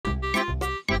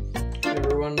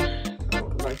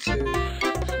to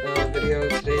the video.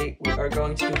 Today we are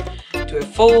going to do a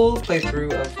full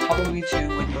playthrough of Louie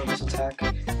 2 with Bonus Attack.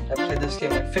 I've played this game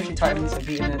like 50 times and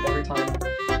beaten it every time.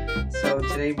 So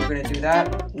today we're going to do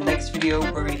that. Next video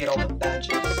we're going to get all the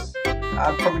badges.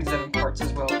 I'm probably do that in parts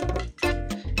as well.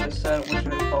 This which we're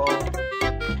going to call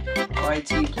YT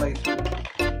playthrough.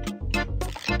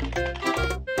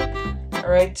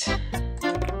 Alright.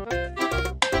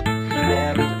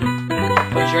 And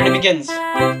the journey begins.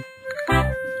 So,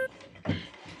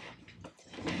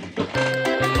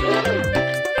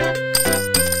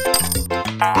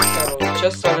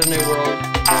 just started a new world.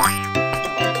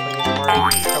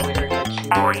 Probably hearing my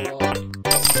keyboard a lot.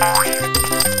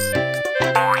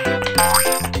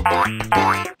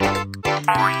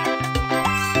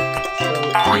 So,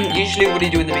 usually what I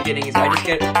do in the beginning is I just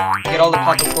get all the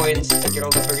Papa coins, I get all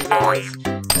the burgers, and then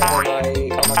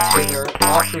I'm a tailor,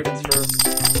 not prudence first.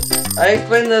 I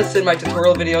explained this in my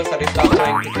tutorial videos that I stopped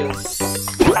doing because,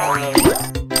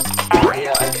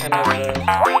 yeah, I kind of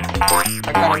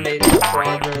made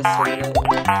progress and the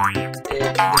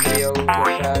video went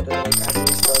bad and like, I had to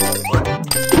restart it.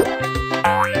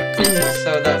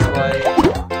 So that's why,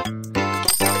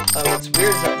 what's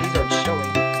weird is that these aren't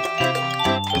showing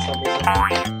for some reason.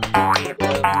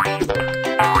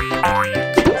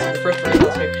 So the first one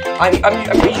is here. I'm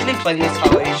usually playing this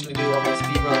how I usually do all my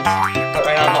speedruns, but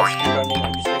right now I'm not speedrunning,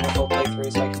 I'm just doing a full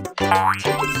playthrough so I can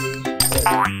take it easy, but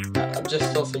I'm just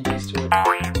still so used to it.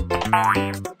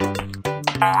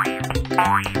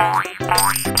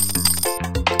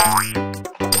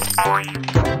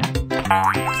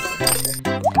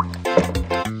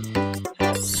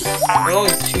 There are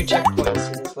only 2 checkpoints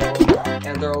in this level,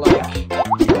 and they're like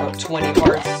about 20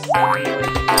 hearts.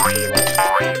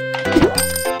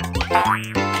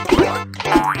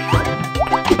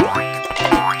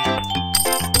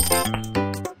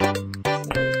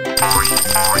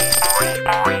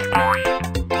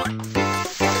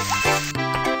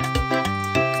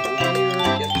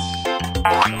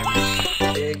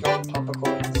 Big old Papa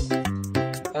coins.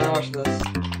 And watch this.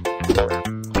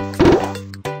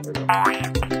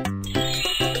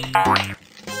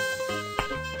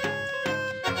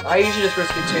 I usually just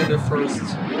risk a tailor first,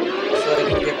 so I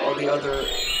can get all the other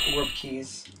warp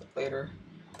keys later.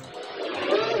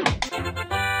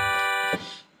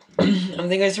 I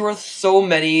think it's worth so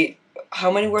many.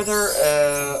 How many were there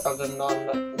of the non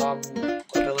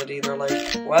ability? They're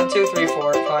like 1, 2, 3,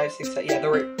 4, 5, 6, 7. Yeah,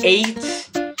 there were 8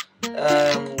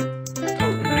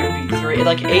 newbies. There were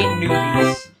like 8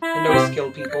 newbies, the no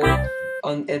skill people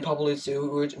in Louie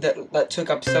 2 that took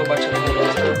up so much of the whole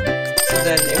roster. So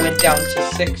then it went down to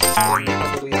 6 in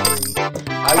Louie 3.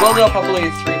 I will do a Louie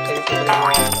 3 playthrough later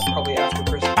on, probably after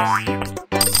Christmas.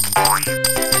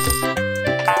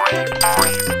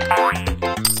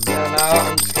 So now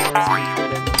I'm just gonna risk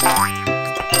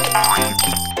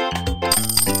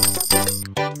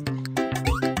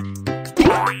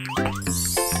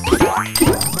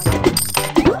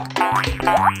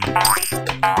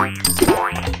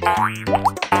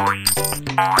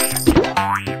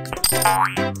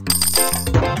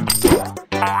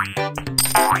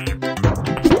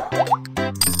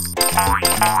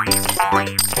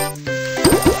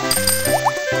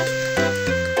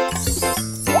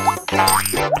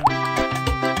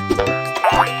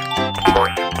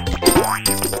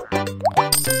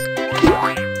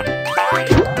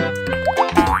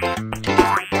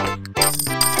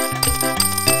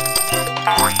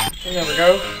there we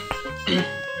go.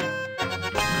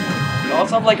 You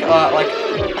also have like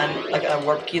a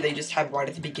warp key they just have right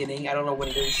at the beginning. I don't know what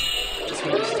it is. Just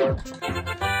when you start.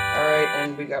 Alright,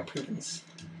 and we got prudence.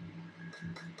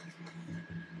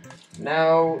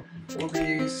 Now we'll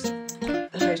use.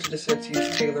 I should have said to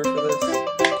use Taylor for this. So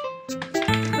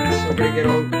we're gonna get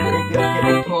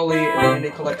Polly and we're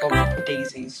gonna collect all the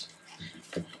daisies.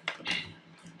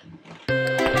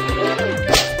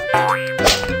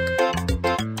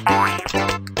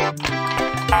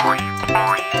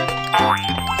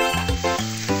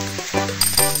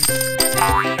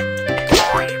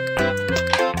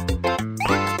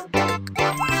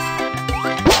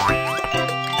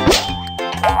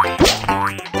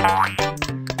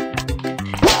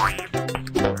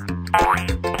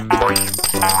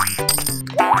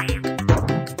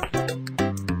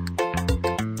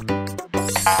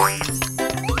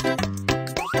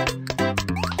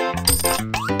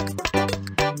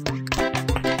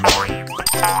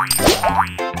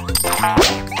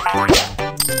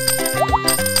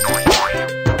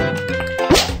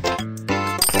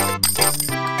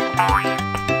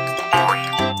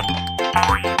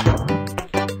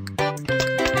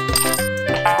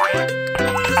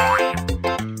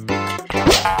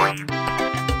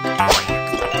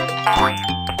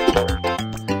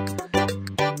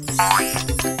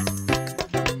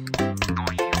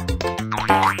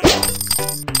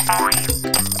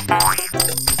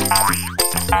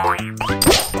 Here's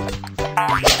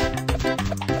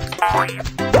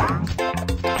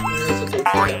a big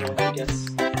thing everyone gets.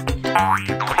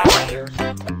 There.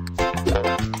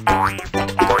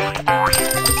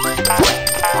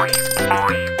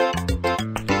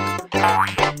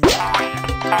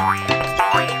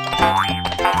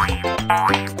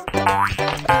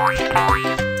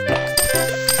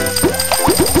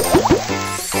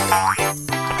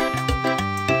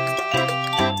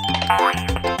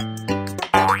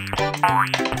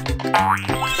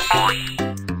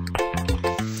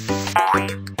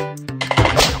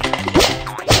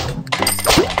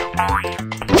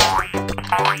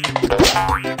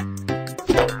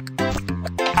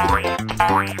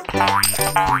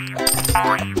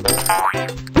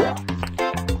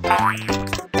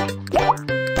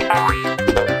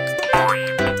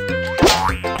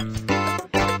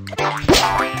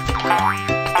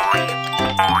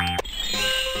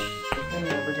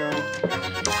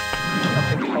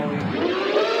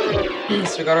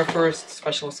 So we got our first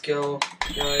special skill,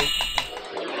 right?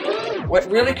 What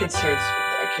really concerns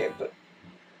me,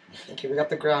 okay, we got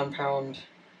the ground pound.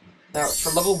 Now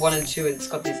for level 1 and 2, it's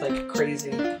got these like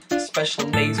crazy special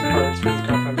maze parts for the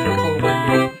ground pound for Clover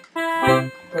and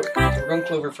Louie. We're going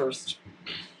Clover first.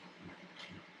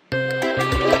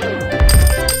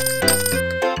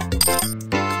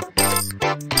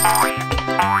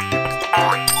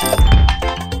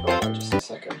 Hold on just a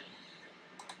second.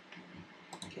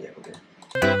 Okay, yeah, we're good.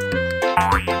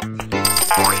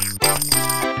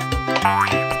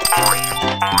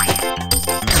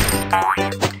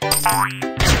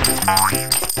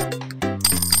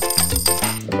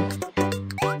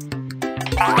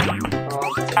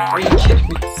 Are you kidding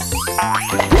me?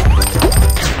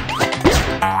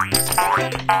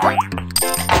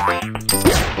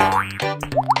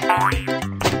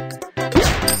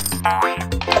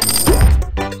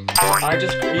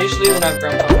 Usually when I'm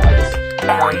ground pound, I just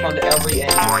ground pound to every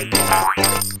end right now.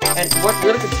 And what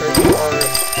really concerns me are the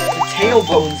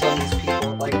tailbones on these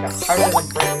people. Like, how do they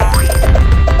break?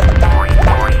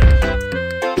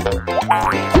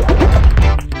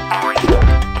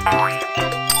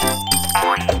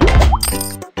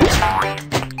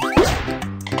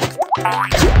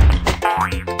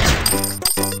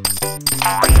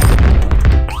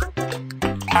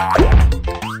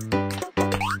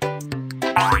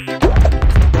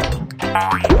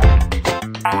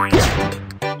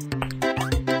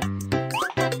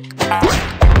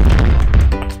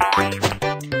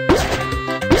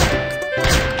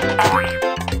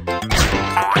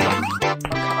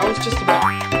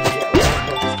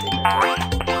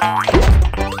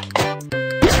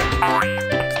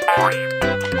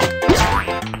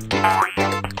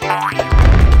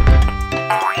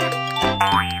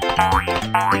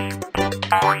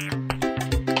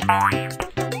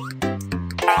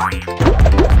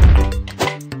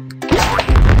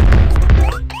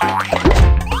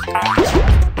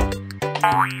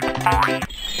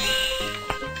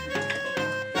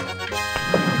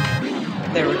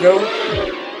 There we go.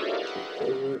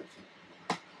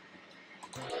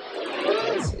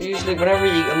 Usually, whenever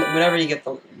you get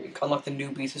unlock the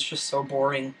newbies, it's just so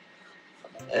boring.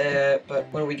 But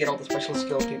when we get all the special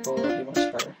skill people, it'll be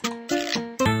much better.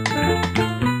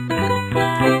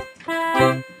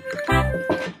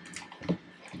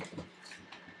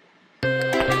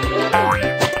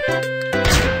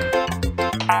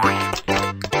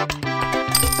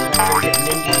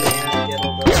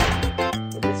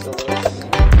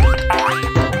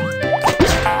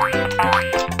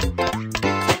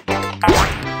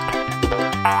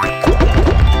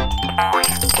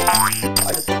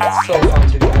 So fun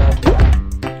to do that.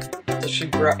 This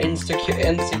should insecure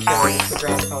the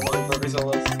ground pound on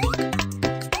Burgerzillas.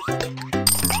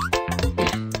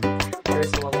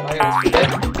 Here's the one that I always forget.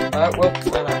 Well,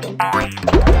 that happened. I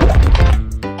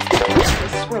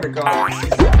swear to God,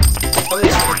 some of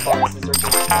these big boxes are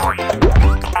just not good.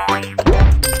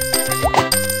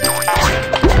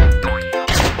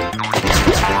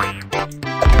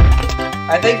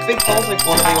 I think Big Ball's like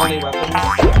one of the only weapons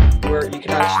where you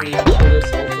can actually kill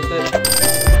yourself with it.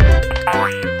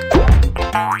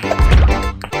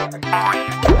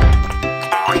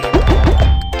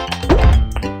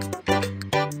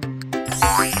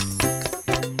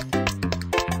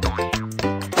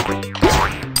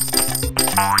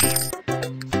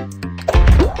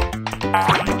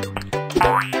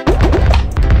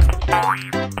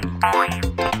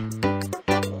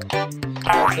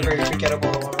 That's a very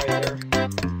forgettable one right there.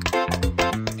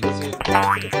 Because it's a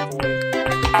void.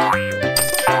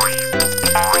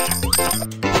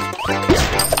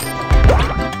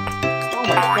 Oh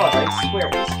my God, I swear,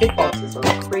 these hitboxes are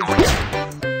crazy.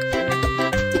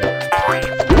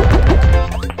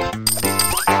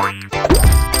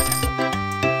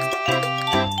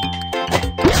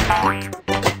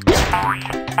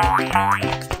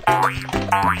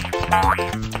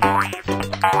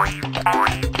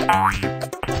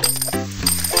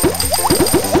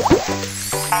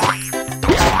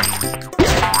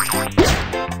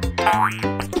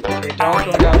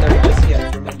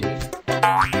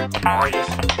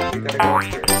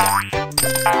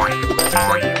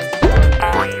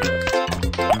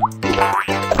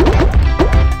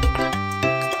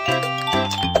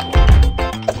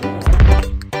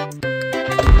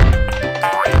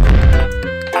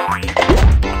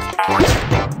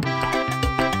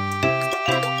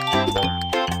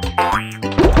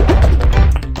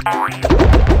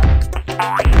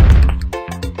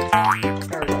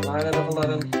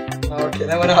 Okay,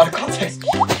 that went out of context.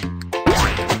 Okay, that was out of context.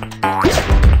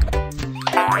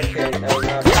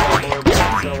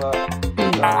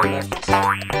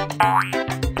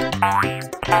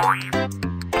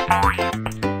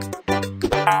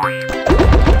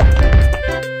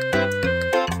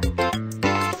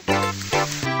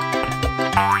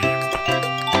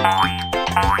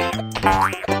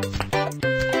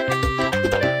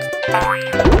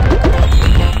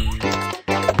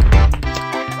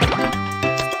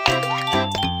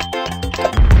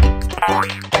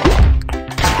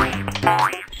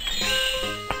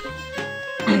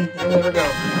 There we go.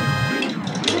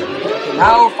 Okay,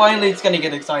 now finally it's gonna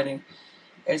get exciting.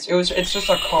 It's just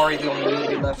Akari, the only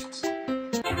movie left, which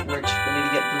we need to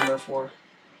get Boomer for.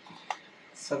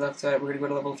 So that's it. We're gonna go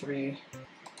to level 3.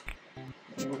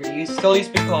 And we're gonna still use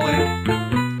Big Holly. So we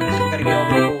gotta get all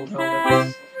the gold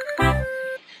helmets.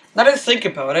 Now that I think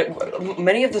about it,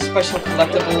 many of the special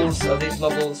collectibles of these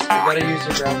levels, you gotta use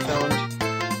the ground pound.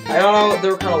 I don't know, they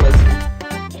were kind of lazy.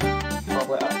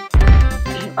 Probably.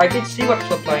 I can see what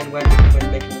Flipline went when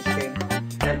making this game,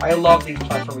 and I love these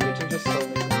platform games. They're just so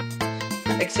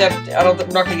amazing. Except, we're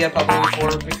not gonna get Papa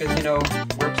 4 because, you know,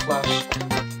 Rip Slash.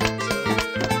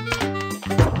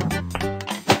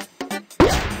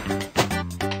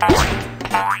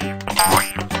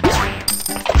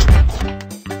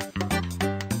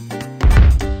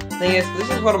 Thing is, this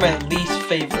is one of my least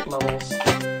favorite levels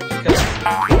because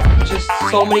just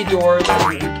so many doors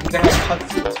and you gotta have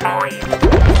cutscenes for it.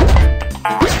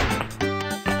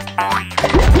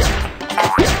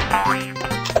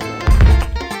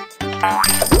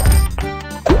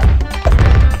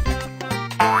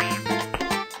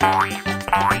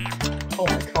 Oh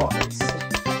my god, it's so...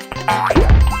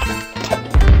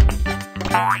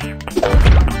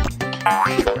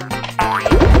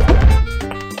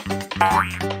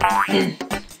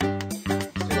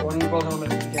 So one gold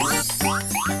helmet again.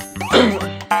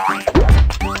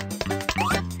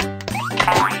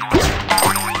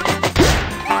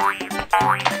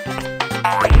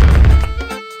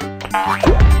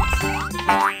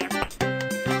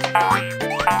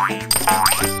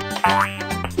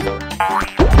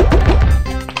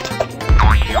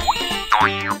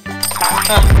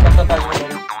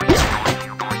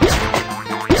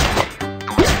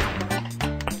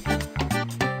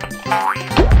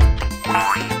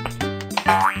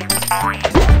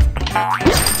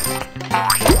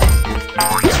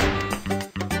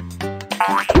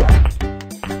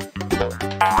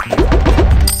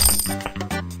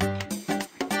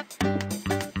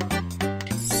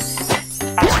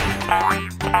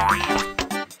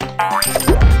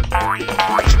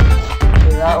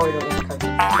 That way don't need to cut it.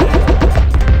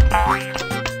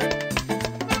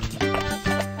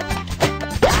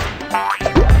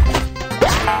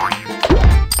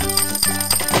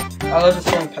 I love just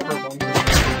throwing pepper bombs.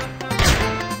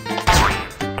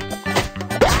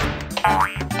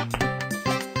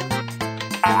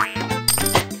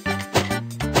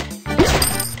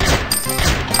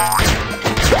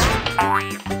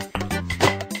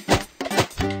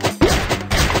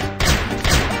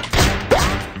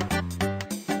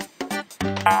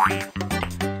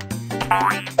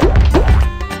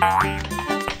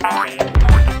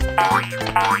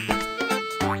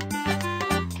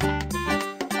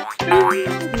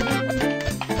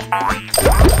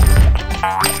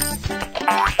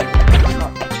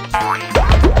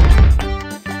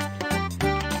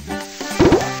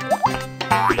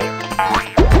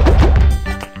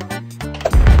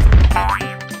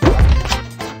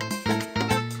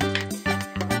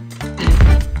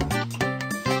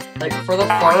 Like, for the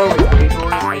far away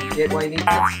doors, I get why you need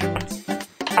cutscenes, but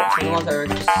for the ones that are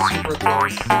just super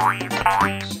close,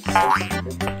 it's just so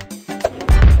stupid.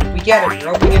 Like, we get it,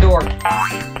 you're opening a door.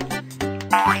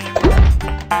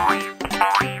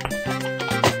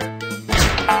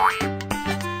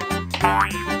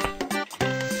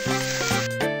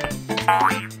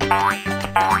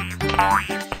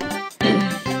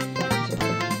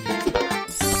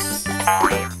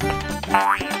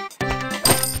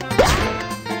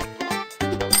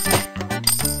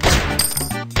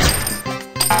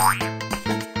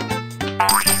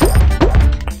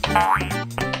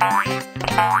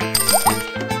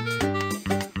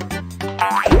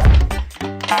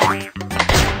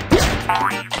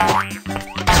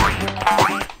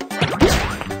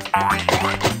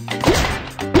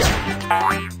 Oh,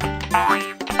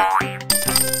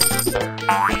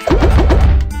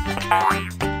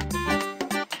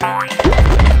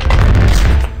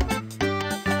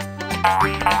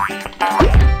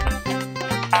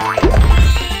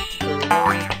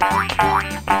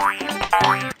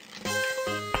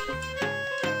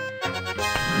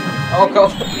 go!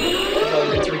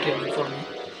 Oh, it's wicked for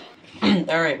me.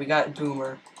 Alright, we got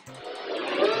Boomer.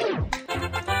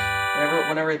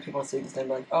 Whenever people say this name,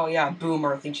 like, oh yeah,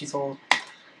 Boomer, I think she's old.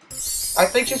 I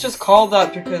think she's just called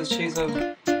that because she's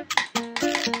a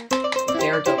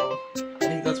daredevil. I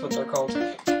think that's what they're called.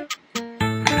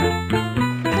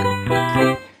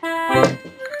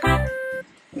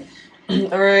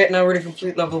 Alright, now we're to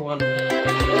complete level 1.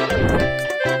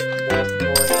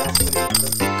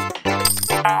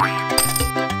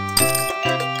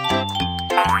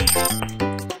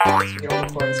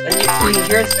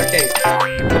 Here's, okay,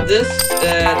 this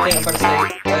thing I'm going to say,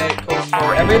 it goes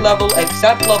for every level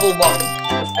except level 1,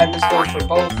 and this goes for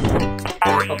both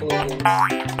a couple of games.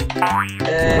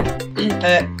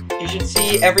 You should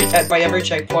see by every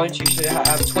checkpoint you should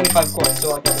have 25 coins,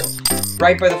 so like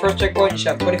right by the first checkpoint you should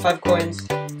have 25 coins,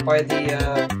 by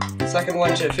the second one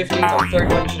you should have 50, by the third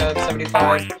one you should have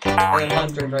 75, and then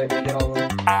 100, right, you get all of them.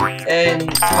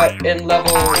 But in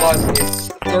level 1 it's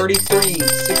 33,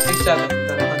 67, then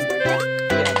 100.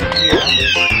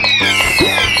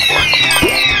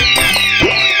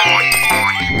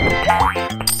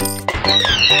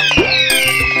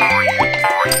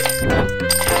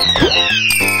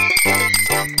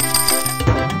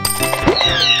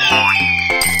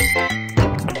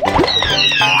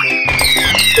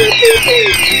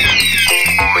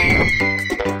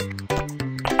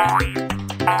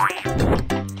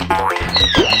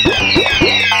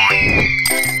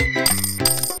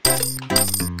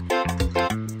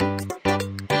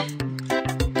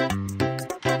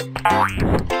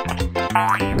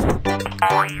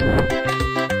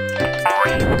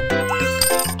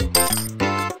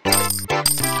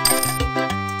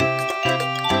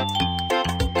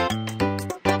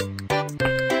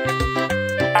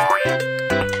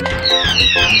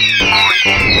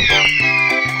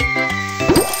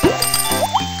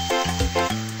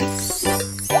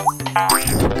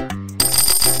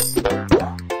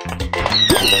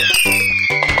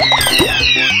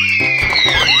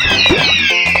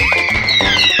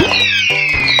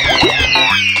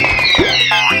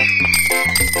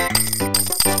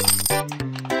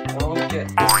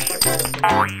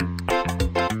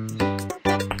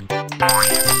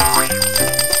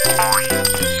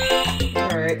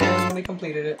 Alright, and we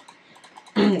completed it.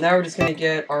 Now we're just gonna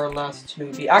get our last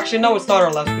movie. Actually, no, it's not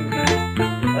our last movie.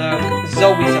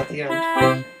 Zoe's at the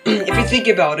end. If you think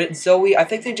about it, Zoe, I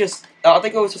think it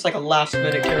was just like a last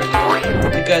minute character.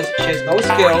 Because she has no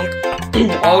skill,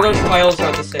 all those tiles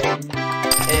are the same.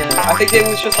 And I think it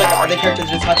was just like other characters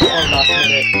just had to form last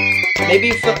minute.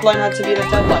 Maybe Flipline had to be in a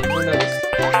deadline, who knows?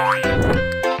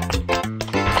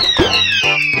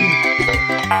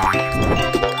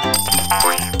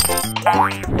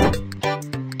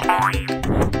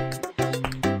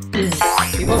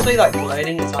 People say that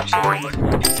gliding is actually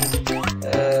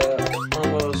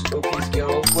almost OP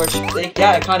skill, which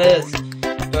yeah, it kind of is.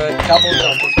 But double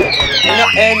jump is way better.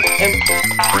 And in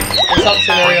some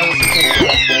scenarios, you can do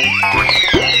that thing.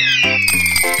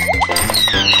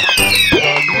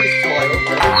 You just fly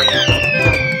over everything.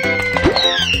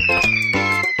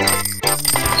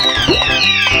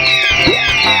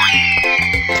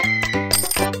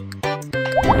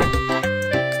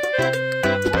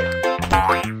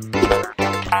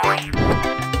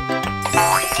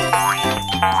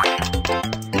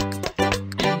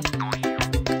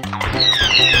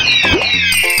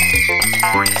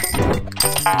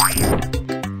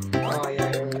 Oh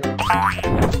yeah, here we go.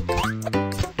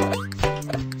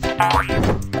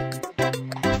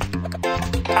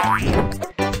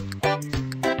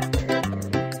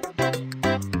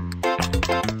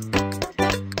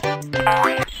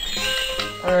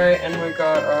 Alright, and we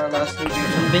got our last newbie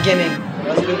from the beginning.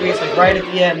 Last newbie is like right at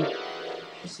the end.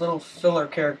 This little filler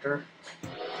character.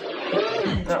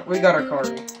 We got our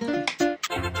card.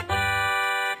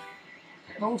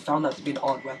 I've always found that to be an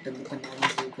odd weapon, the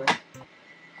bananas real quick.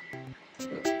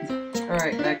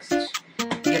 Alright, next. We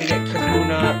gotta get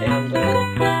Kahuna and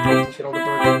defeat all the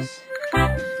burgers.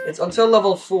 It's until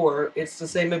level 4, it's the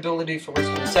same ability for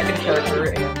the second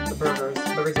character and the burgers.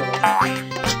 Burgers are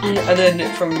level. And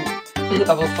then from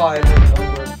level 5 and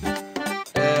onward,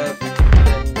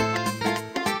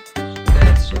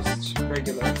 it's just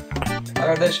regular.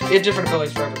 There's different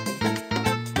abilities for everything.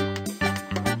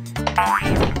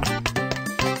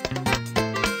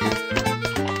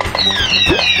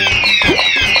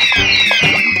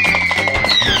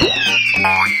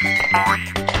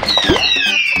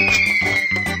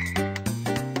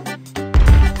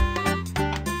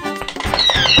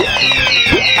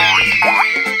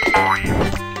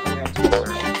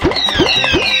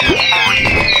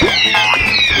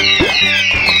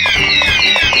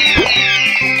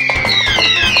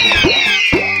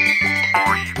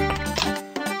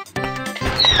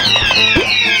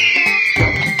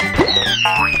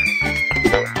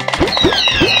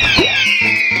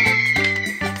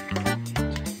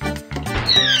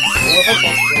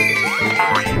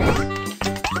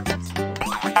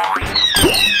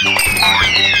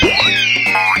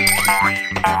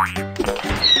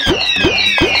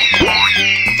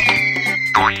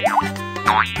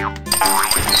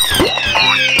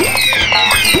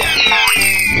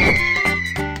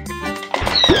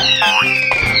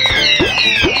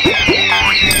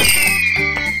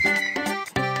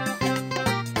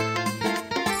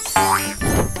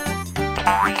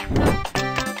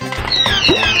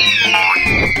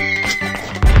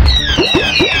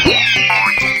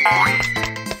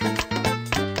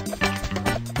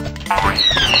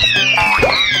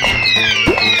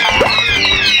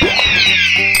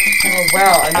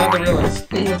 wow, I never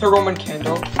realized. With a Roman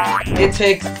candle, it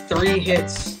takes 3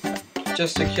 hits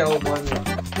just to kill one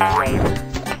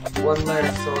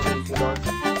lead, so if you don't.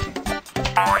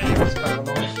 It's kind of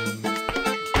annoying.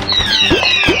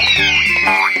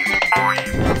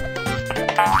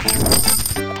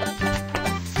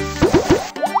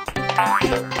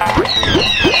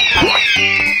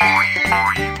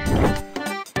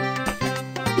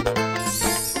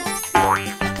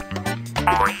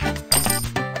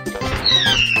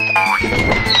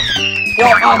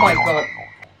 Oh my god.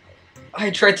 I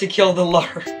tried to kill the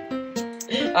lark.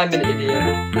 I'm an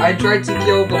idiot. I tried to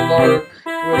kill the lark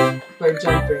by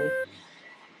jumping.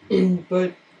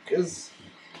 But, because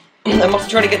I'm also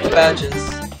trying to get the badges.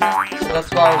 So that's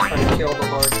why I was trying to kill the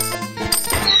larks.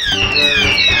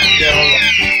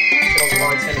 Kill the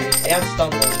lark's enemies and stun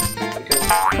them. Because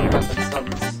the weapon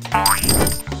stuns.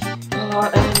 And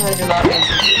I do not mean to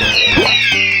do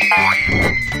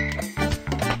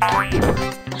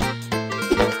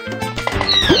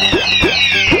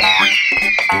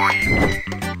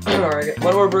Alright,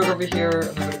 one more bird over here,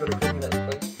 and I'm gonna go to Green Minute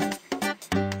place.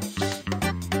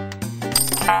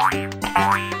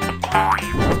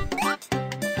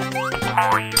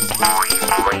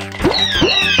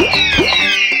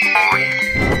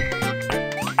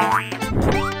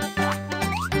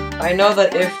 I know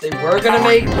that if they were gonna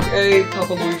make a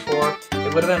Papa Louie 4,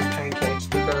 it would have been pancakes,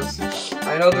 because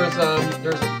I know there's a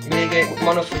minigame,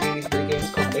 one of Houdini's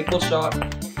minigames called Maple Shot,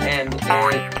 and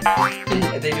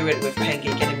they do it with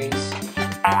pancake enemies.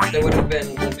 They would have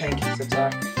been when pancakes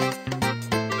attack. So,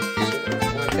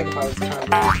 when I think about it, it's kind of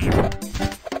weird.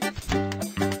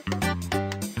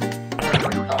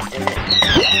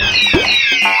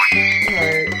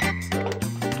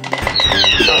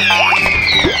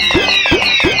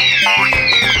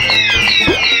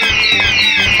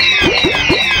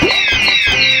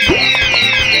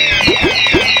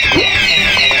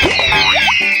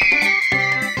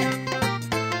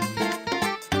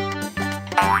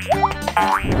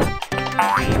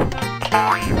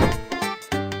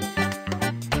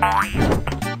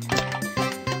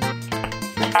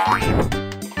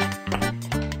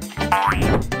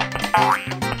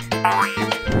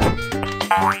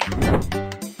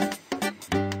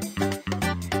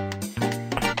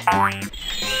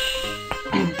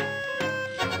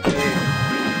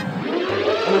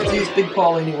 I don't have to use Big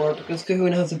Paul anymore because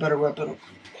Kahuna has a better weapon.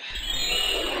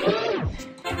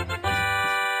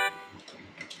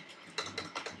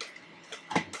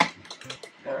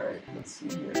 Alright, let's see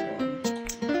here.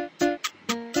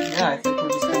 Yeah, I think we're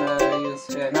just gonna use.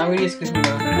 Yeah, now we use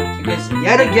Kahuna. Because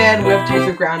yet again, we have to use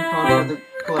the ground pound for the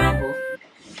collectible.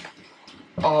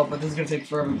 Oh, but this is gonna take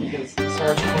forever because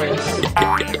Sarge points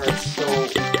are so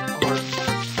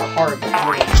hard, but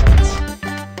I'm really chance.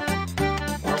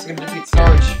 We're also gonna defeat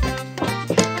Sarge.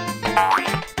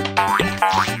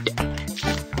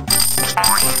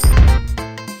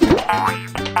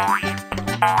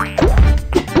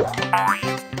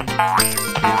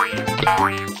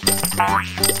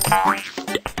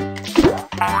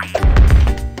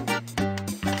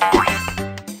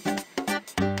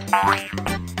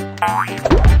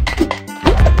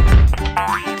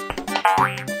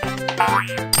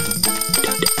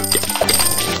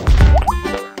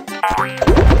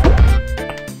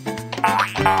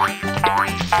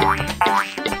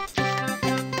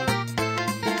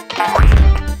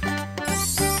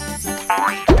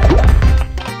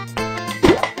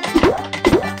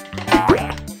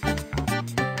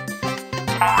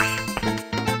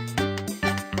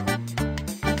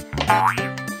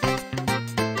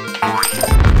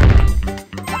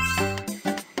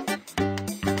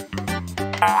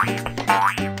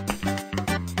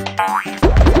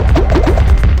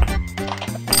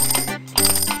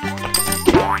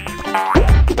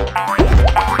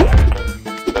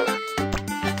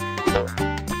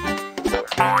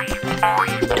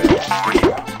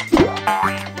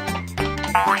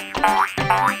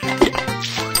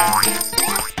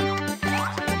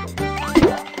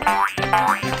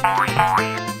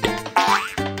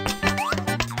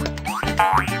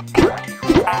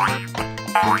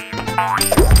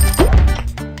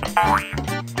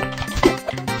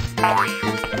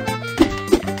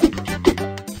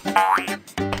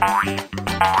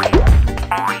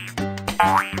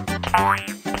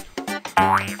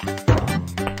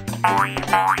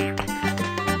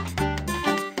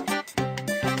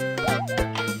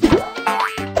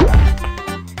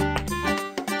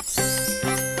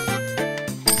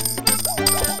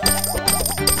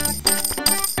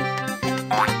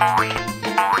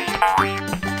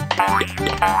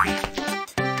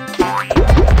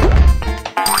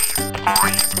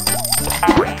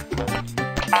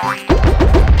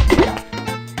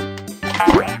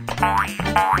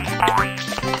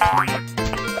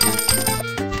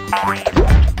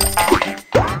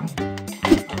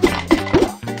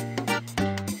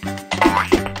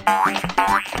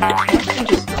 can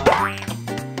just die.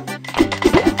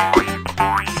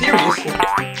 Seriously?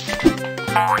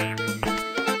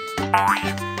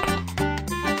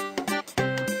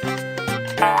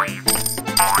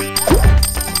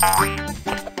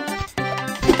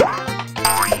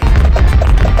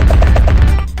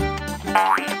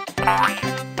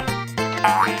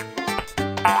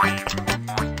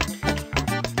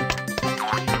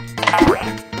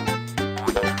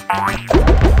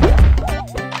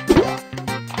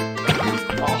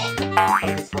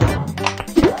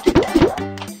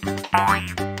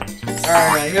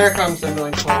 Alright, here it comes the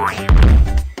annoying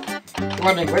close.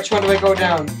 Wondering, which one do I go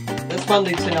down? This one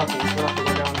leads to nothing, so we're not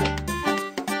gonna go down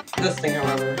it. This thing,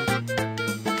 however.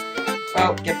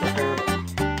 Well, get prepared.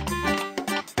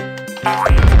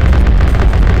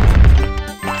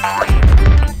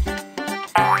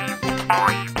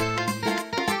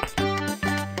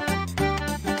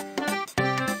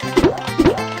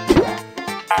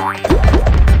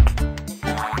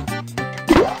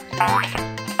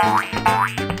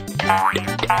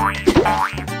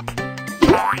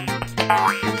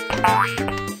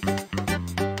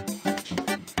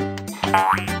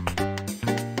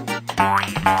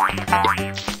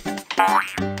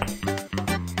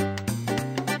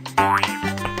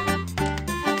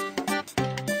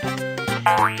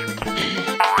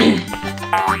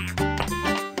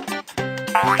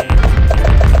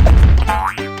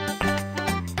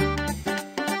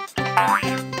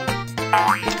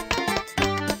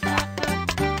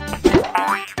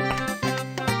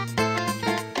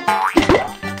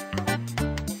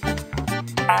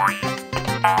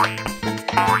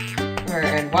 Alright,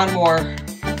 and one more.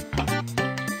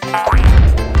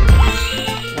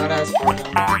 Not as far down.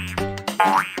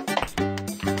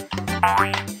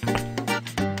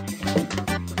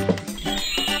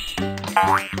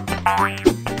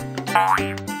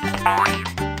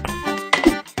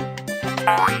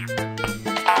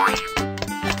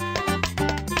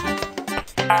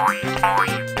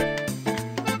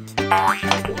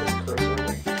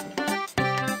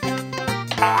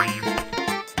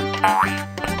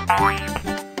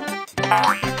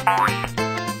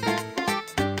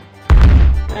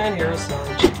 And here's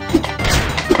Sarge.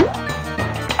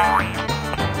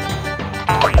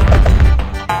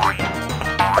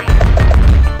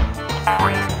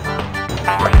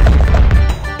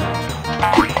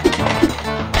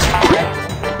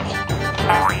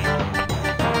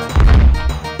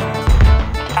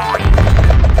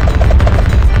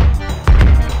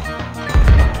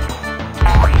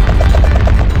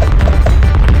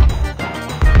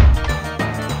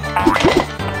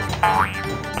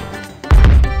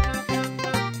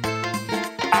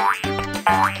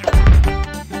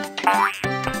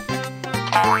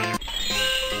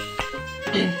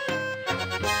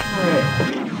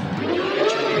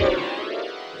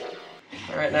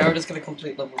 Alright, now we're just gonna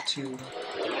complete level 2.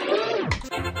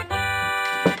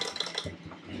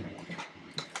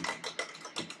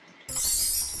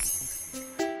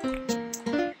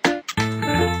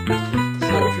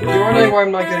 If you're wondering why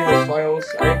I'm not getting those files,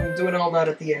 I'm doing all that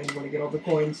at the end when I get all the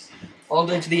coins. All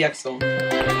into the X zone.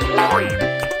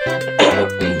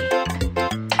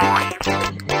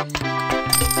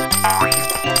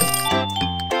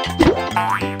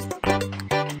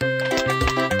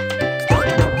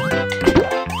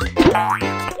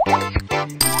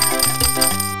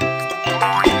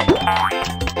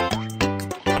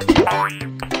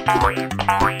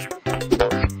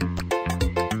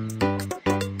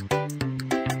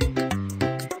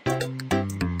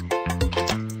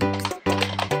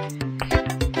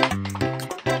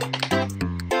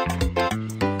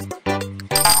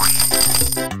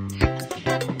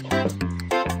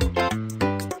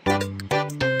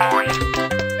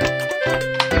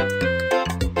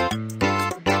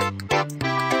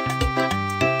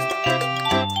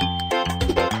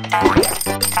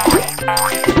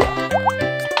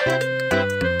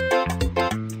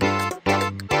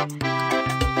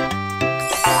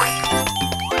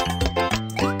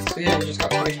 Yeah, you just got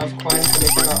 25 coins to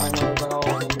make sure that I know about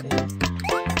all of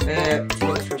them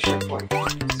for the first checkpoint.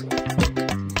 So,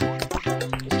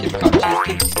 just keep an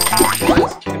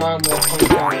eye on the coins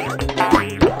down and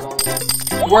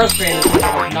the worst thing is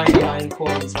like 99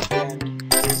 coins at the end.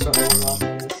 So the last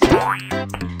one is.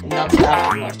 And that's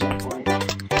after the last checkpoint.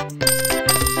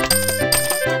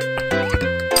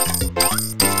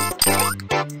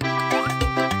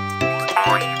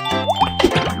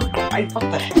 What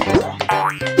the heck is that?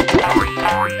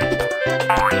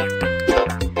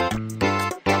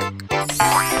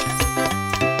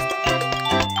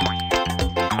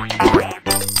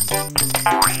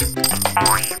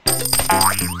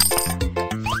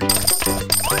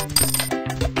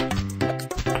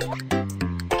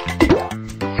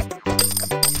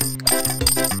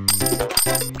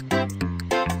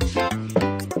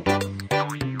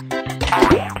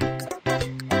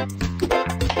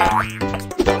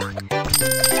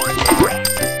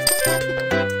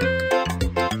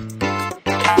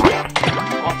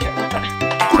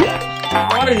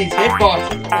 these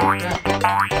hitboxes? Oh, yeah.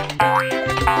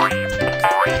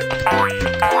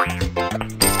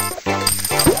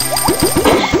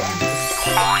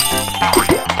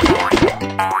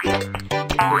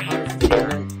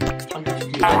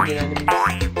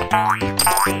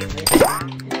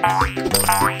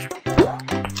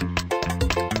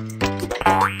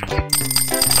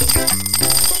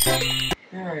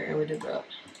 Alright, and we did that.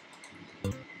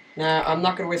 Now, I'm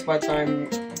not gonna waste my time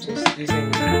just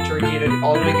using Turkey to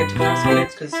all the way get to first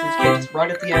minutes because this game is right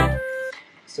at the end.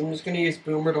 So I'm just gonna use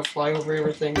Boomer to fly over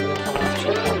everything, and then if I want to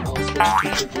check I'll switch to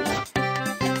Turkey.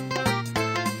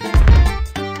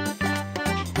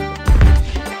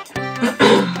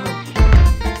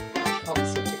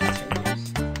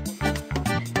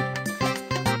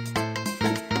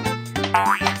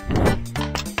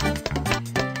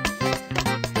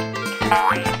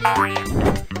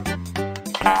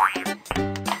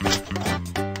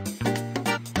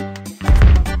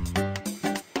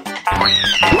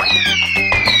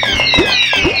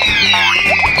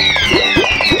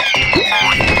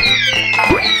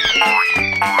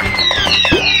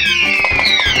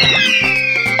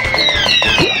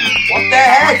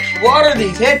 What are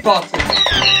these hitboxes?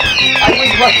 I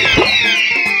was lucky.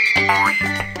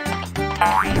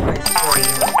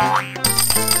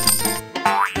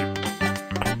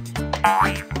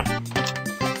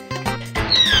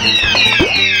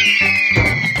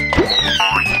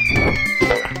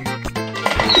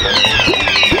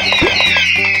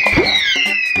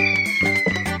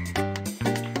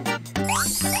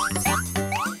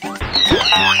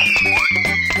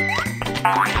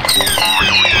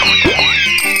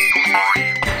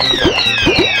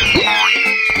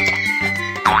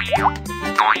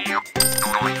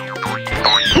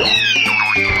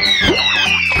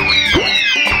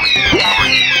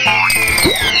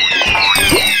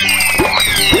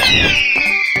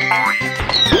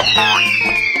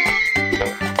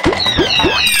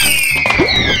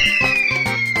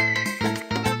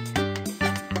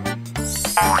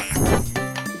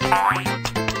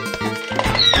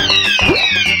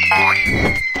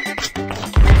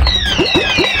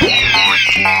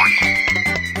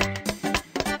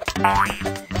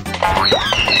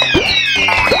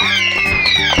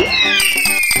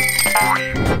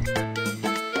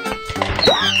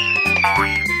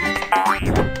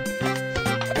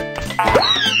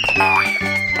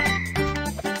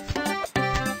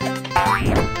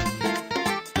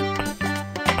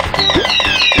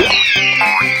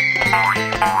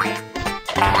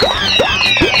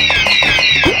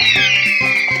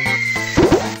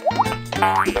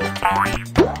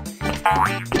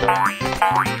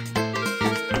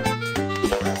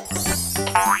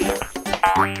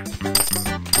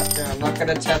 Yeah, I'm not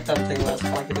gonna tap that thing like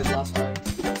I did last time.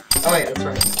 Oh wait, that's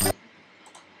right.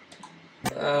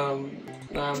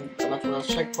 Now I'm at the last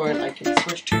checkpoint. I can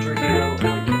switch to Tornado and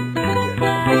I can get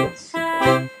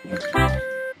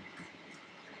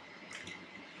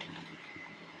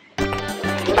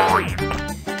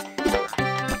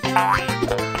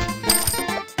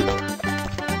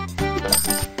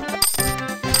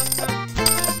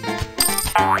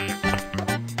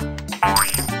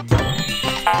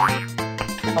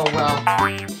oh wow.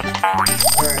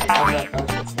 Alright, that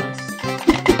that's nice.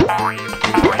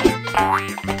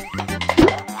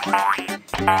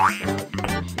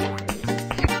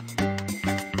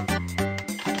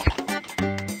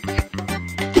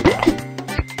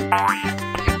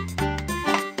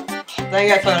 Dang,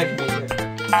 I thought I could make it.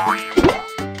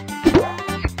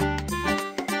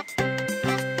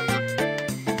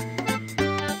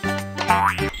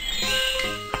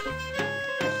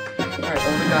 Alright,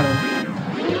 we got it.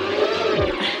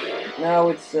 Now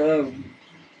it's D,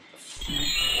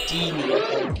 I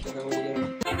think, and then we get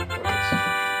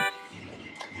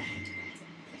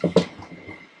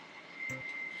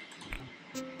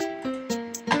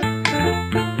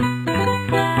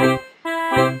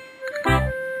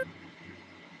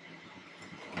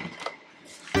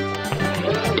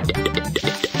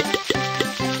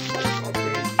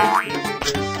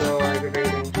so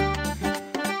aggravating.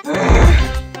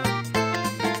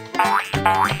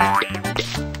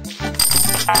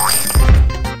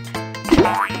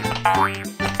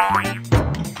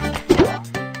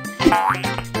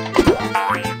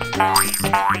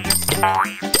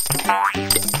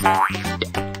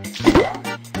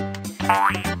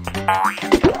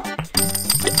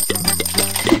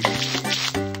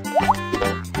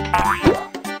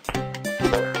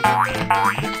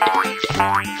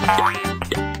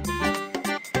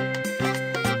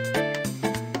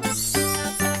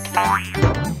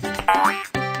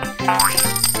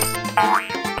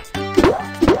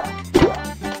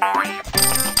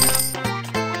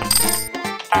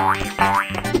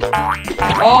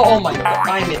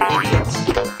 I'm an idiot.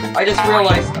 I just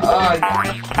realized,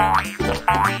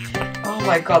 oh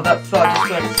my god, that thought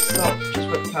just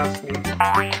went past me.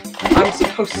 I'm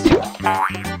supposed to...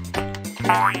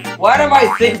 What am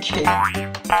I thinking?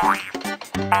 I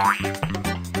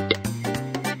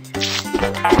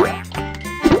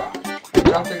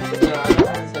don't think there's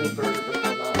any burger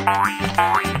before that.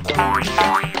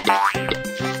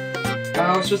 I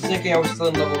was just thinking I was still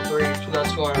in level 3, so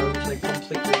that's why I was like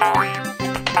completely wrong.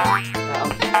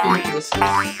 This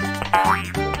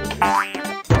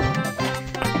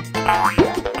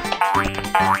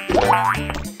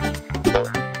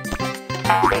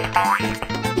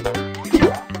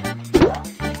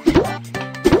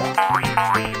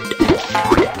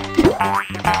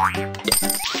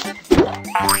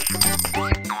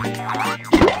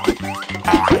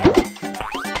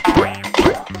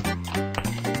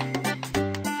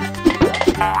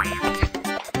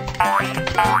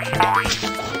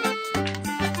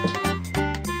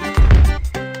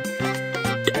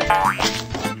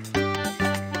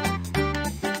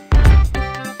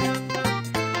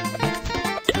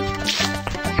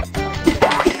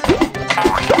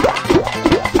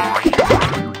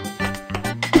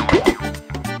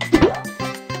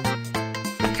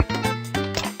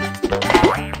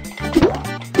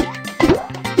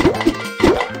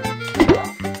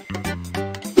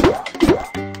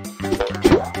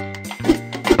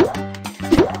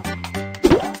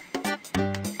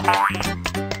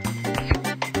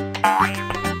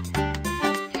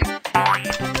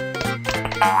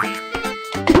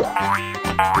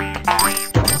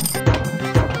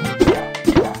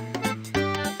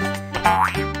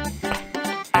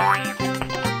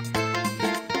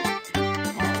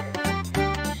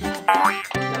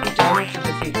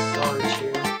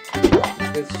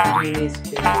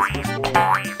is...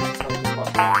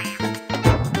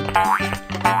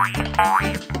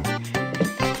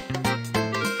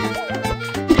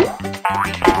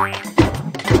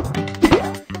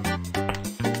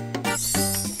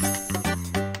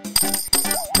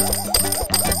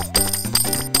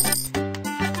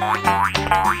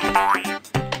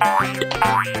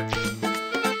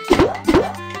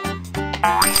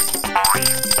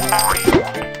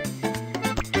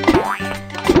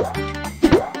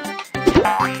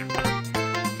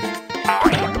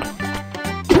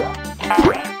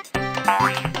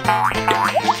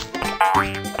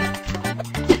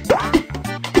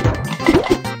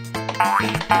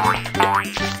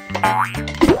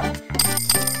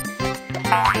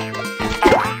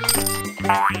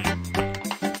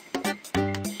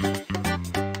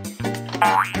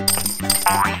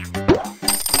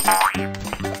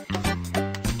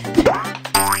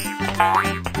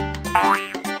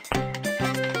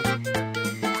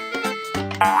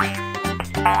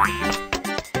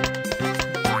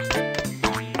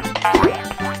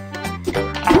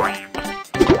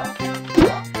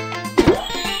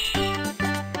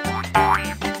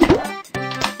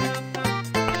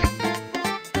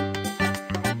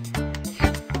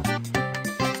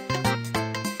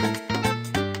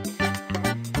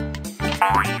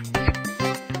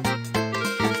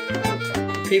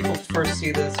 People first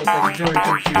see this, it's like very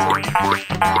confusing.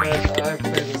 But I've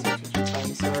played this a few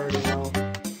times, so I already know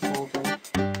the whole thing.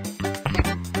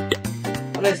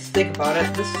 When I think about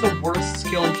it, this is the worst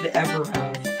skill you could ever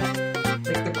have.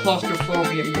 Like the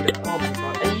claustrophobia, oh my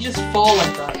god, and you just fall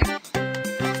like that.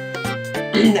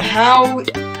 How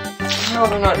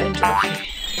they're not injured? Okay,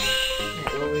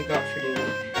 what do we got for you?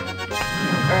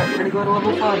 Alright, we're gonna go to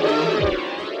level 5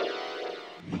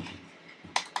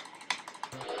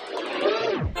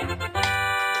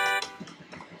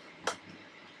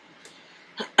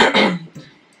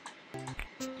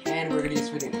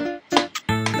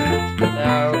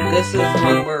 now. This is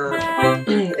one where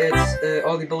it's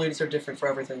all the abilities are different for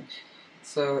everything.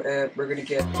 So we're gonna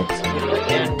get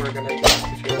and we're gonna get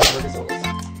the results.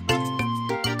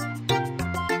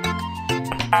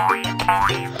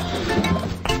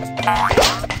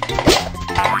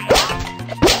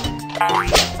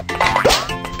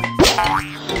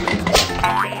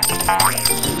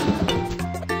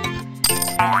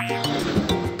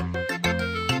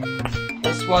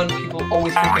 This one people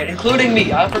always forget, including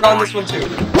me. I've forgotten this one too.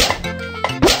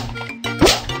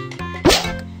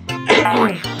 How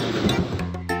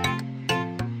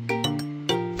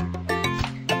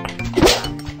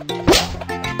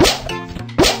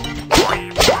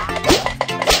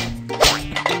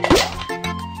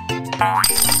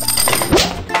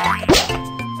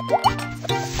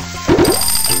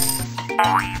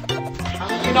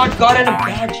have you not gotten a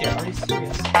badge yet? Are you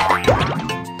serious?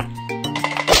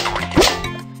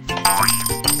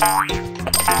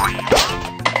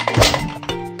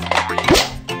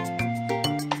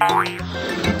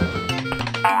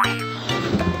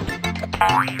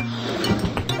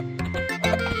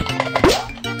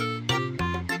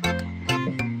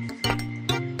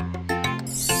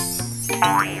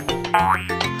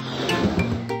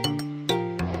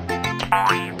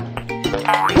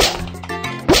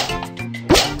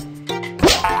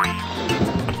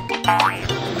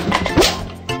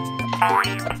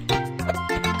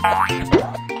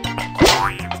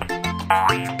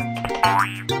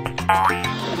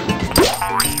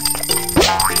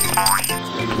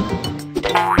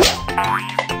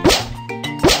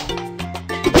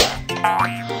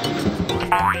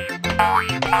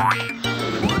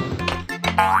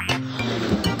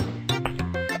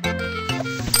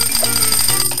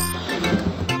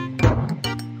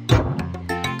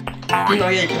 Oh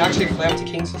yeah, you can actually fly up to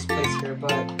King's place here,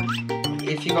 but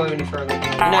if you go any further,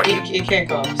 no, you can't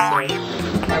go up, so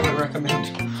I would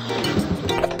recommend.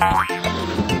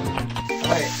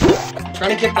 Alright,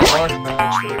 trying to get the large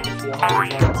badge here with the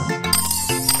 100 likes.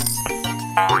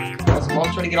 So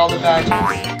I'll try to get all the badges.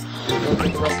 We'll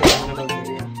get the rest of them in another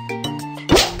video.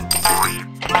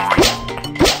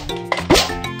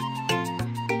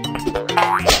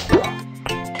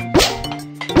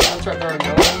 That's right, there are no.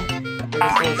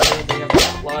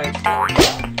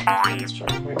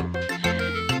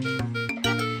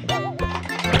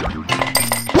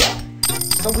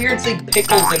 So weird saying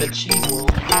pickles in a cheese roll.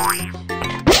 I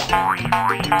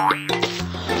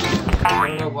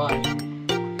don't know why.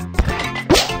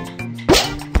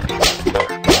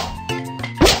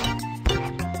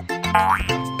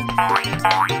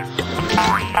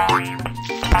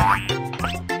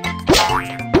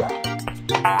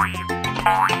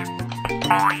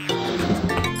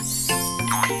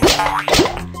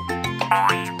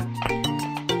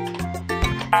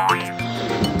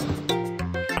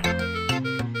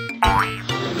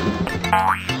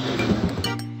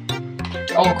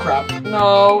 Oh crap.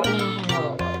 No.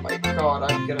 Oh my god,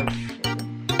 I'm gonna...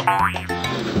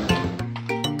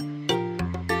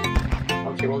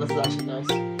 Okay, well this is actually nice.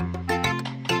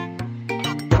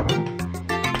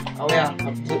 Oh yeah,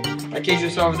 that cage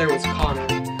just over there was Connor.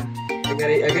 I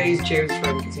gotta use James for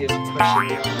him because he has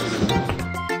pressure.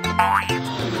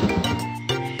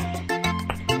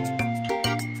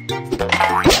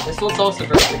 This one's also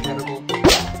very forgettable.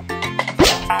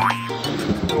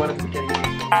 The one at the beginning.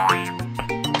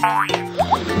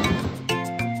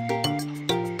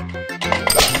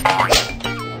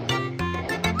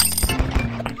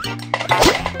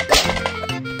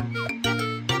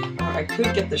 I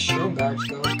could get the shroom badge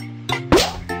though.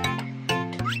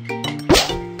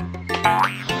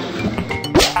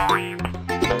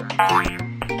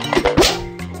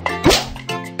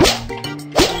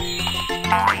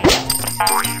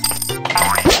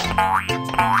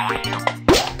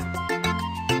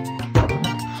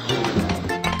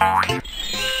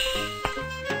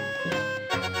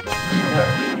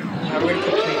 I already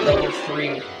complete level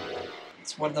 3.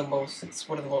 It's one of the most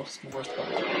worst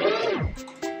levels.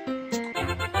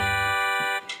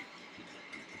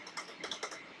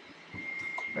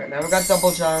 Alright, now we got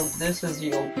double jump. This is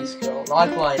the OP skill.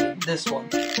 Not gliding. This one.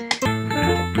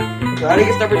 Gliding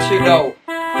is number 2. No.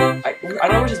 I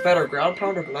don't know which is better, ground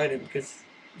pound or gliding, because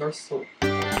they're so...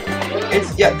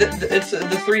 It's, yeah, it's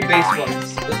the 3 base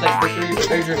ones. It's like the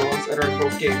 3 major ones that are in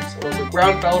both games. So those are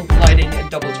ground pound, gliding, and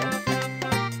double jump.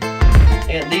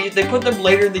 And they put them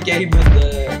later in the game in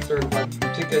the 3rd one,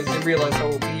 because they realized how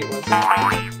OP it was.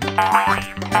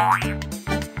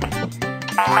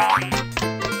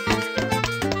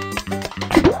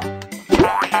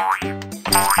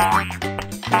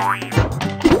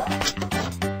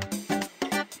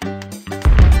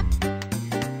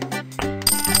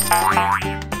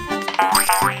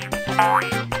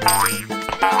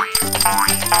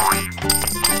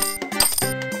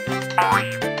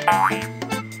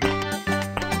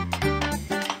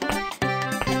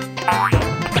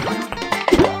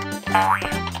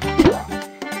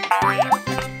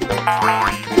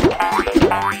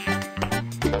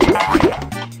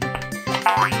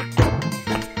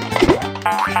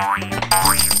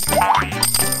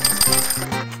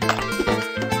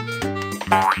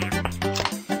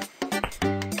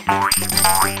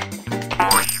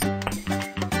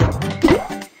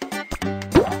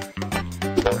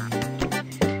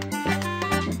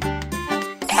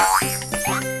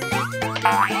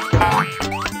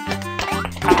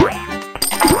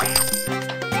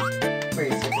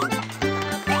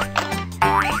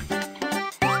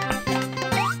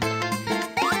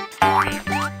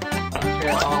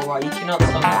 You cannot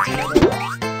stop that together.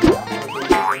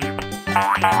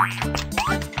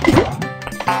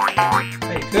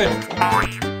 Hey, good.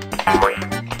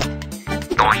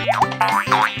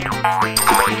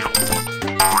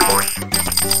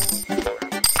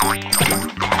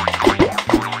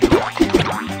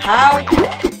 How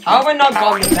have I not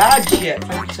gotten the badge yet? Or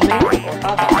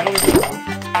have I? I don't even know.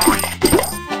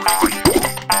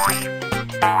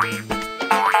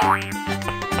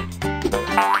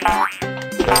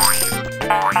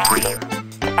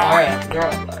 Alright,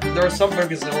 there are some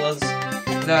Burgazillas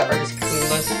that are just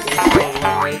clueless and just go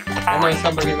one way, and there are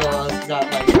some Burgazillas that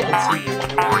like can see you when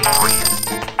you're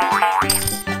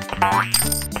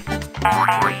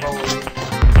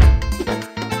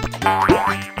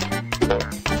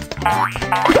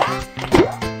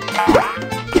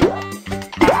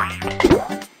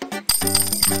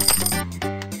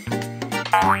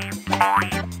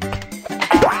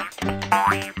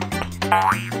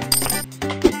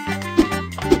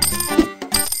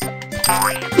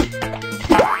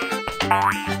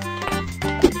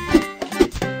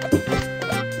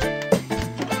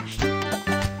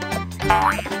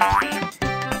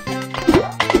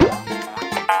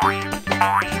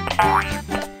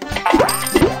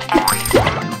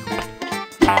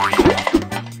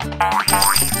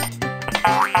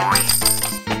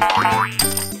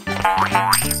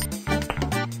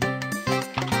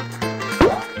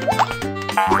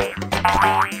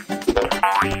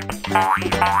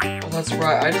That's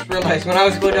right, I just realized when I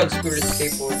was going down Scooter's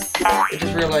skateboard, it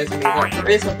just realized me that there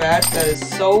is a badge that is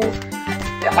so...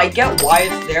 I get why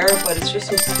it's there, but it's just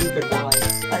so stupid why.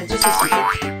 It's just so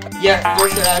stupid. Yeah,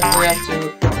 there's an badge where you have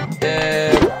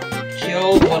to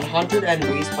kill 100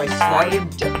 enemies by sliding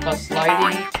down on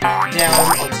Scooter's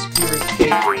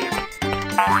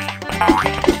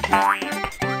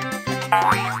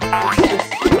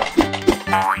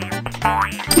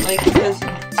skateboard. Like, because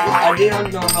I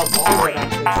didn't know how long it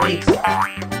actually takes.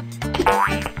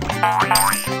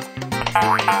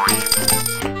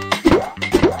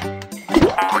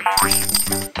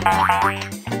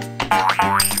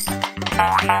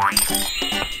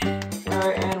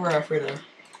 Alright, and we're halfway there.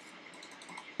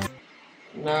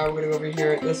 Now we're gonna go over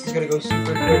here. This is gonna go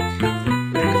super quick. We're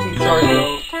gonna keep sorry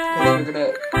though, because we're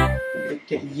gonna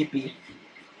get yippee.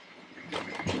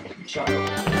 Child.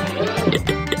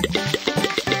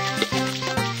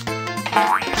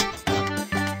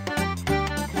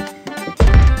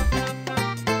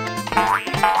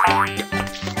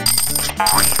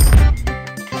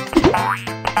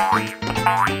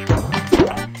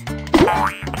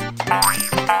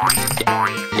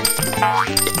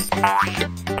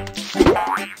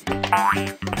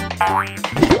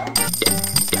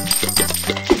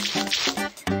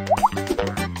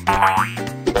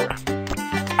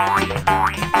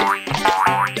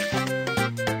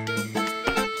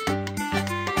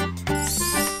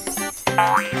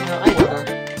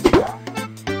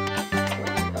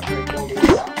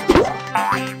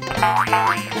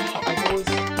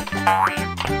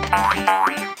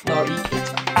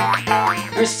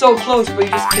 You're so close, but you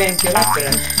just can't get up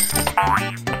there.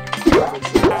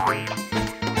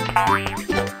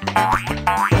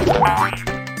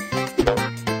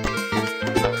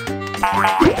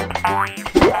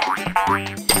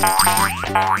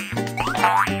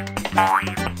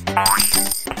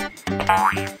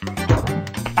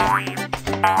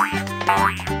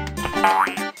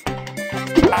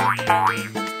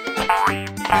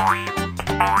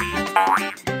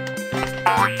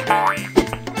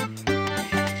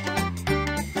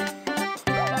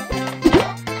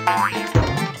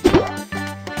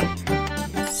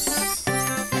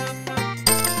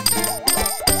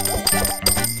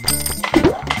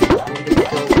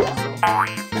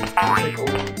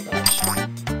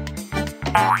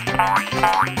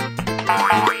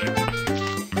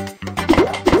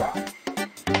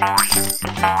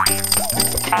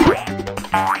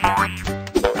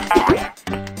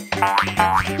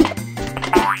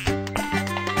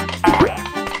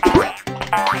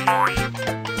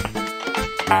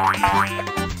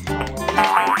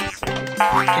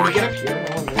 Can we get up here?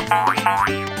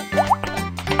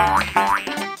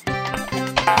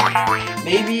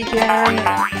 Maybe you can.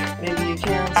 Maybe you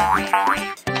can't.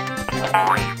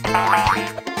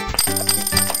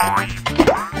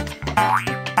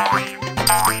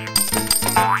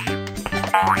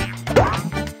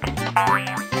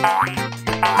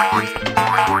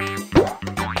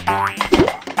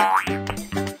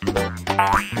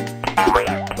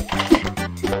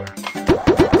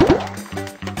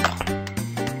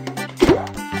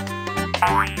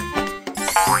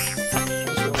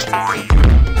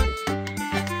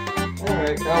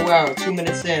 Alright, oh wow, 2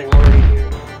 minutes in, we're already here.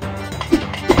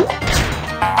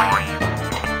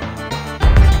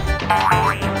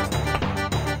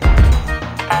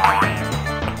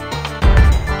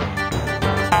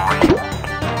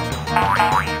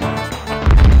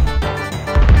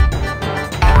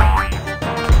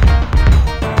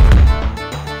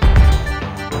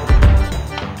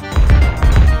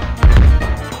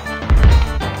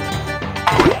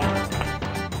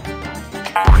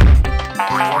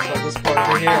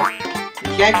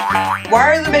 Why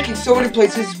are they making so many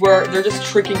places where they're just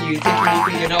tricking you, thinking you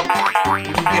can get up there,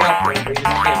 but you just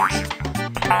can't.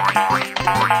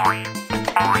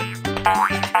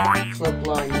 Flip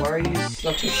line, why are you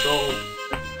such a troll?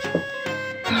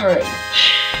 Alright.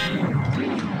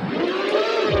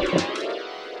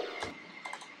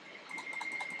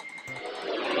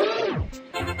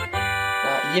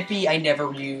 Yippee I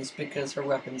never use because her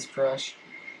weapons crush.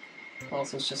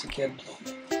 Also, it's just a kid.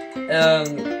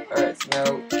 Alright, so now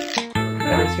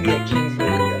we're just gonna get Kingsley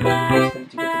and then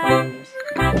to get the coins.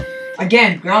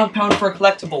 Again, ground pound for a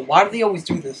collectible. Why do they always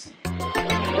do this?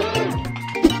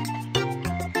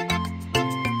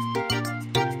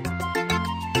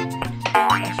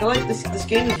 I feel like this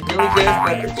game is really good,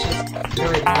 but it's just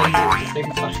very lazy at the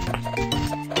same time.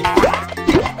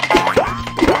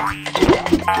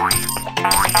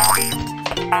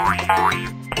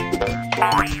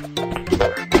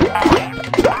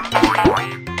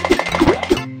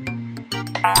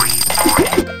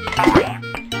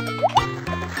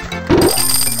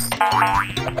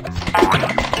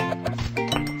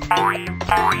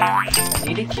 I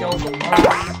need to kill the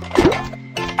lights.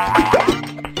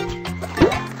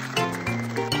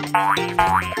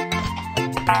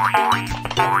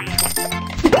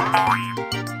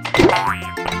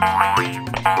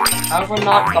 How have I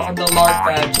not gotten the lark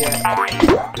badge yet?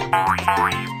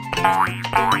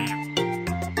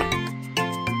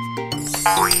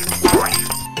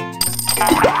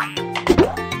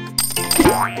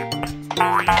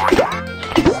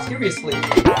 Seriously.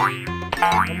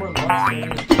 No more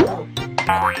larks.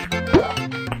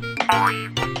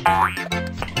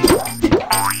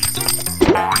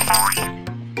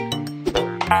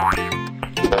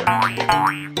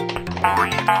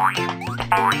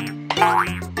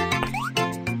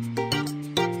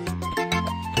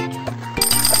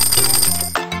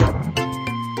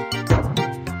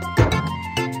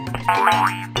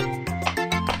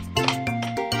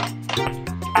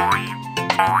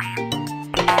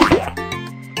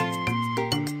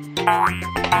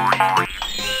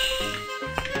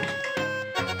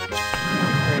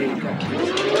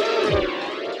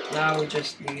 Now we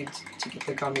just need to get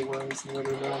the gummy worms and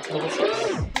literally on to level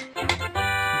 6.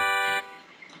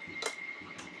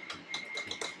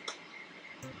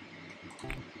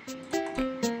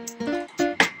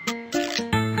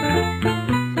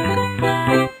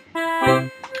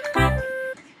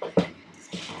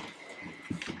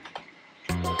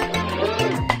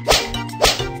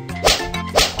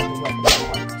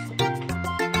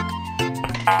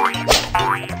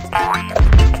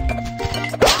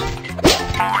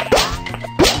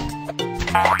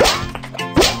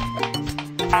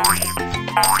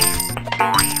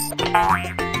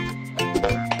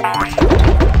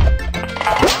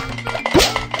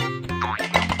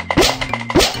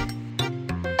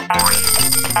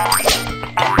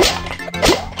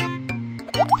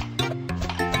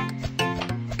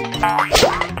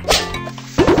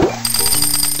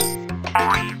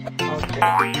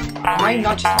 Am I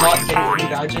not just not getting any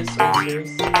badges? Are you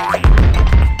serious?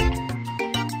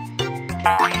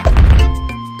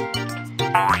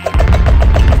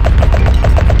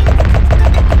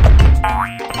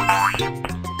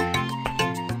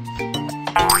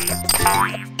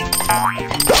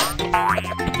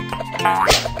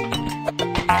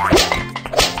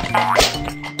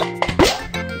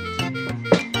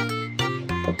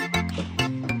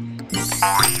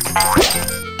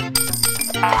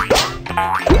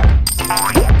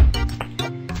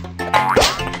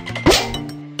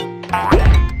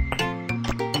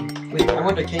 Wait, I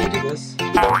wonder, can you do this? Oh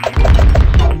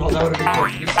no, that would have been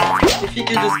good. If he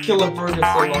could just kill a bird or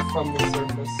so from the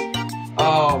surface.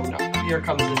 Oh no, here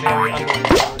comes the very annoying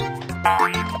part.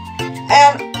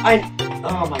 And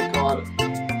oh my god.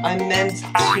 I meant to,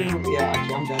 yeah,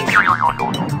 okay, I'm dead.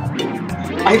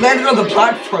 I landed on the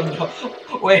platform though.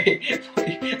 Wait, I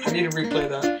need to replay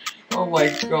that. Oh my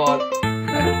god.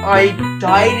 I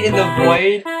died in the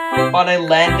void, but I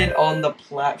landed on the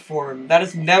platform. That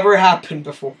has never happened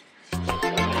before. Okay.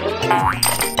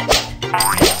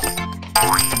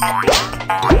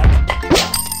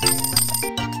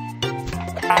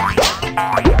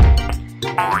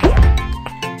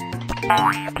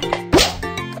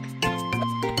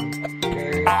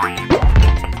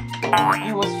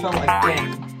 I almost felt like dang.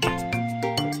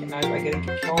 Okay, now I get to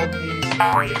control these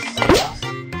artists.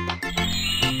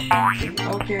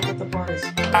 Okay, I got the bars.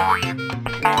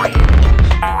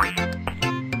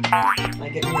 I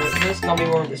get this gummy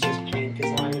worm is just pain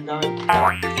because I'm not.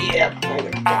 Yeah, I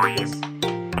got this.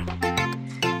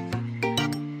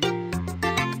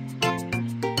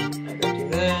 I gotta do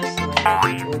this, and then I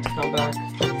gotta come back.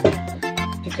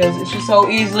 because it's just so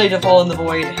easily to fall in the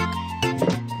void.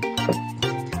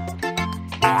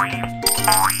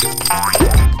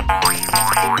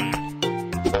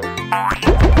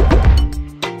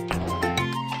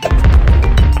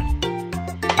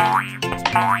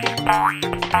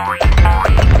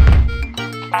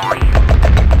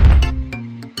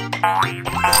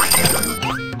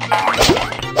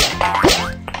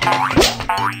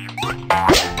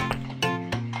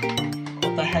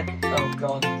 What the heck? Oh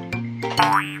god.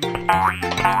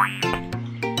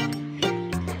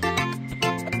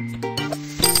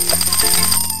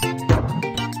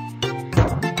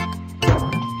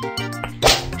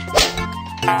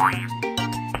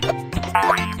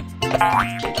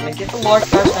 Can I get the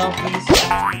large badge now, please?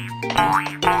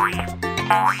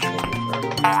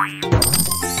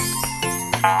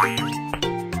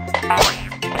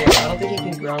 Yeah, I don't think you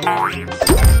can ground these.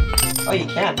 Oh, you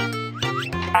can.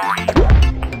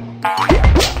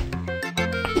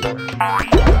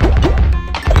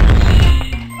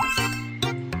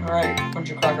 Alright, bunch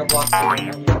of cracker blocks.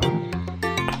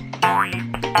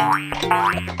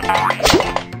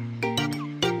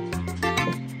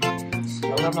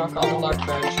 Still have not gotten the large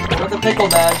badge. Or the pickle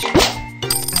badge. Oh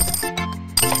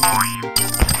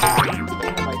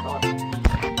my god.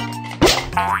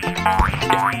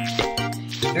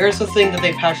 There's the thing that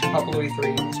they patched in Papa Louie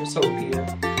 3. These are so OP.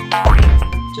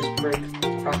 Just break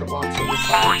cracker blocks on the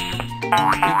side.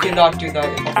 You cannot do that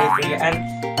in Papa Louie 3. And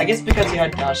I guess because he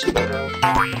had dash in the row.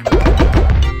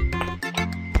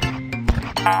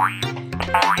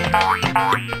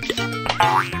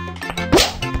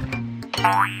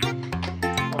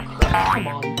 Oh crap, come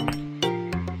on.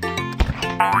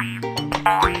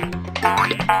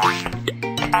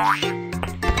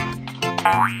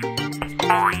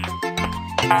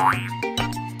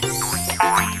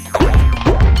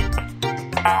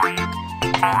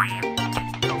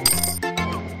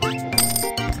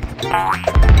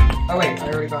 Oh wait, I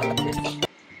already got it.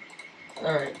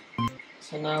 Alright,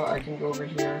 so now I can go over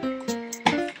here.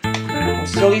 I'm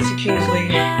still need to Kingsley,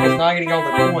 because now I'm getting all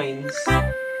the coins.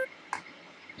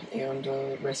 And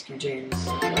rescue James.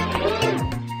 Oh, I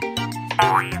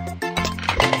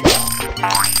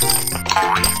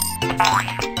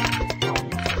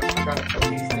gotta put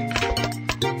these things.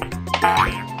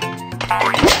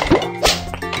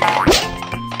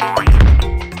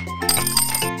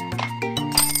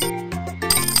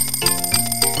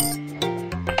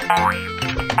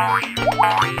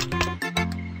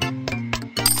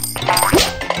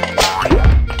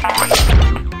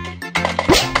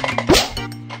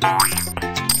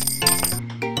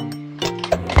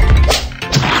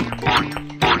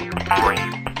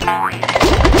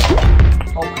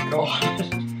 Oh my god.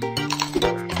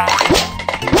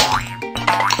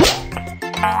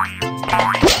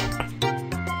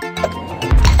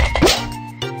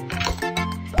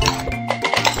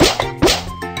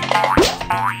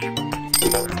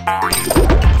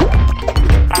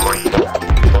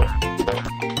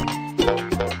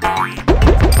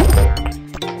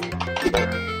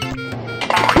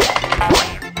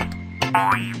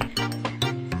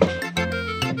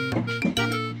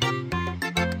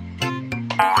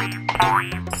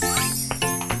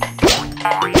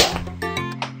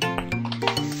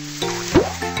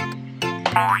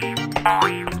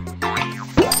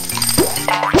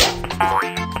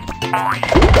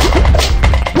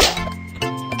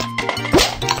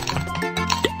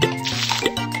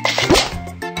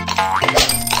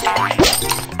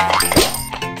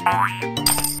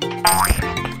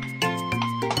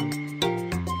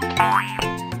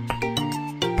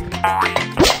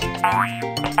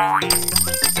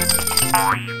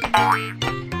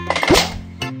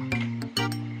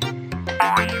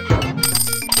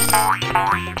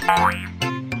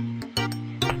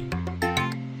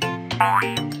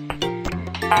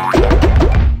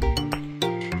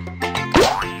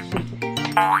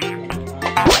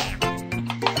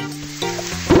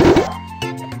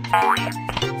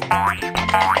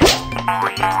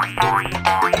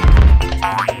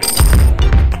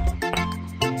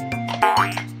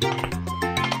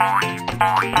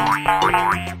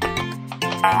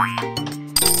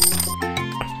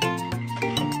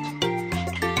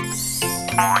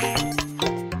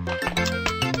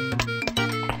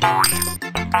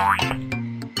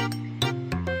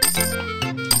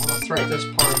 Right, this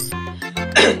part.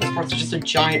 This part's just a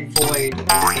giant void.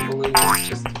 I believe it's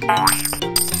just.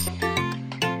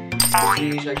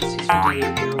 Usually I just use some data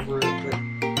to get over it, but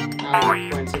now I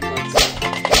have points of like.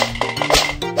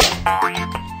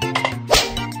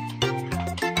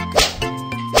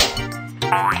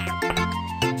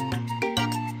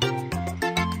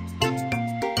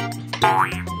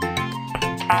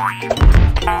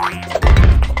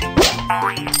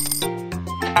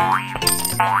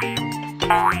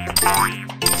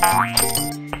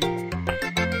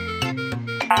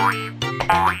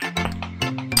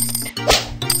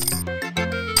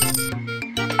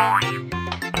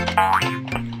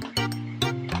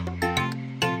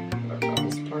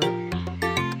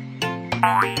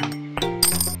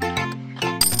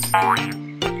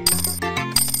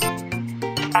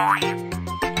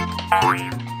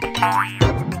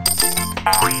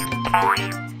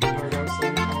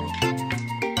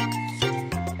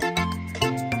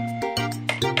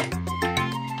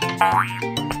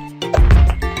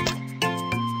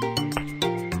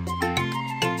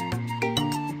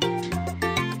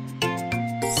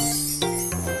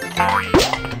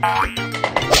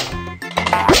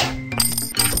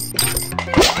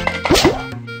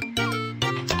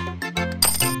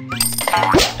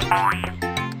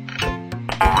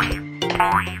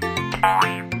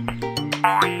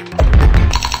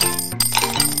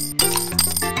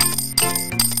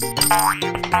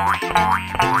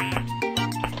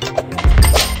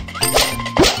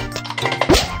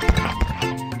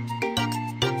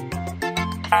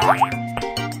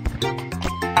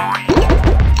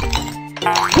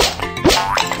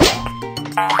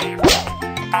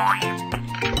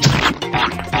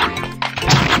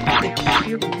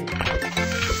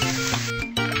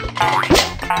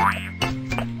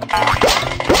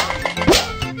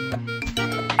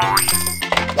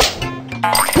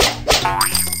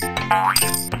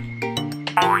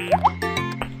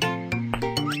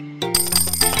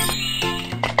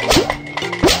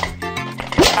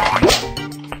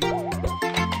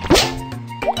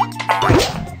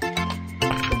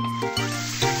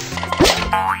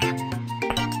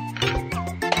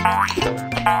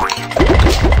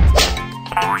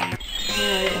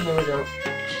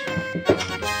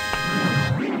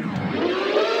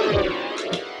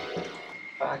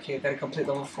 Okay, gotta complete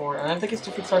level 4. And I think it's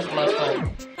different stars from last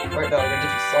time. Right now, a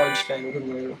different star span we can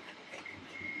do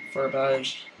for a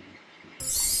badge.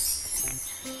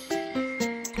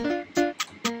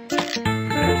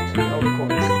 Oh,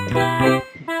 cool.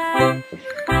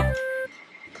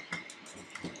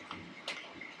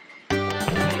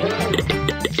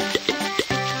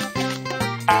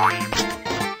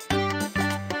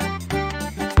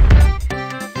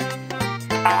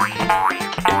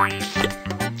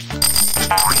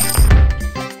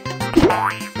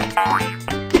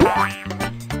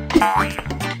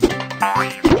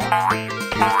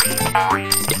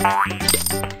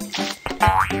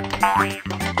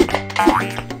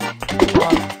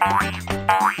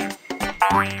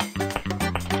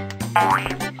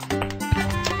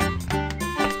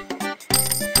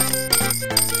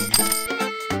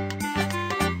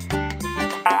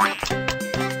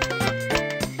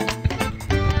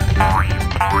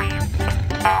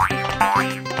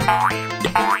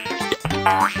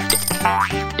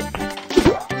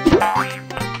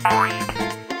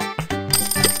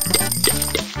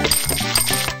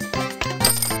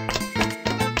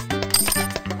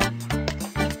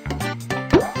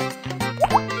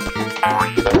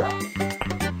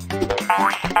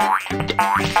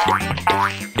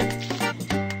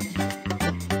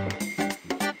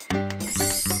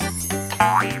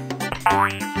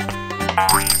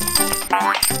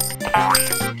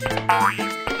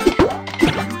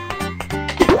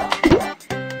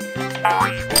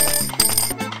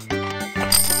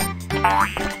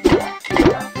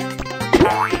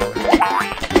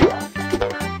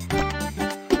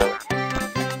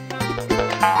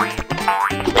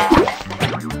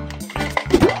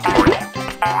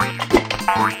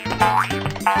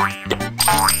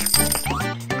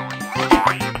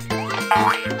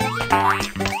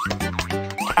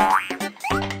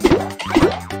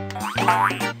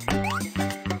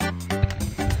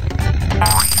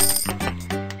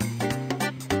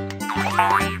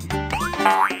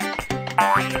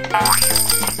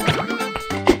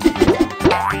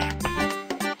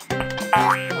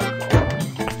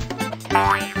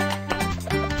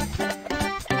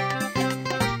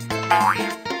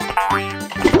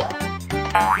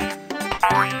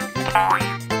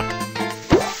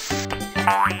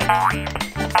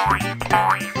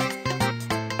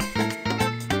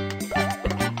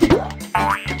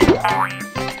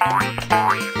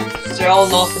 They all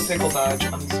lost a single badge.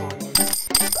 I'm sorry.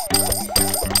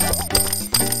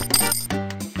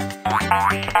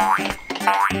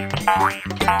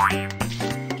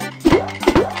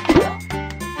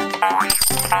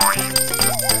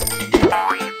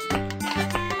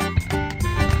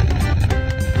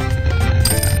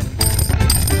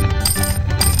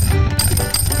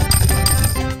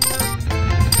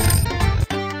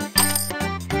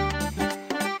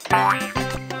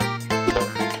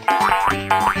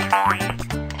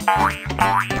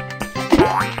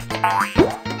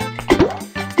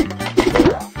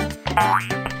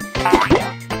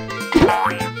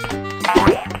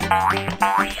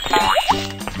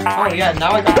 Oh yeah,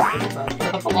 now I got the thing back. What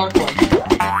about the lark one?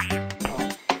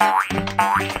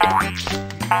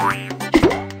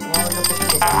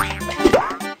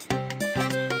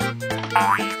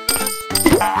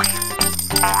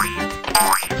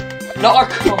 No, oh,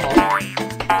 come on.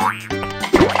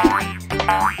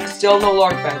 Still no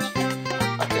lark badge.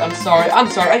 Okay, I'm sorry,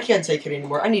 I can't take it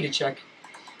anymore. I need to check.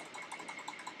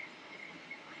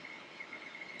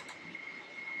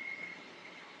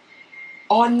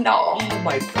 Oh no! Oh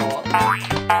my god.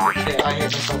 Okay, I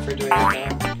hate myself for doing it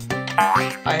now.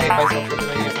 I hate myself for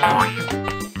doing it now.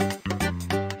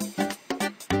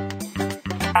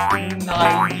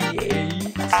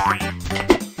 98.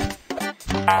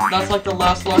 That's like the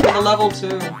last luck in the level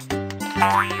too.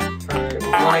 Alright,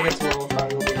 well, when I get to level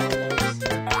 5, it'll be more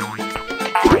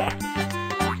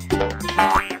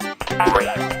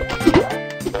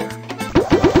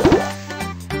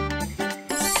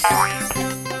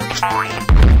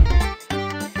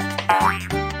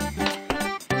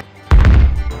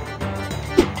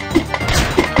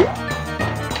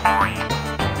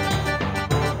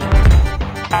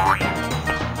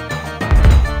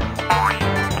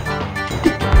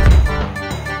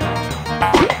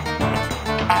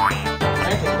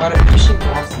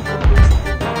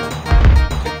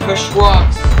push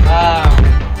rocks. Wow.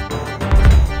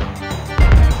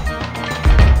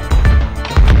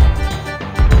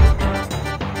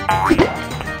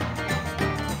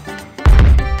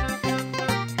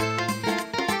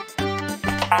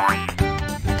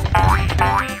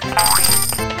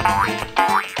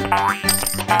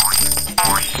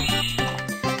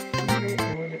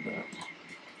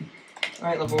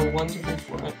 Alright, level 1, 2,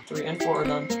 3, and 4 are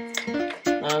done.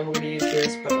 Now I'm going to use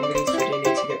this, but I'm going to use Virginia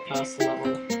to get past the level.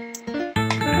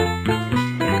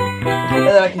 And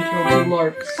then I can kill 2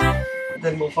 larks.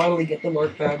 Then we'll finally get the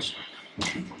lark badge.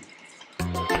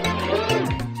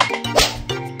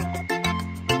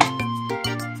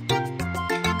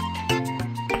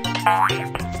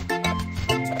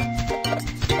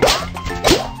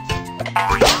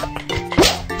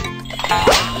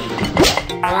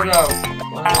 There we go.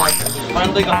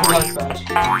 Finally got the lark badge.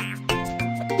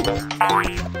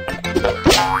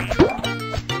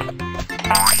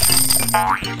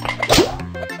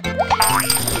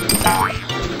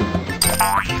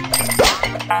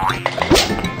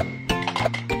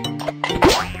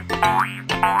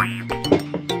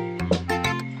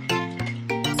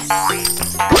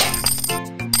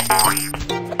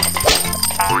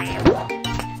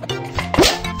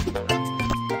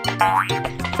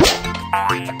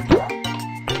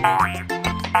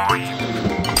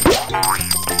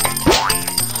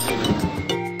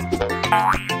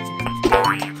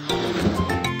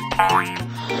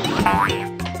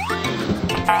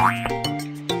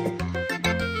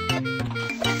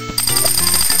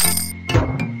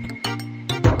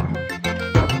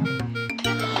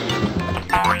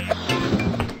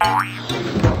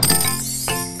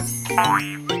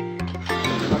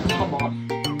 Come on.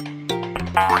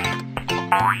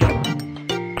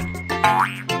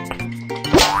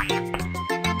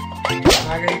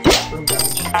 I gotta get this room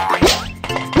badge.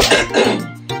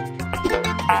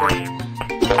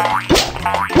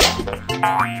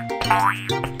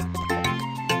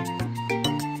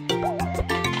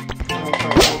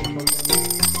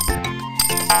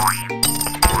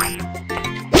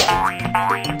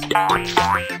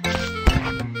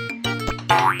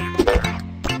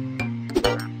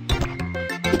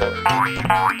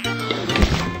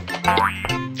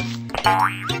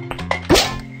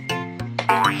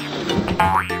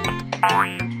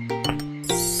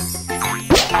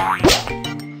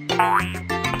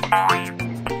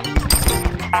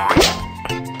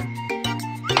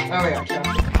 Oh yeah, I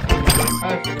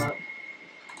forgot.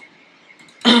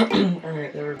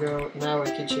 Alright, there we go. Now I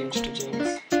can change to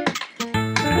James.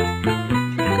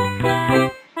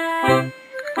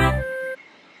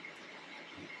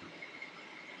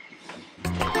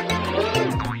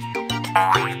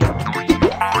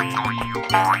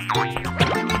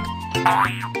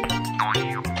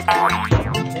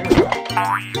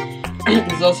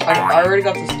 There's also, I already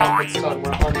got the Stomp and Stun,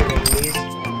 100 enemies.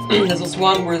 There's this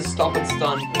one where Stomp and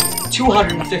Stun,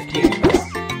 250 enemies.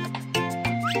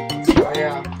 So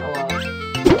yeah, a lot.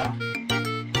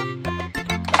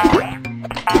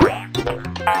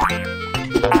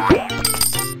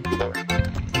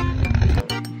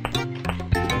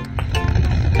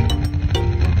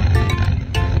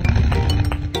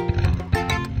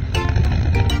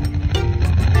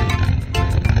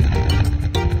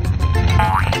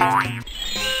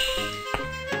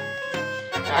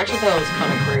 actually thought it was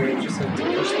kind of creative, just like to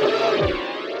push the button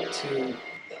to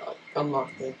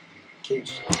unlock the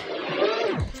cage.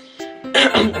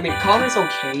 I mean, Connor's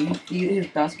okay. His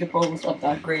basketball was not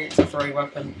that great. It's a throwing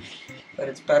weapon, but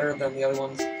it's better than the other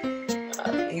ones.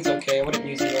 He's okay. I wouldn't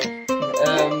use him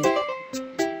though.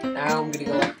 Now I'm gonna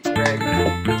go red,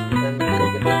 and then we're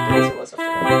gonna get the Brazilians after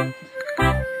that. Come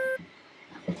on.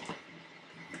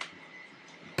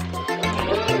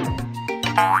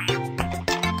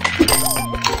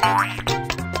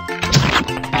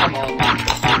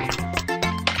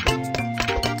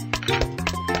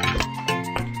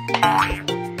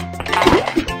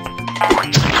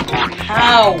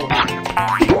 How?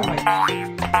 Oh my God.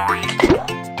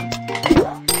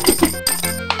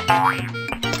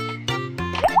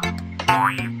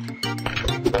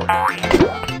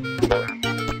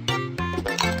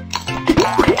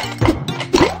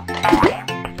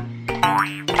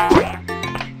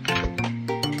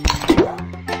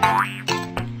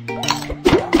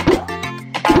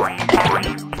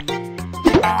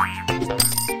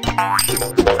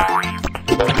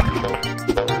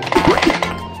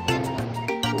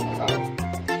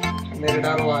 Made it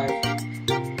out alive.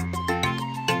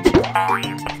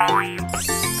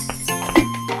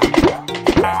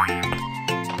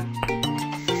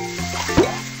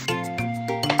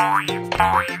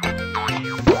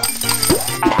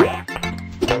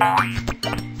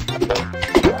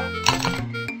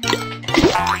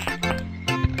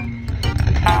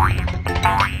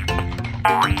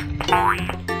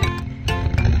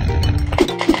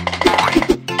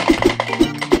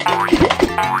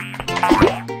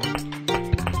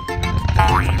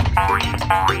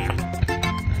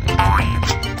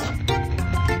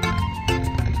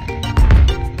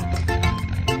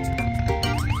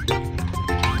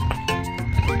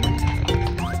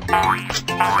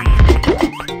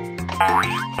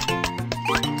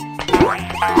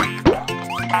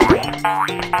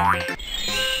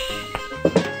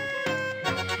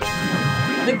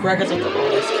 I think Greg has like the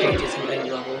earliest cages in any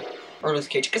level. Earliest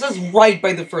cage, because it's right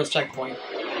by the first checkpoint.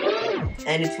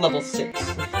 And it's level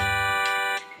 6.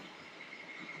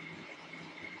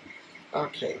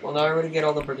 Okay, well now I already get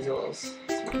all the Brazillos.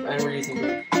 And we're using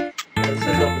Greg. This is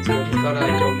level 2, I just thought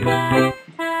I'd show you.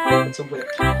 It's a whip.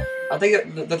 I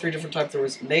think the 3 different types, there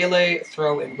was melee,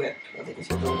 throw, and whip. I think it's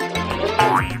what they're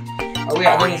Oh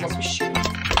yeah, I think it's also shoot.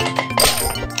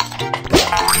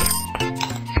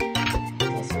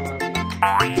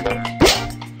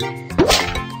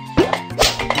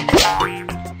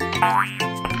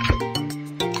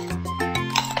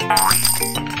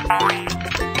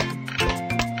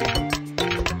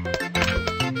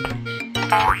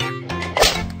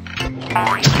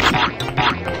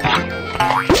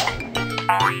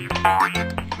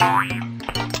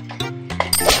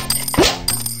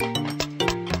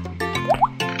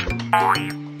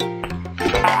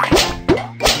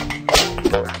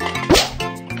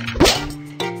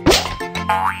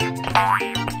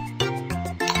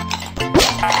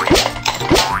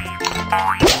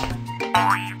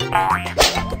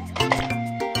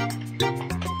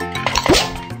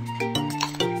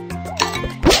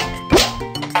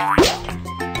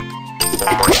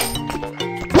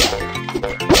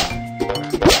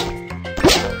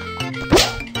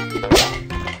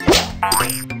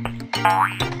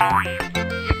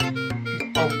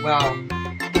 Oh wow.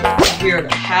 It's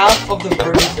weird. Half of the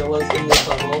Brazillos in this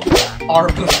level are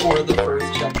before the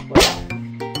first checkpoint.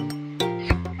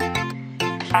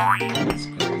 That's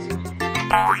crazy.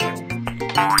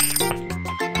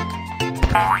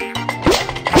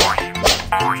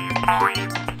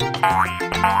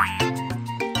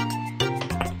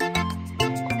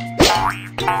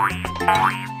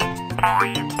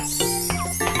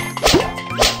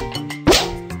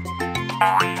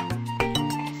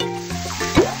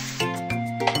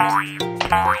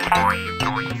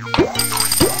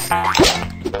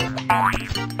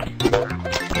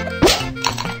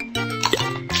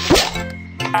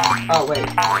 Oh wait.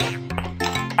 I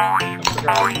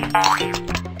forgot.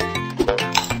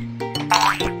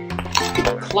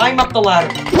 Climb up the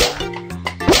ladder.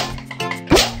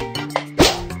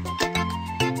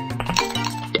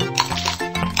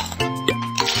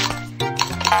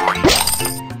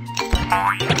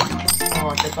 Oh,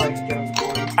 I thought I could get on the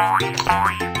board.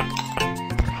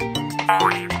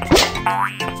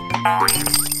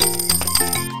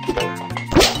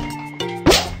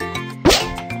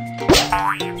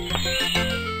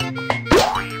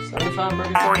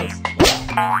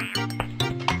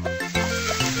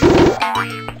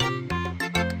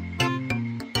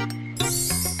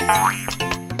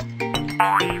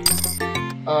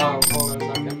 Oh, hold on a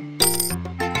second.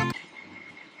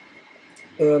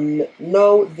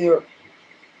 No,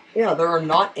 there are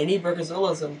not any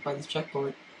Burgerzillas by this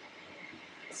checkpoint.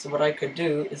 So what I could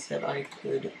do is that I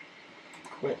could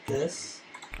quit this.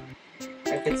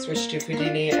 I could switch to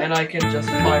Houdini, and I can just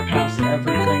fly past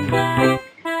everything.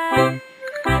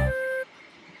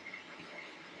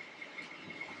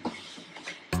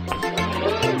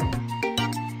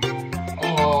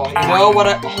 Oh, you know what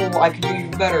I could do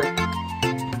even better.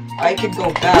 I could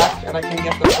go back, and I can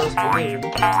get the first balloon.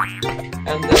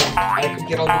 And then I could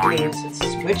get all the balloons and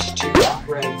switch to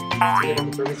red to get all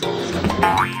the Burgerzillas.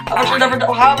 How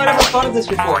have I never thought of this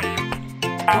before?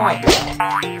 God.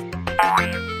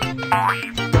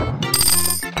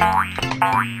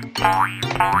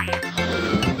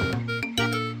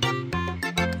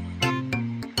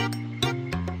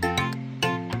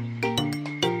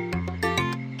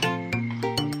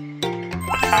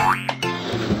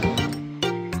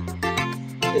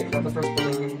 Okay, got the first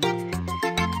balloon.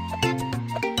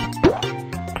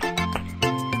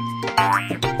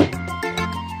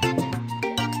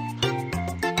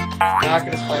 Now I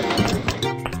can just fight everything.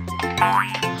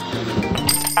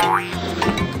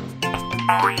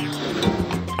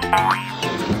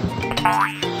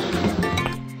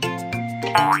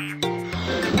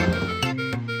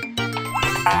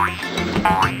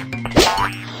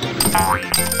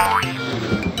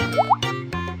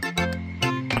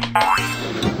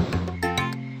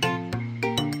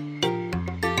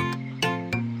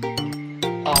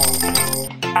 Oh no.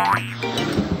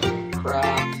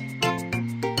 Crap.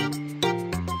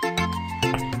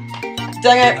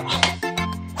 Dang it!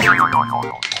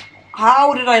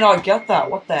 How did I not get that?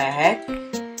 What the heck? Wait,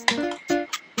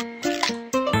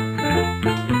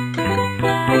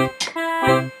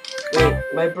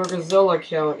 my Burgerzilla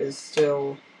count is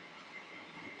still...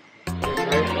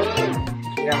 Right?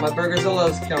 Yeah, my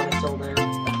Burgerzilla's count is still there.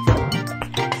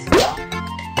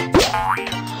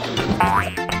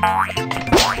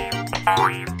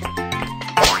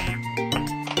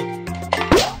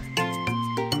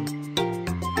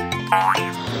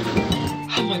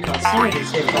 Oh my god, sorry to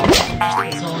say that.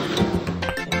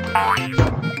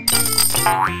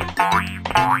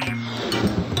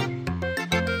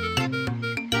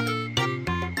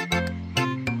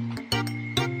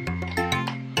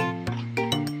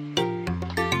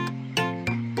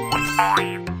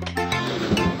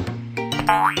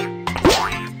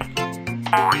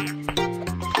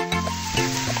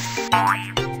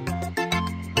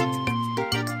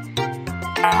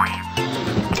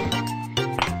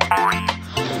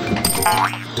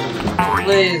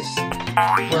 Please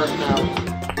work now.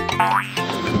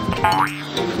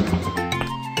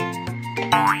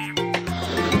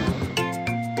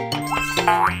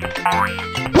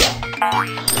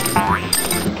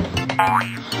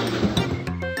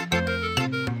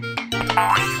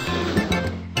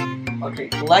 Okay,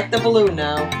 collect the balloon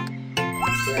now.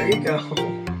 There you go.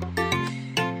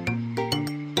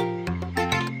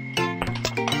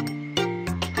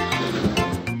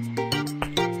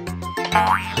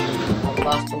 All the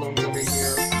last balloons over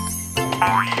here.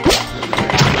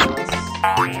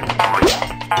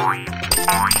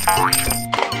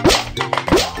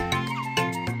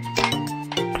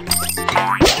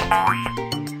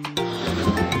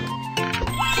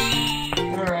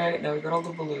 Alright, now we got all the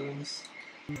balloons.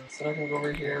 So now I can go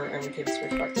over here and we can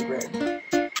switch back to red.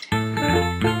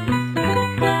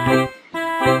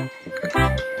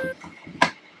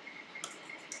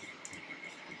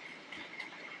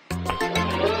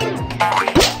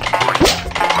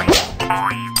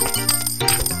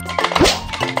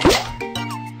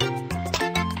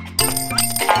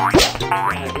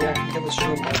 Alright, yeah, I can get this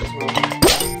room back as well.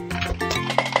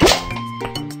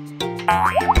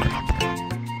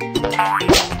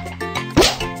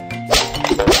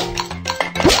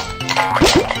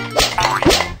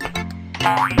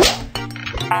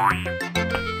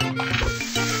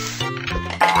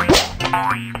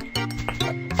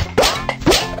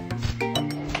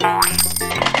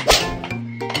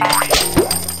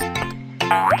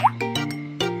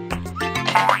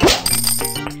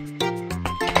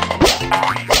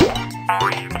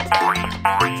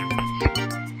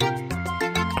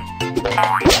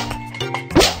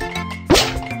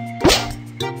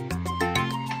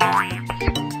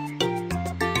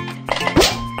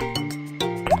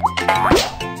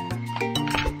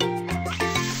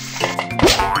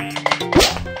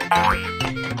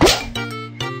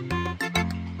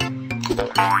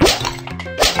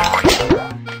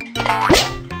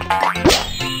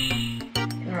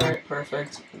 Alright,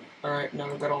 perfect. Alright, now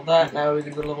we've got all that. Now we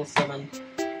can go to level 7.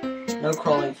 No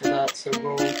crawling for that, so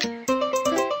roll.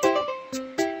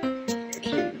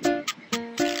 Okay.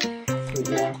 So,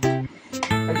 yeah.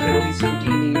 Okay, Louie's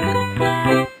Houdini.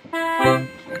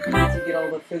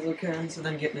 Fizzle cans and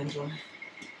then get Ninja.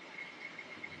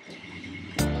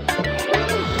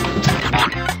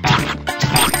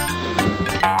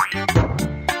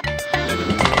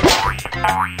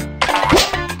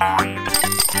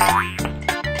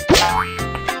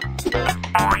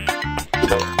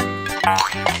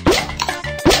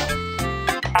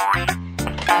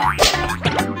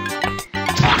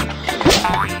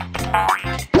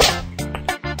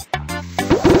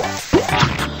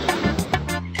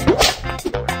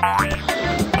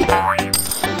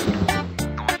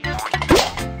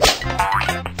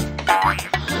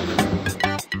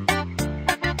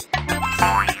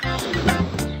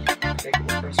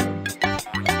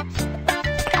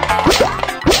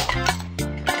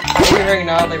 Right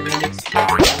now they remixed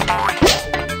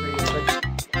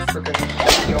freaking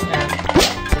video pan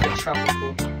with a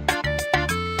tropical.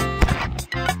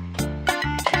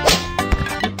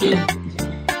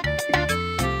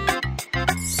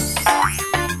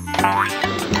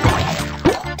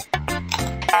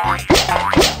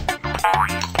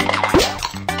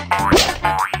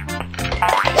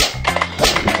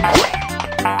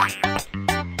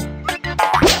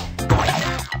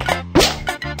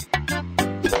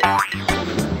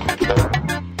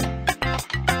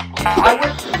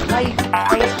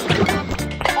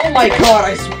 Oh my god,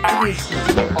 I squeezed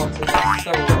the boxes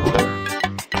so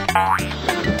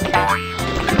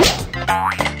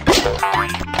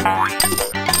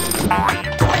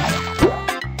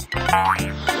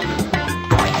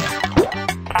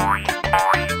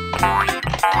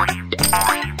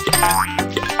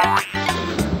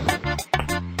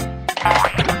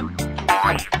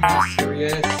I'm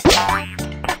serious.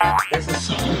 This is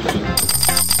so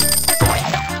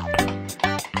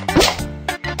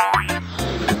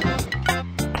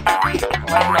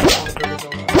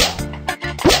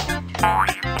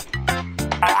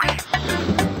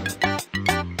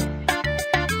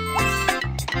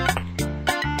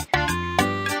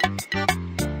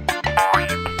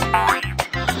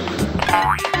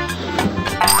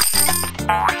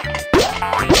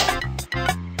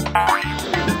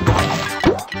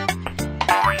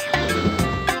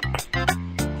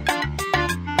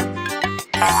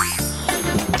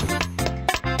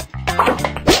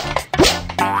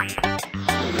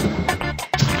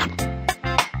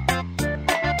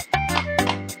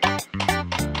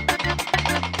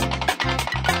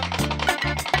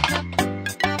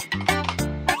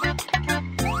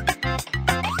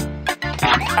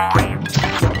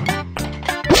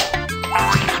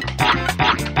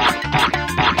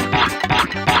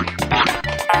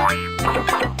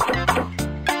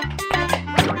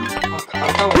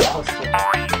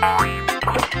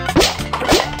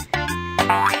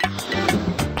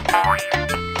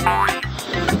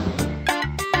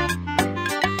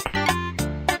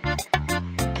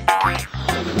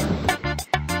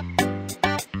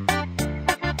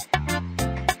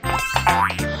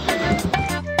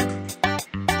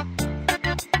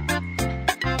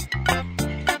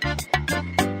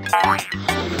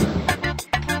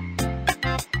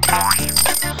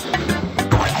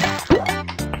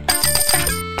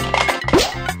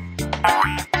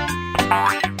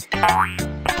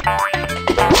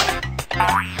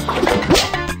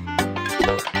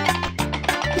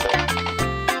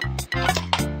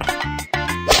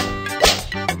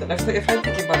if I'm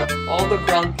thinking about it, all the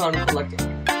ground pound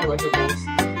collectibles,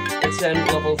 it's in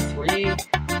level 3,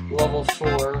 level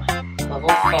 4, level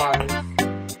 5,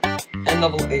 and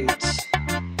level 8.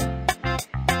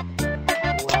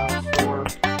 Wow, for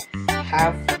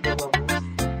half of the levels.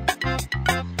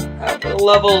 Half the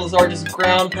levels are just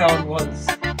ground pound ones,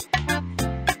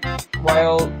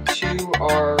 while 2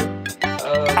 are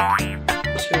no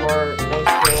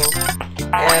skill,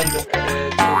 and 2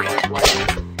 are lighting.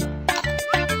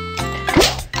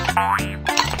 I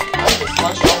just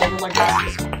flushed all over my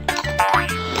glasses.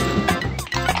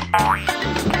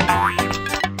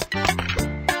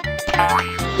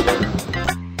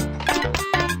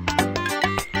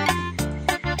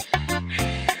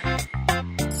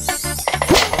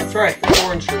 That's right, the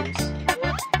orange rooms.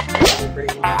 They're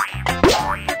pretty nice.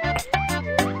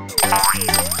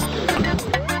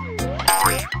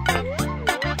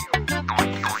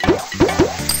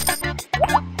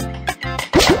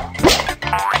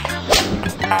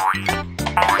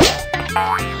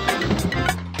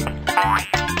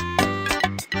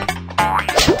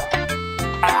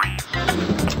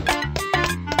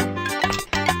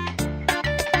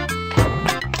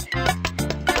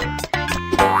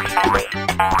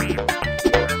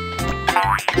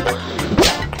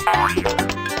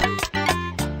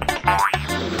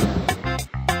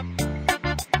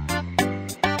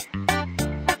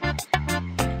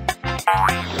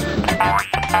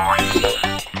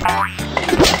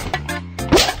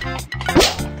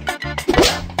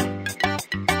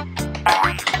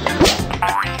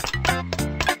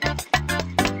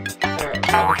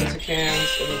 cans,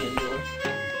 and then enjoy.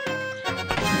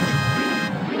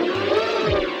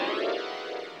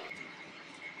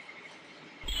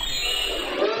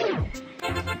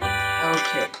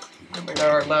 Okay, we got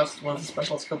our last one of the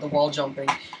specials called the wall jumping,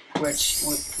 which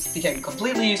became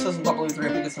completely useless in Bubble 3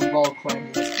 because I'm wall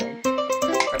climbing this thing.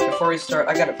 But before we start,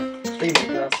 I gotta clean the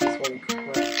glasses really quick.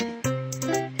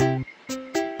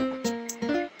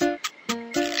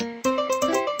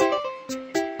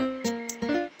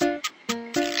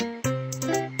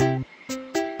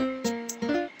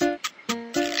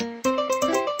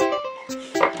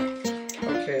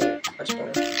 Okay, much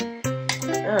better.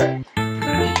 Alright.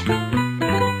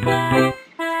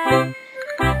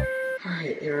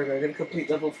 Alright, here we go. I'm gonna complete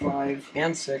level 5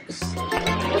 and 6.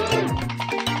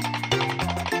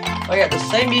 Oh yeah, the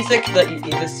same music that you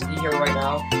hear right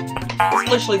now. It's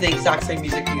literally the exact same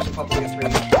music we use in Bubble 3.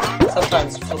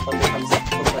 Sometimes Flipland becomes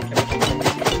Flipland chemicals and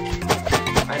music.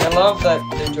 And I love that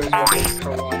it enjoys watching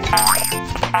karate.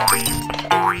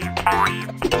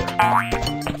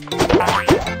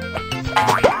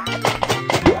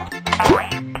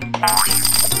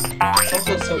 It's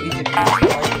also so easy to use.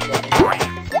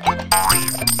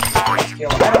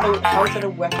 I don't know, how is it a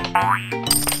weapon?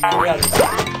 Oh yeah, there's a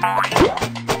weapon.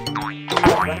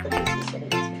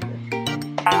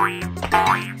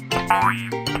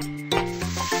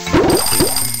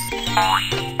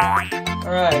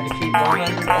 Alright, defeat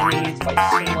 100 enemies by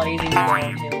sliding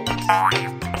down hills.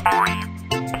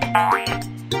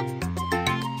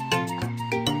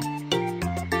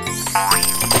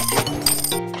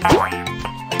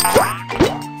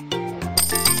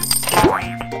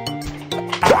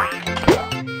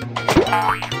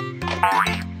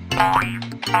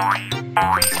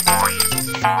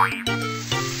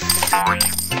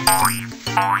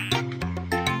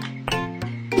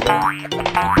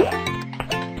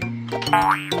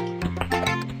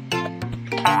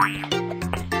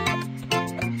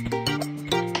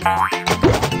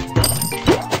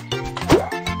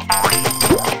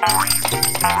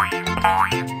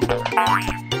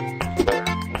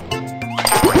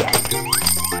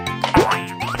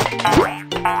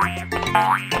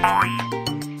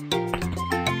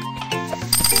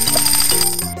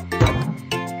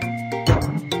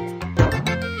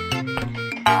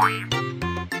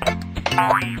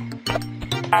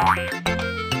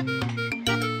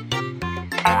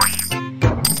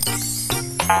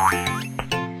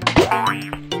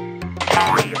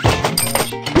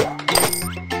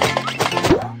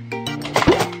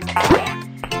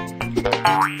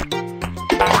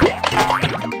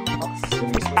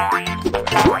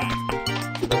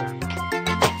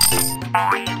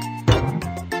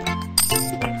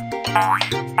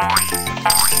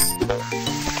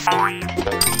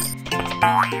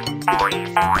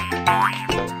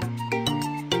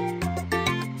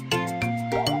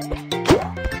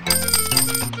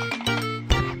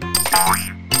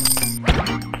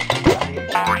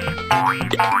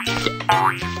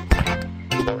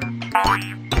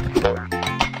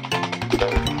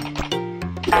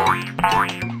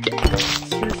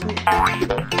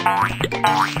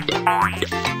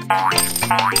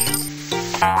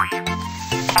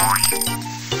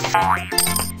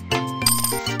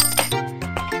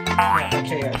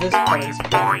 Okay, yeah, this part is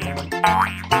better now.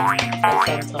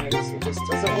 But sometimes it just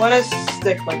doesn't want to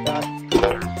stick like that.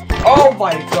 Oh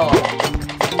my god!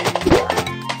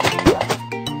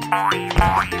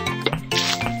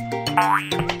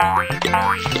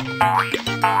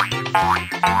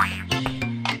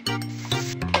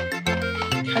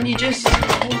 Can you just...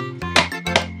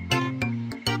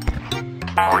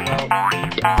 Oh no.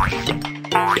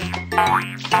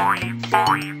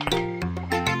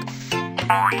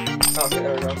 Okay,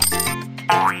 there we go.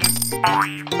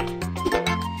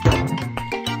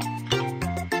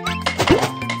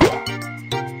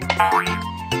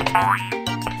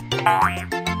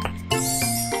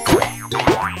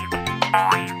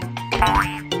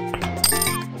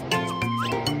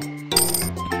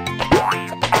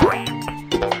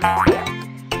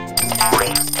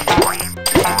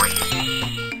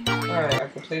 Alright, I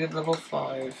completed level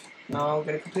 5. Now I'm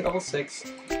gonna complete level 6.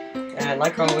 And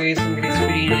like always, I'm gonna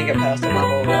be easy to get past the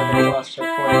level rather than the last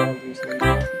checkpoint. I'll use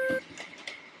them.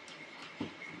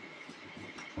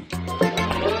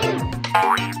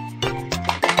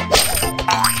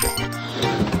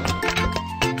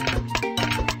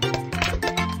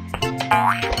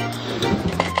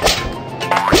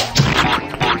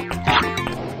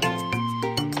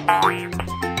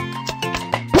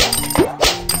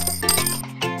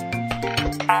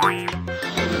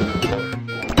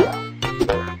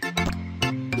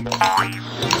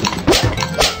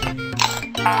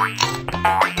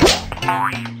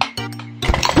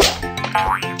 You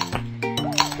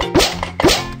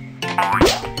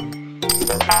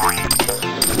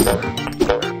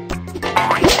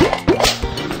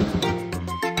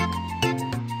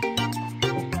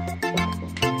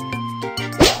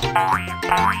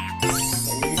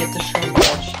get the shrimp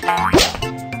badge.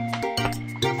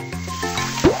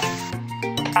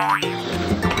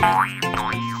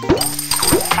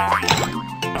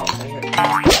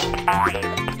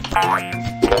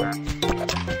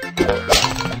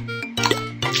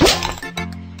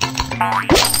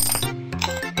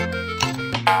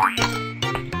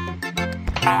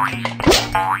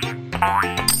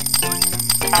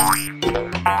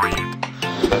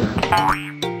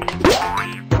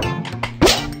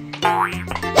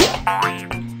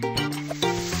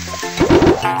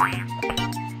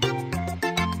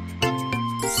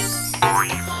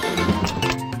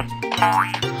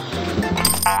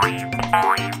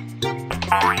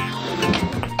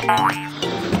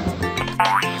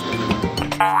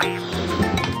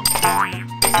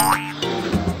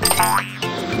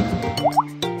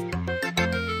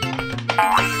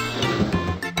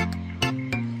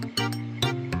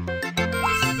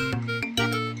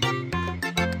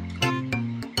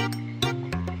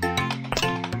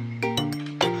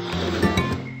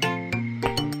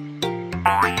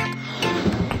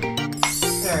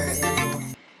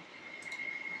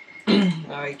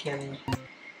 Now I can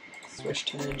switch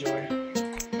to enjoy.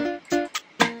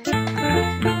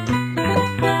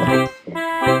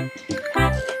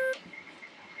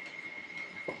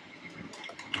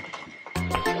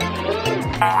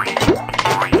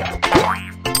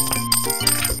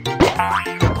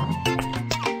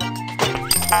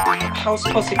 How was I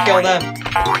supposed to kill them?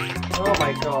 Oh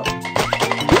my god.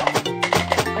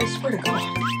 I swear to god.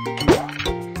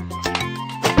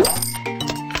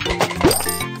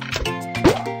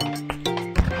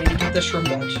 The shrimp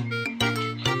badge.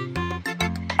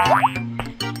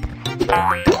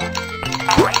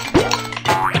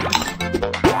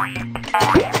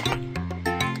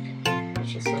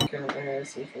 Just a second, I gotta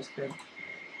see if it's good.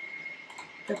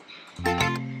 Yep.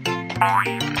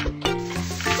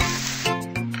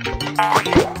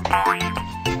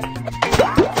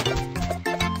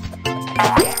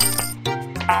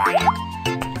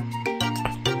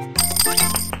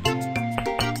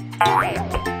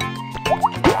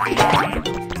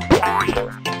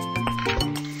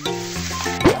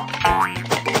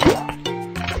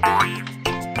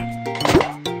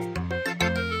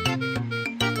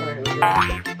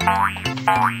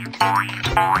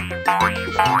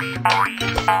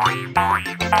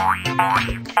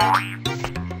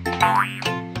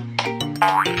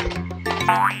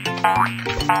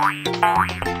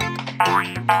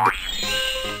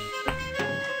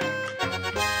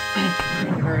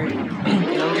 Alright,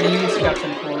 now we're gonna use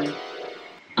Captain Corey.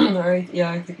 Alright,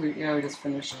 yeah, I think we just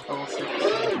finished level 6.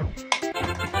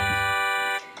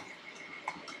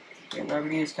 Okay, now we're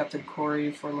gonna use Captain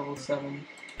Corey for level 7.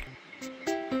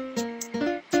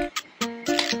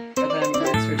 And then we're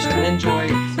gonna switch to Enjoy,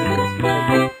 so we'll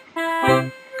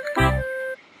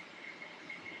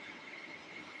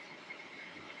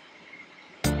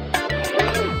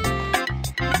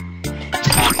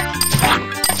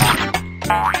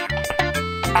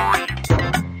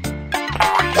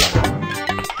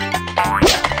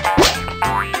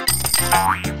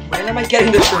when am I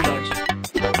getting this so much?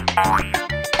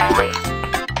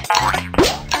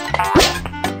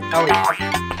 Owie,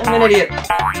 I'm an idiot.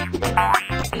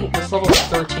 This level is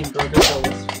 13, bro. Good levels.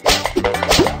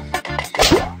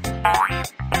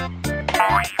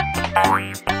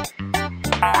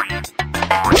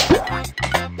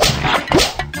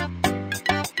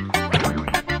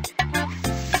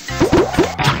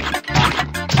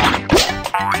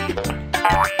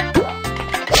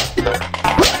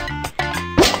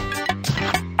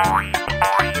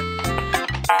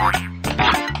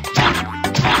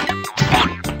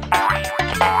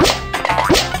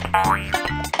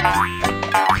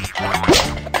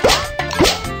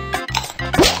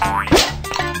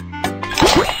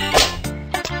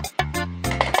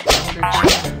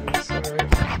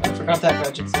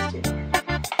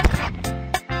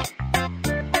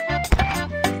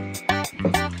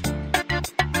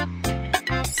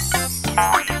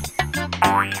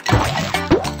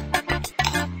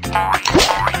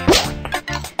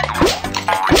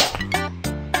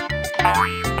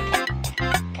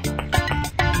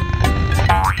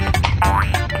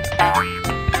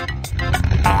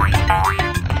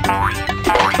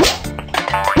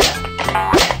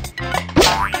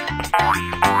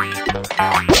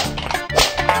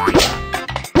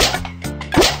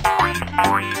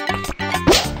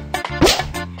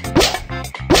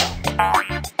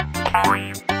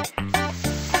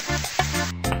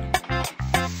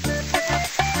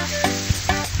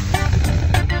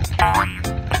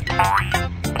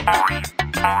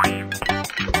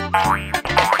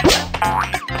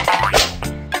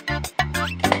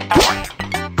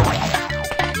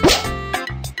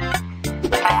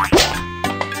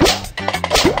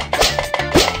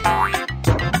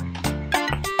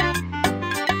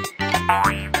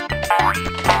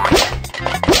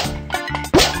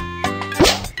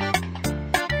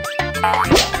 More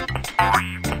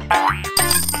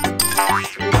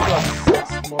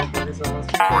burgers on us.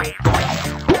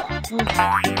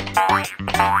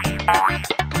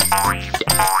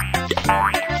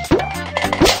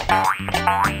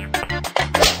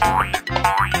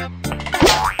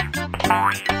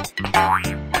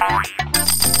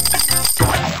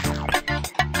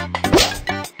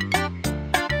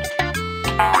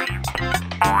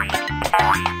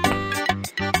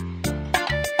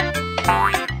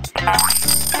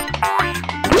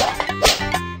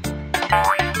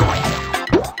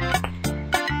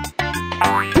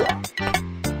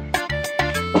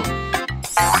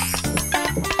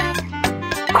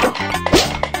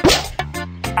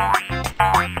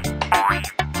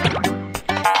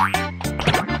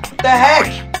 The heck?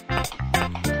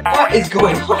 What is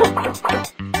going on?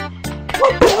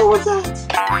 What the hell was that?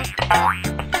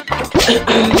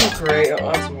 Great,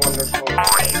 oh, that's wonderful.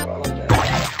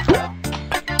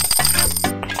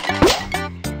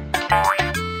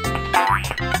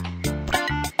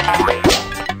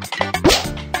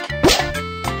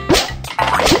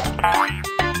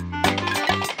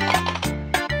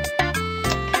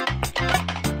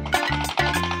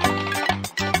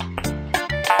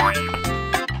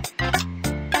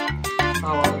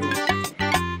 Oh, I'm dead.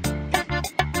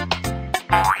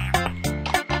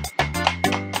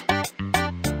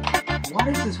 What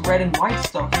is this red and white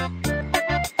stuff?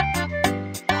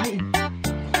 Why?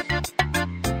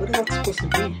 What is that supposed to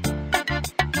be?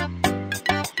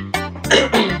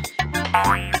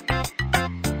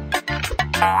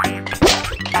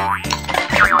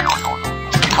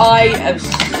 I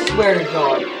swear to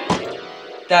God,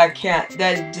 that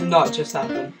did not just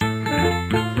happen.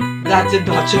 That did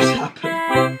not just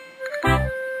happen.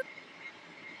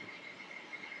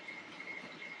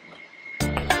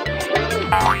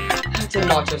 That did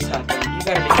not just happen. You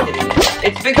gotta be kidding me.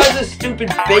 It's because the stupid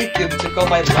bacon took all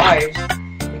my lives.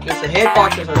 Because the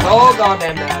hitboxes are so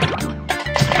goddamn bad.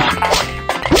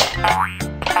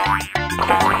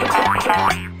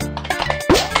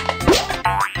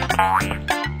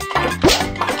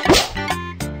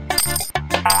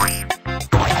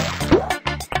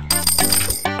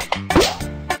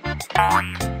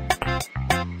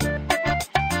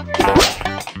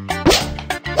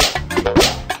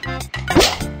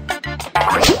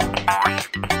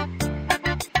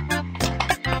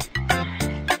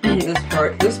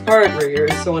 This part right here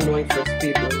is so annoying for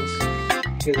speedruns.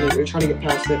 Because like, you're trying to get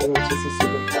past it and it's just a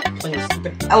stupid, playing a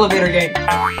stupid elevator game.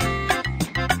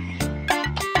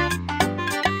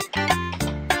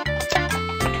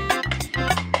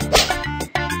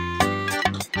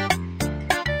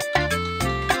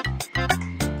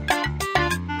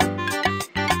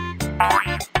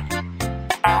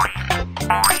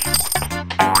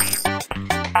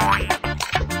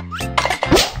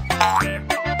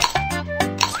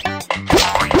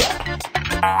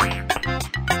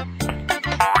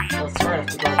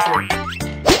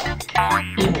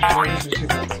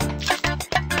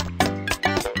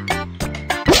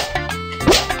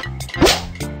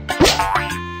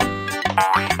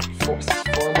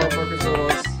 Four more burgers on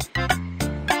us.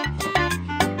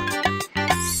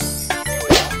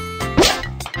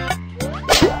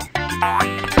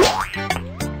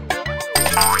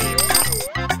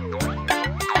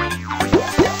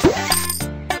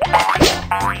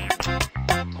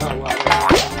 Oh wow.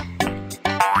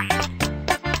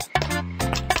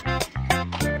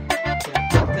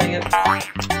 Dang it.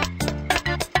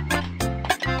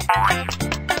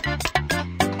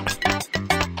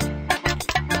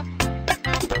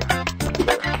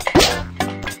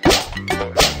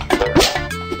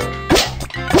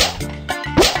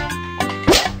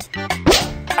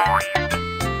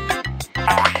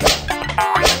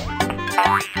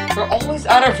 We're always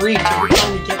out of reach every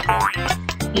time we get there.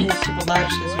 Super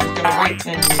latches, we're gonna wait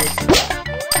 10 years.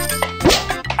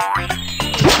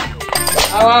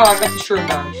 Oh wow, I got the shroom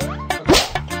badge.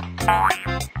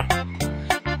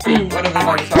 Okay. What are the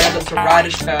badges? Sorry, I got the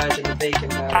radish badge and the bacon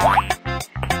badge.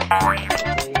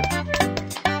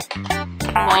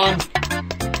 Come on.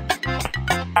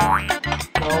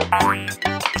 No.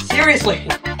 Seriously!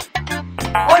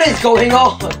 What is going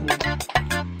on?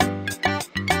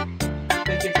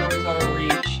 Bacon thrower's out of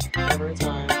reach every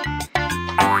time.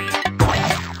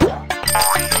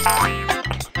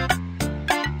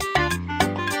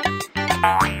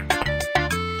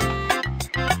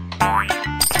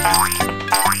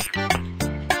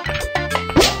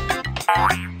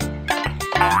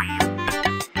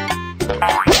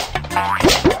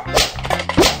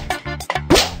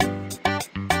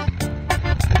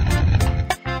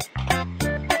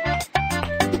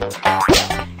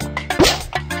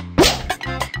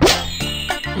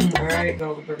 Alright. Alright, got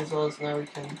all the burgers well, so now we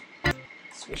can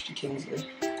switch to Kingsley.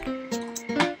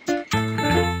 Now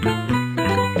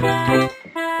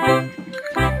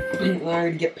we're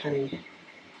gonna get Penny.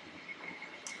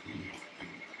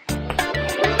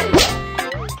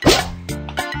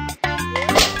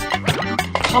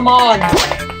 Come on! Oh.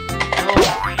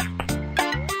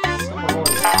 So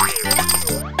annoying.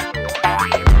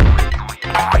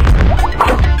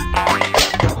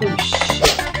 Holy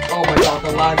shit. Oh my god,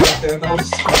 the lag right there, that was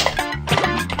so...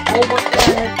 Oh my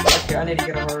god! Okay, I need to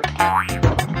get a heart.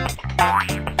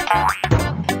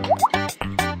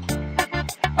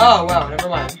 Oh wow, never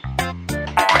mind.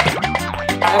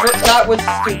 That was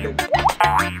stupid.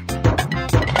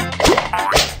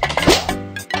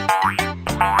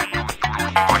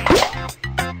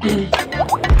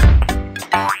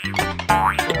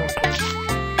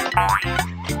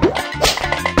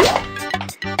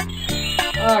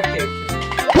 Okay.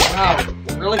 Wow,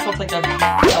 it really feels like I've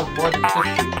more than 50.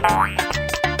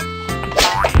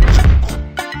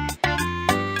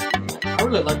 I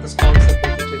really like this concept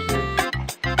that they did here.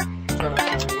 I'm trying to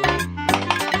find a way.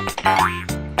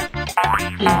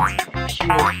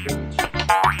 Pure food.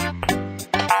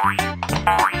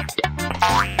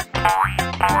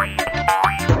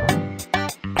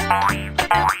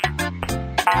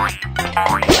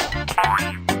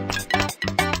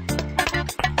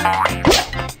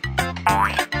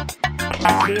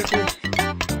 Seriously?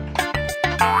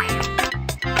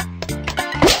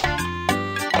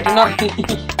 I did not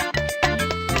Petty.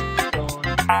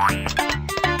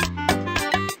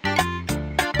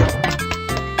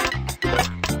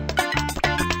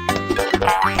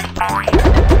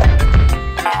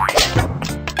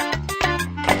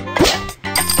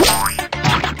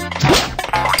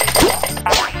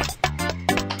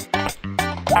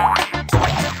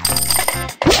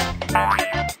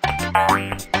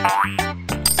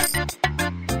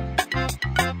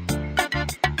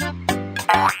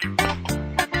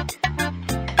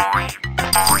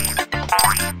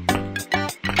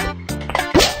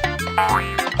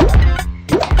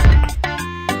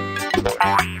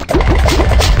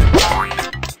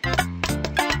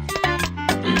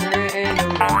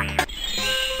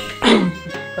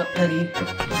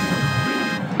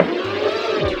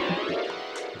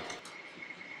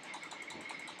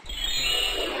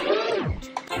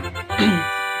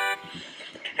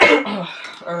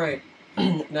 Alright.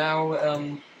 Now,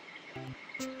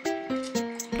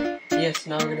 yes,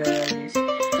 now we're gonna use...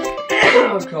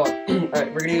 Oh god.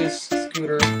 Alright, we're gonna use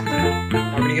Scooter.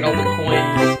 Now we're gonna get all the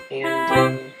coins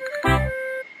and,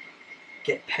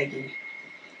 get Peggy.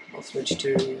 I'll switch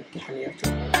to Penny after.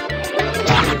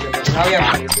 Now we have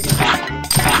Penny.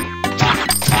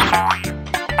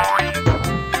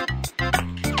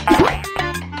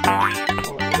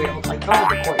 Oh, wait, I got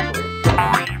the coin for it.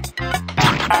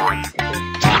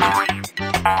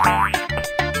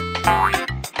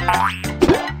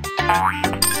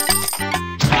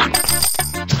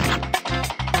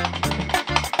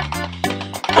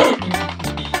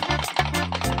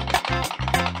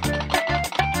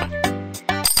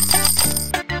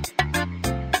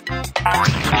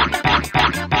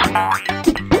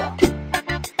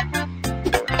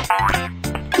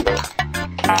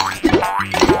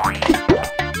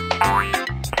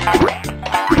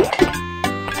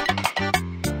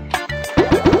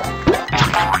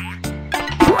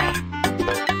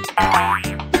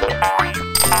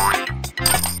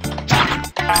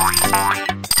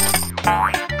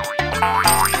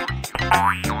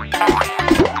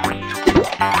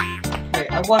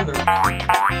 I wonder.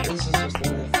 This is just a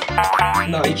myth.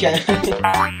 No, you can't.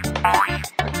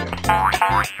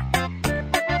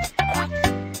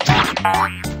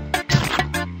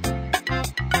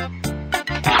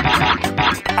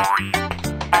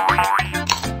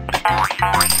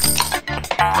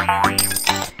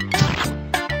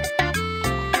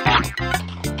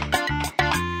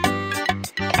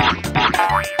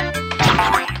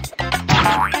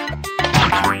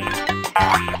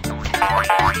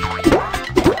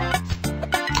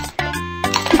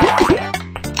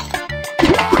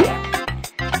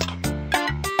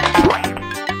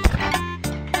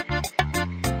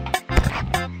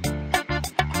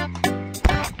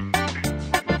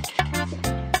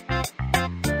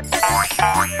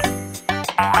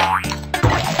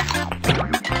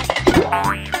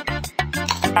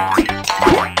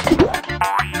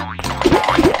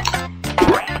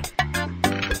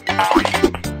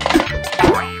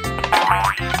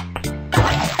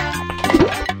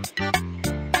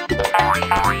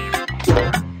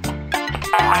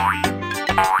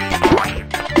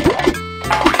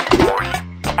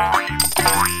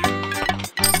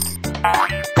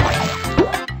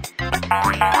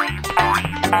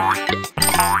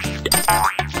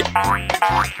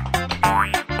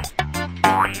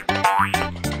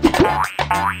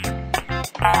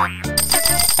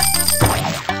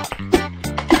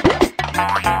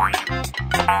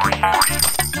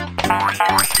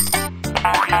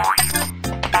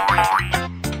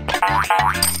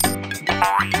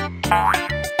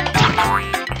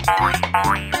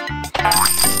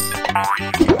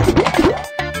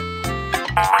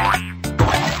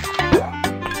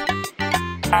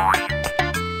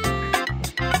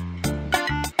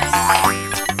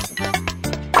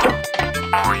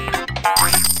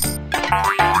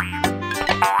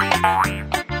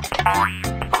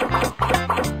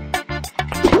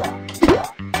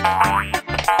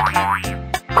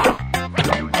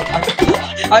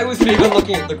 I wasn't even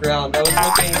looking at the ground.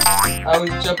 I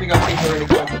was jumping up things already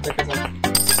because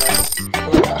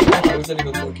I wasn't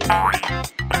even looking.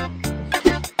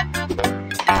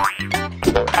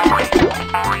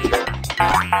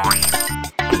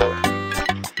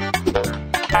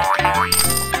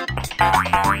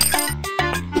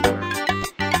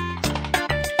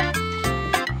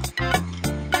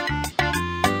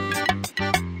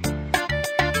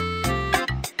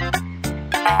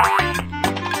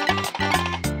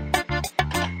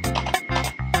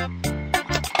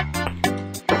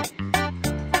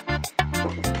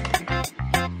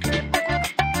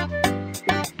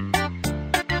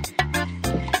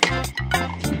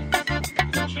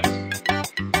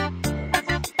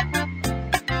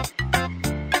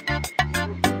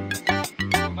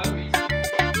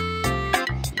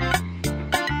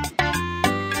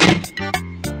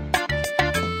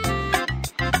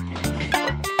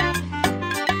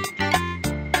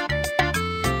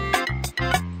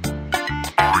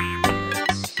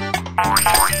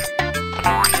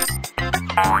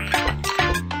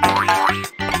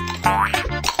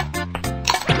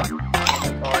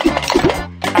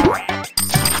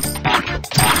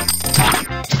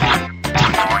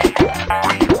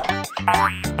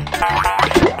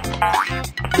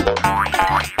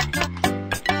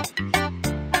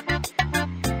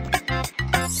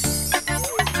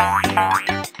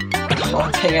 Oh,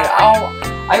 dang it.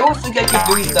 Oh, I always think I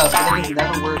could do stuff, but then it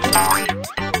never works.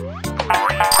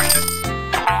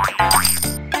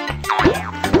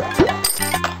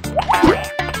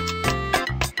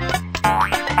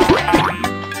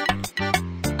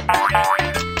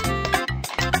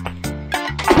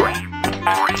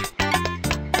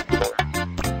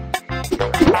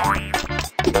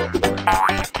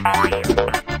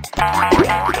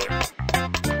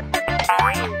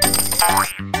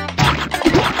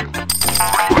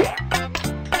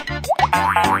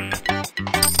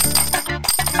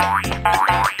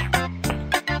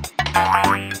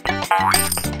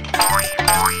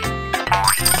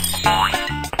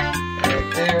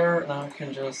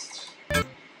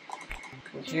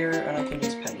 Here, and I can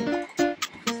use Penny. So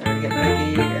we're gonna get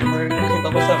Maggie, and we're gonna get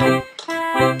level 7.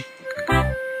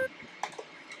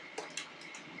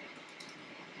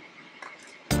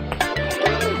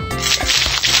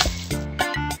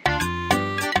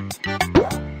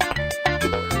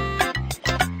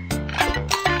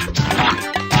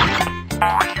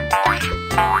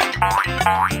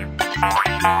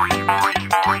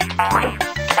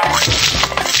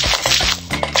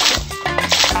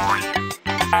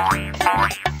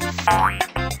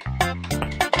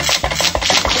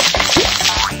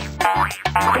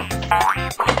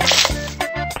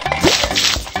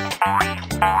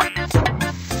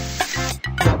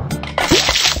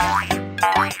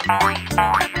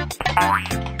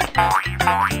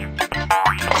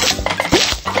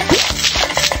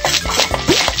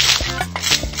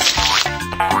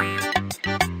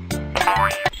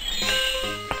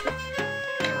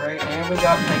 Alright, and we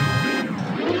got Penny.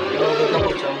 Oh, the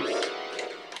double jumps.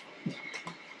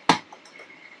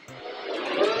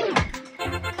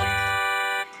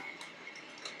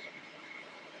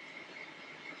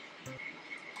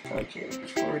 Okay,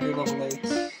 before we do level 8,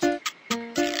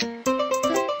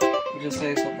 we'll just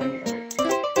say something.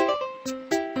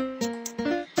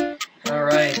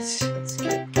 Alright, let's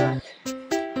get back.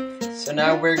 So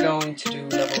now we're going to do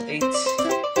level 8,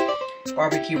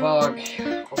 Barbecue Bog.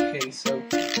 Okay, so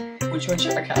which one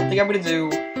should I think I'm gonna do?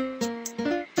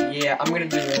 Yeah, I'm gonna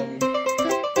do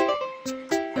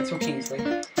that's what Kingsley.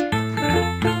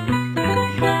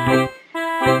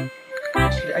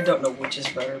 Actually, I don't know which is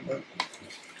better, but.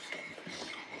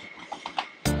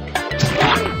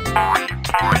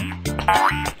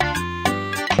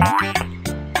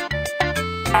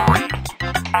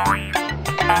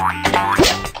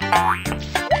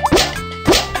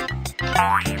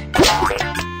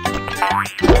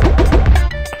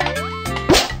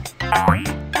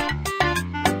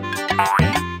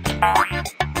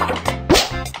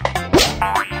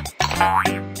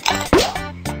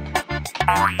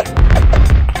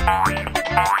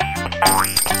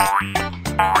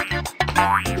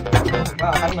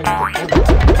 Wow, how did I get the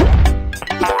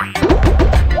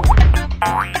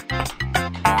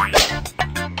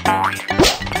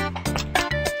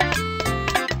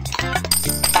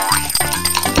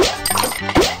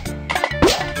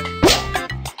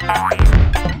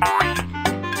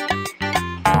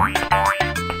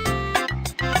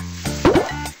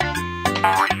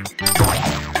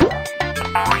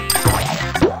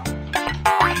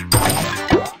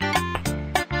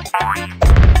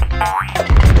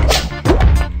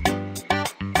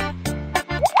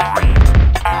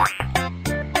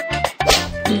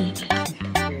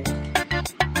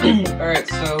Alright,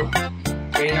 so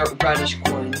getting our radish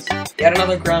coins. Yet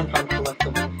another ground pound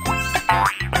collectible.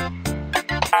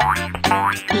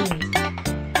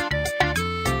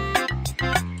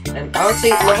 And I would say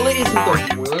level 8 isn't the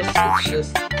worst, it's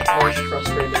just most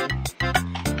frustrating.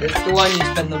 It's the one you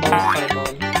spend the most time on.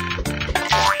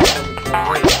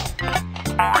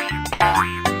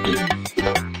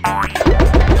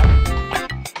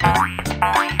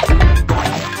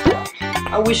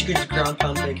 I wish you could just ground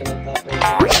pound bacon like that, baby.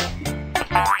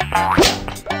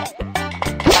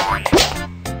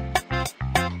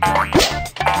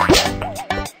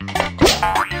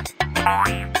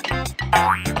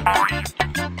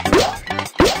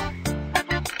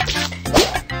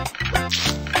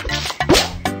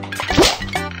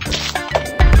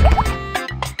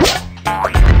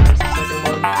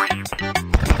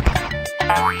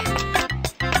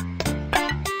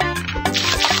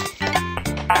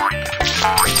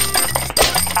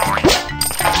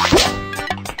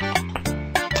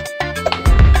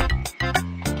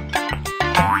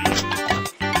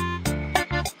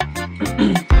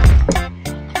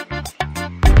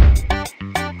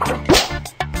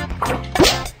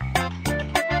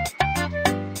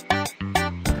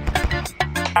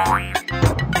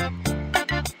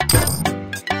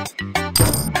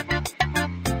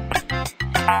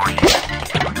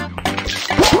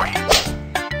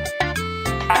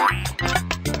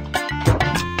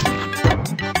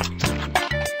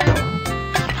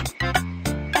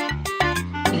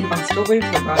 I'm still waiting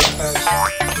for the badge badge.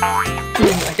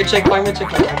 I could check, I'm gonna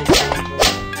check my badge.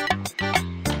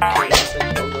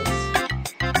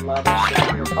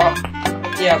 Oh,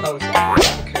 yeah, that was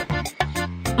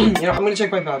okay. You know, I'm gonna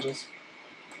check my badges.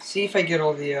 See if I get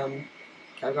all the, okay,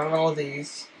 I've got all of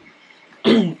these.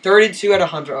 32 out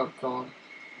of 100, oh god.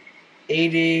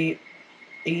 80,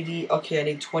 okay, I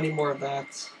need 20 more of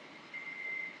that.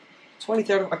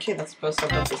 23rd, okay, that's the best I've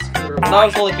done for scooter. But that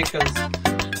was only because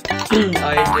I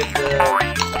did the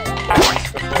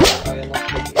before I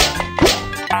unlocked it.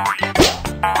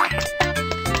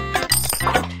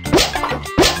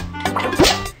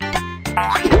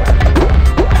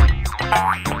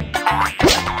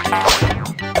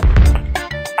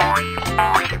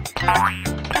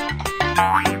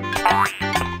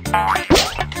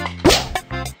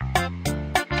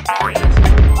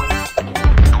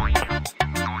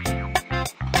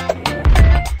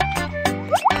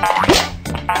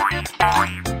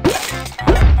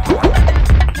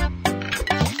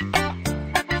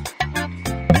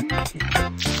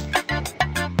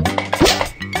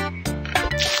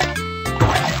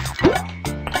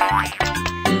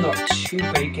 Two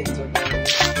bacons are there.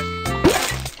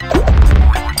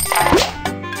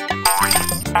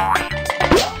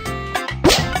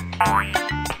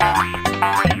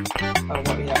 Oh,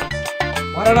 what we have.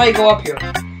 Why did I go up here?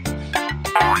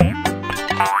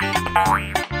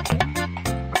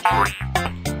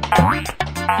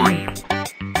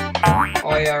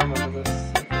 Oh yeah, I remember this.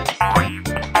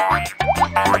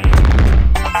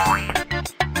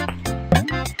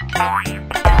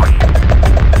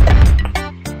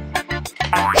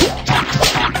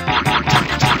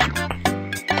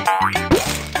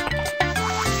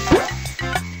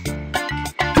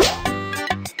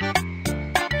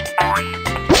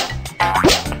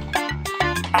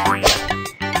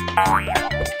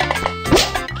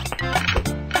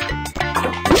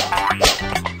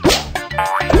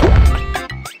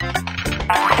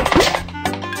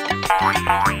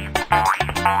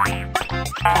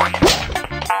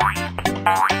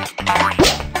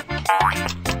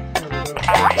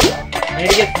 I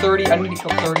need to get 30, I need to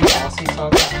kill 30 awesome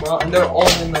songs as well, and they're all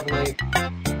in level 8.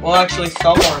 Well, actually,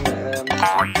 some are in the,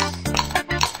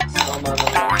 some are in level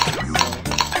 8,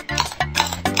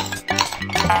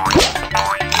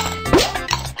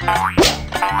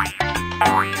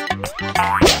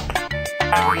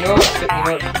 You know what's perfect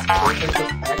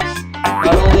with X?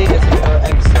 Not only is it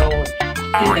XO,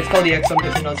 it's called the XO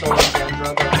because you know it's all Alexandra,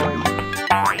 but that's right.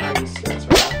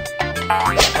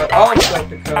 But also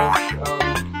because,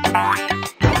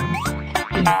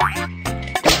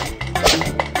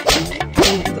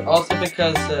 also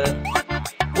because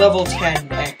level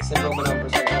 10 X and Roman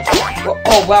numbers are well,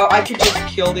 oh wow, I could just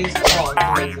kill these. Oh,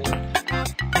 amazing.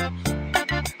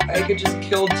 I could just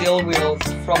kill deal wheels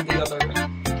from the other.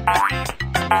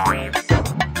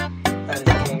 That is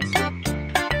amazing.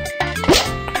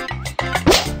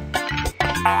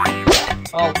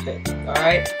 Okay,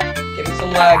 alright. Getting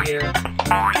some lag here.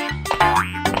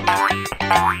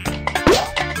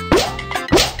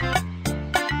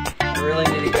 I really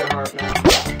need to get a heart now.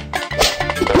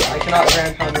 I cannot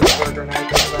grand pound this burger now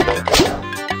because of that.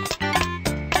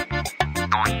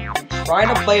 I'm trying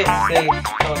to play it safe.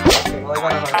 Oh, okay, well, I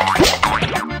got a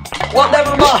heart. Well,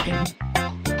 never mind!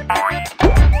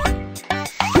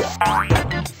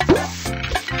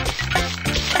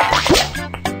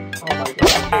 Oh my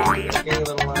god, okay, it's getting a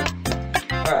little lag.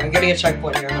 Alright, I'm getting a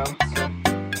checkpoint here now.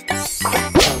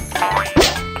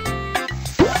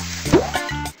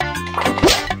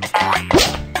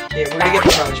 Okay, we're gonna get the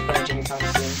rubbish branch anytime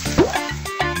soon.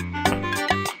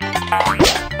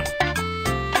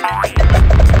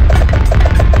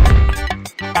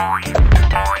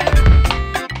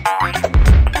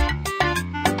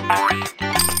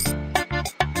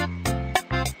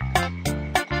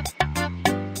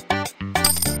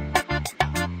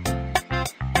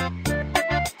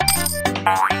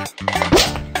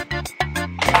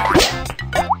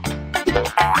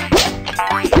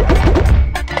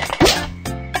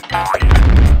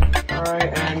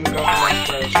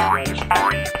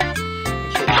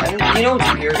 You know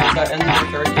what's weird is that in the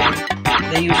third game,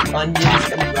 they use onions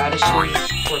and radishes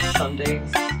for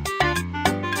sundaes.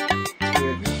 It's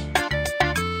weird.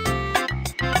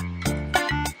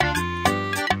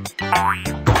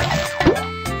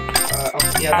 Oh,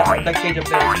 yeah, that cage up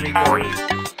there is 3 goals.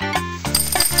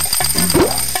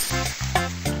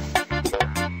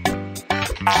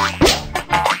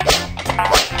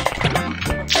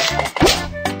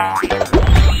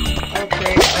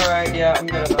 Okay, alright, yeah, I'm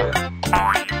good about it.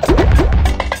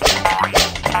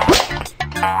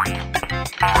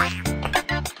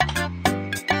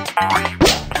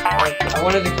 I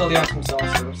wanted to kill the awesome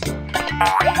saucer, so.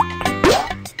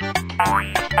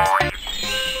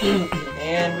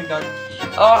 And we got.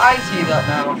 Oh, I see that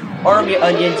now. Army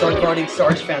onions are guarding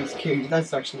Sarge Fan's cage.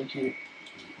 That's actually cute.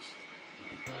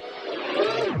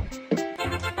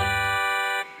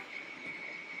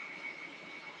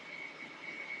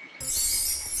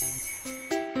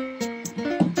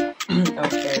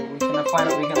 Okay, we can find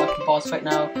out we can lock the boss fight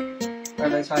now.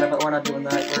 Everybody's fine, but we're not doing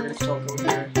that. We're gonna still go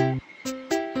here.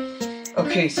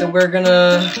 Okay, so we're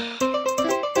gonna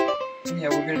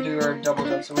do our double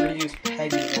jump. So we're gonna use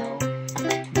Peggy now.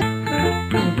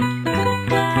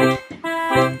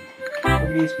 We're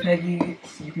gonna use Peggy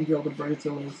so you can get all the bird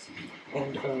zones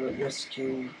and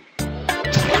rescue.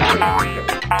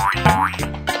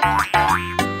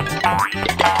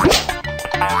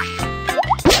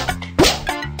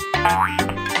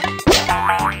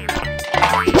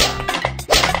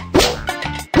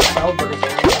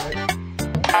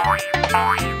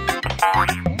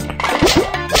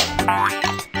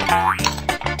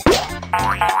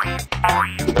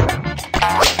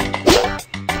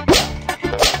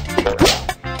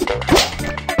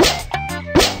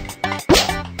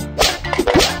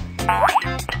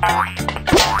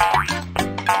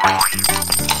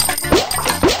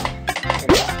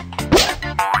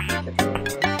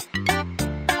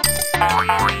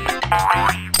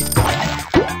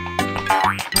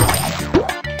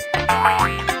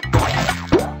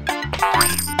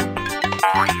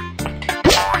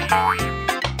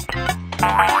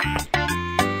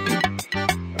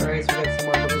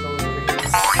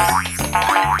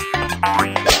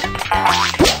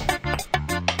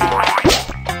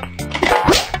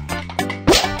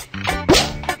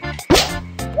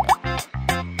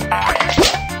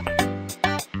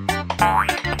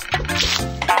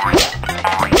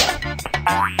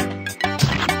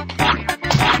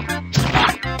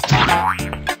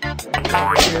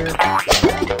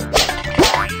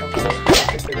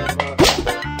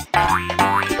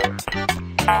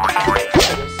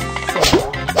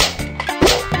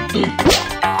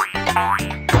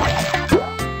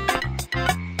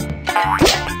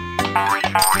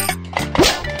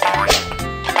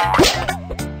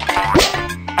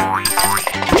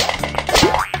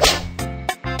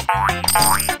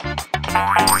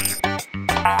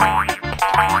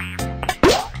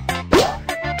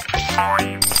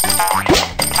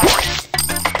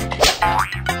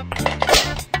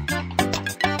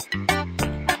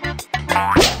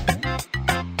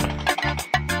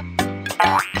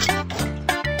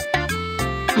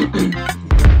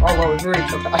 Oh well, we've already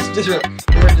killed. We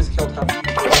already just killed half the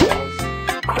people.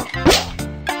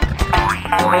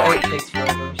 Level 8 takes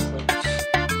forever, so.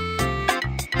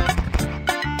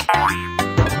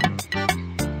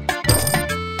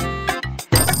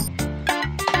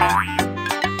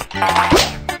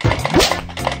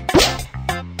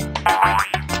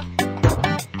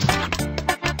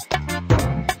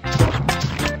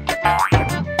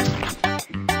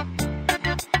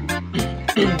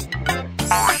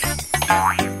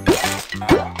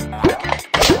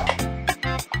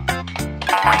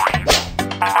 Can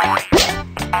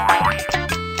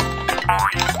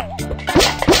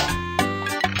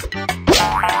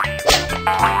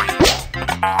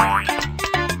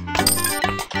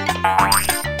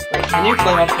you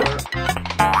climb up there?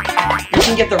 You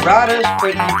can get the radish,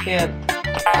 but you can't.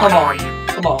 Come on,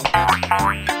 come on.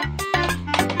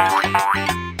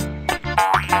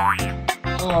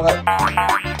 Oh, that.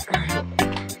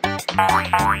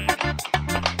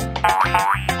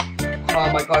 Oh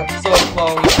my god, it's so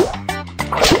close.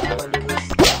 I can't do this.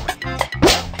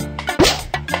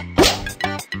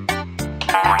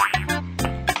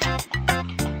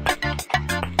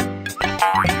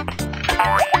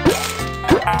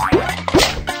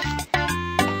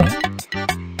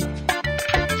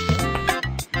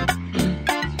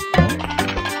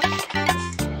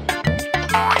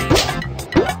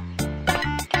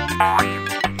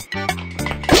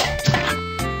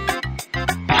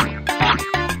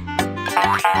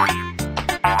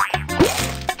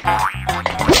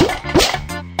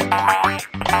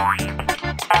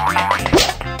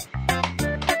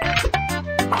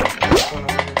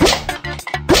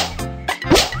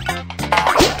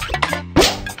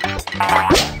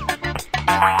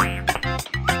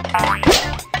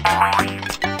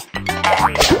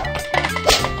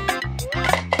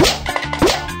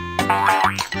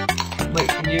 Wait,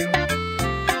 can you?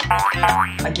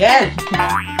 Again!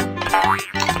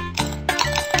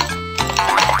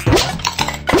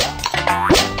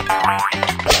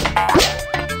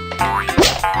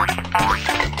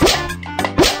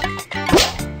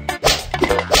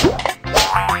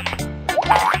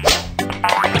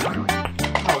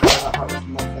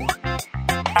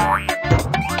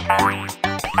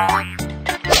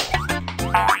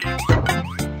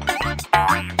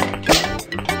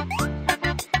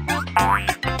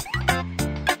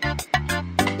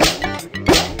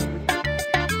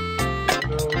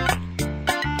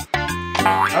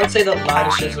 I would say that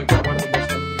ladishes are one of the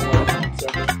most annoying ones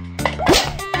ever.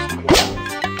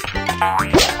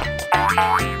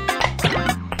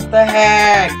 The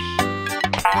heck?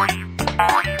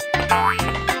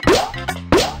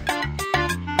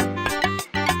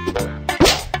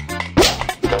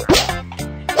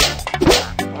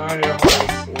 I do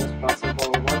as soon as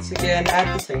possible. Once again,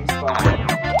 at the same spot.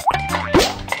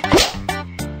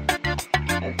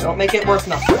 And don't make it worth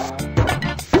nothing.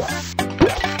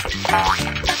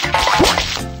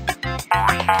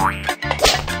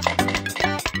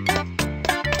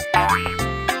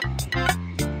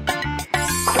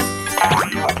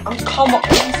 Come on,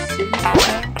 are you serious now?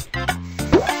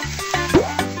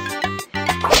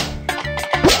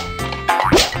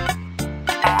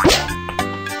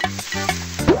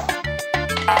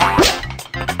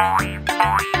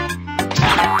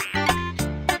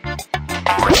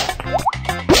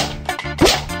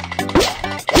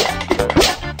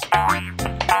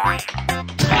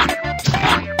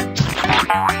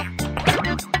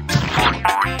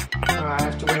 I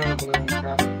have to wait on the balloon,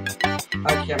 crap.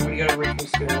 Okay, I'm gonna go to Rico's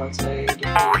school once I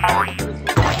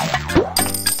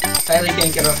Kylie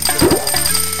can't get up to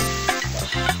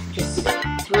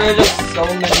there are just so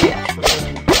many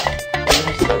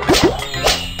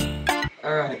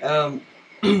Alright,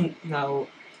 now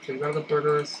okay, go to the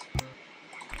burgers.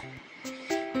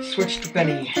 Switch to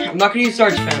Benny. I'm not gonna use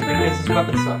Sarge Fan because his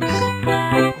weapon sucks.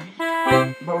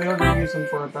 But we are gonna use him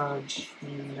for a badge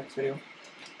in the next video.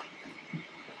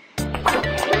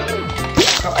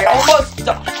 I almost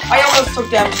took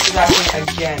damage to that thing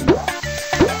again.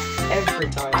 Every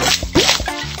time.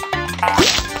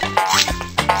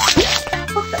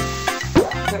 What the? I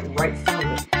went right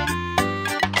through it.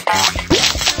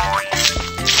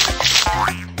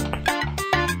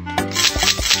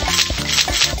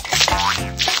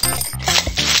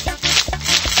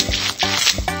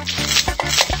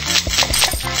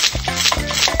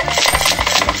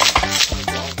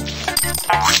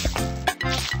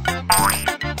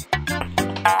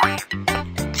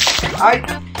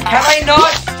 Can I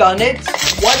not stun it?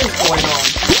 What is going on?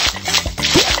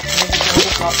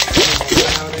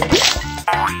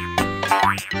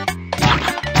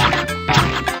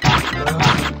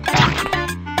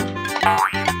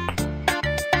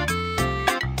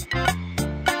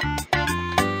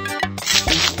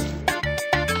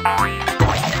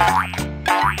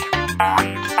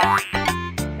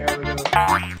 There we go.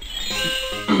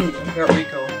 I got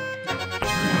Rico.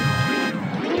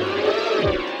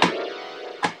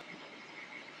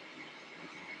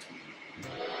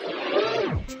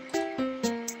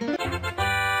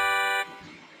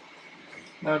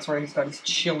 That's right, he's got his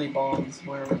chili bombs,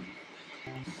 whatever.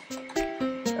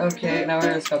 Okay, now I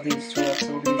just got these two left, so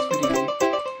we'll do this video.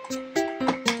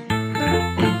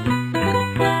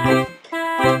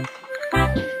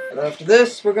 after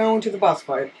this, we're going to the boss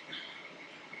fight.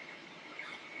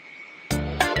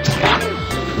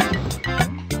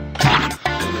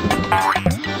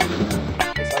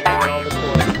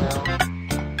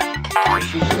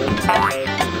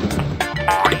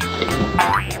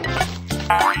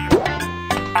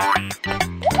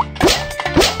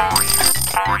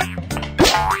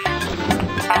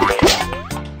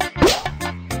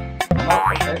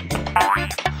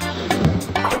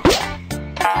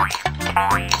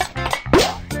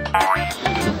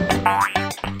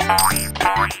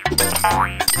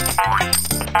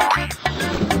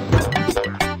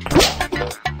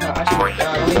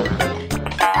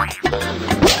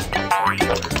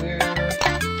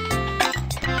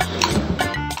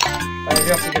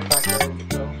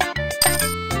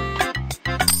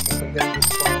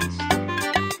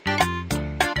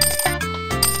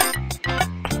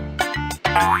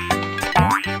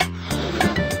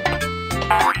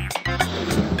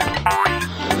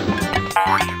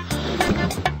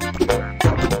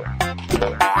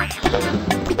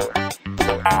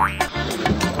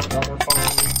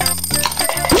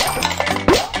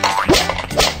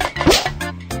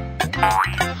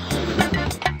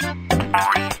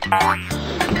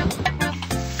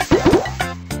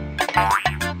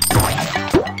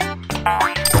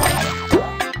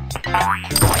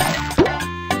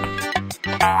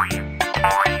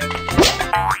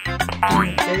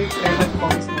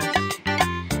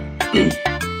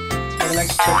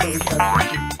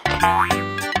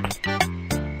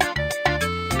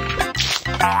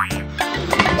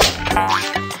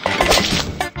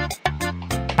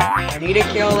 I need to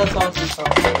kill this awesome song.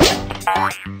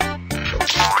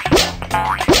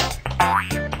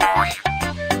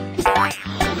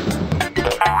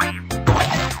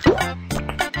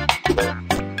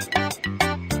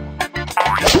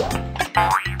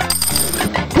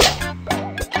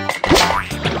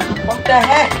 What the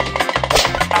heck?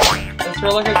 Is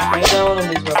there like a cooldown on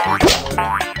these weapons?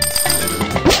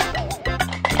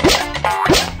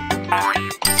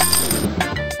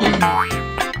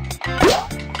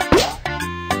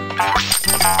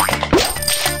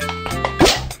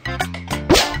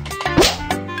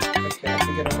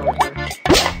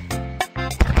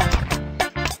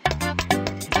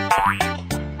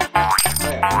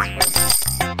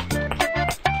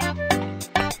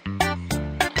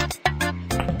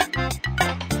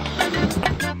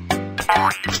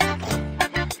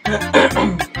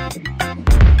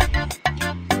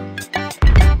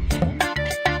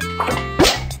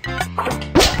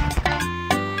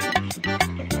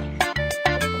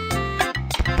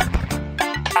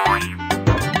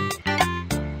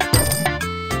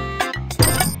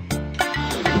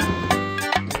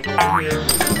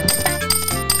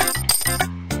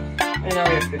 And now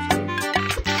we have 15.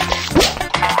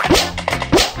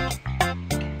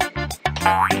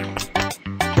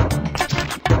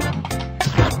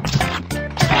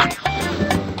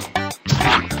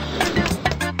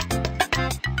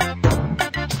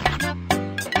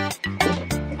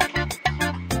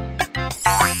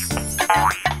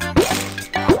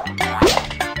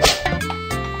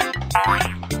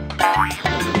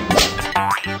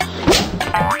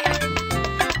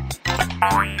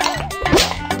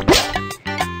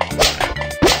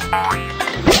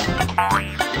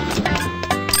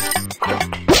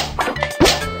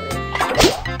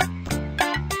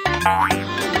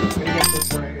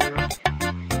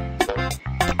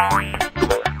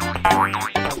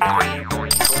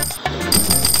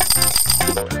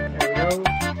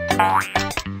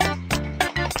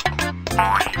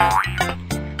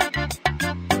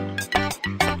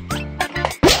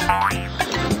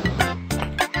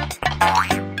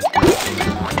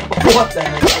 What the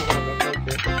heck?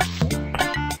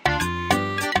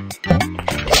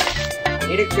 I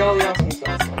need to kill the awesome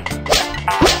sauce.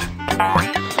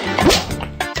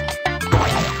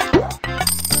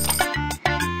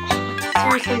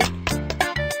 Seriously?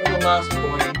 For the last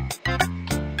point.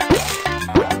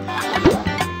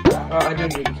 Oh, I do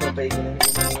need to kill bacon anyways.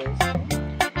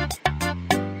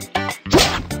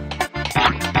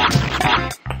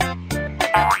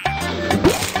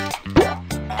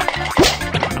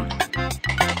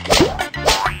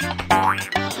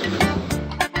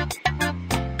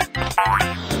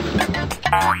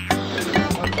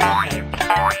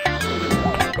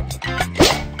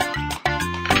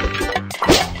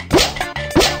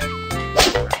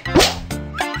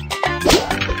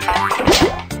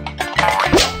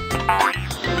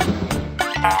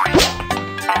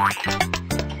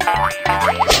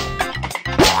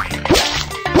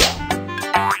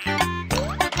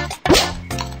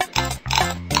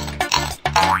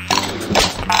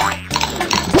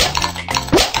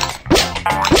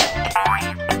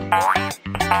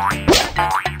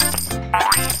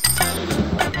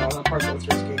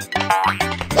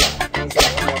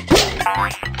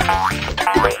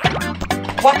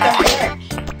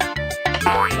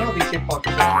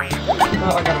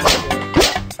 Oh, I got it.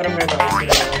 But I'm gonna die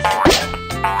soon.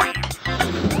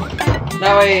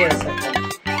 Now wait a second.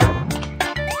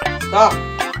 Stop!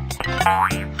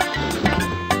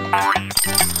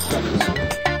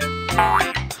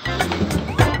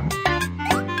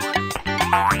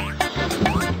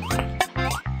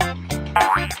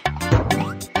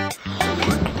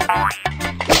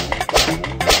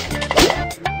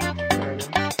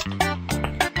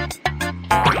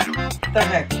 What the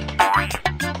heck?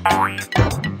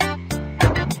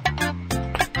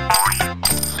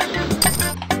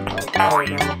 Oh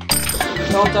no.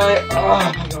 Don't die. Oh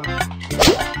my god.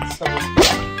 So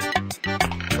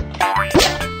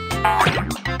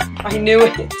I knew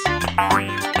it.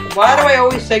 Why do I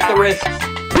always take the risks?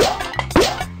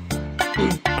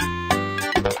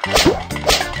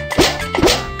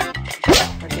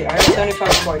 Okay, I have 75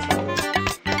 points on this.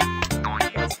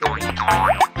 That's good.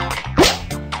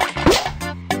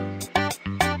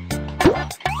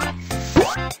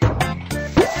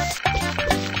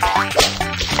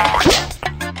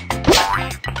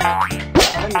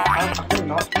 I'm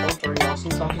not killed 30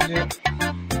 awesome sausages yet.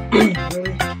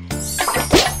 Really?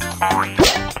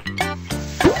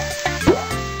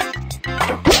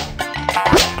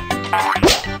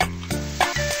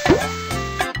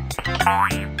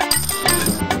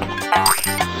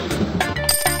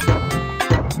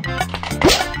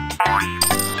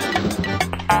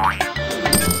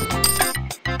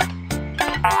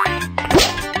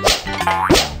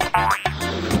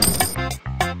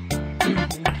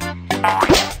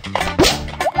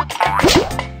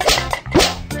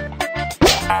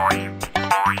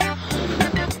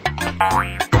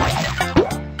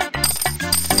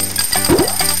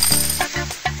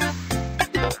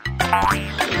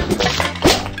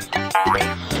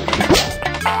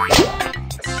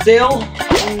 Still,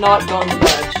 I'm not gone the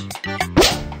badge.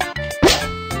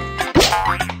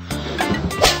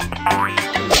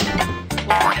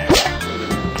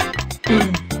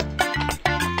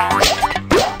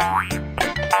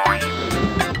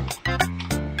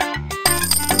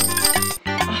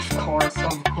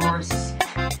 Of course.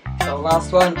 So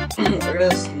last one. Look at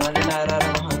this, 99 out of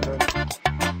 100.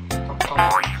 Oh, come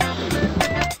on.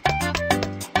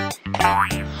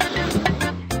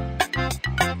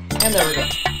 And there we go.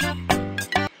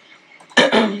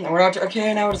 And we're not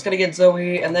okay. Now we're just gonna get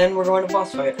Zoe, and then we're going to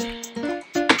boss fight.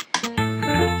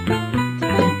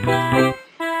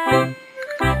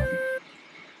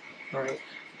 All right.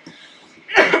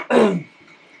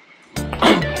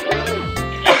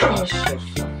 Oh shit!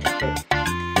 Okay.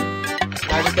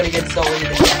 Now I'm just gonna get Zoe.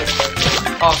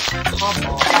 Oh, come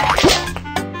on!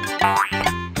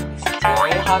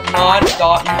 Still have not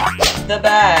gotten the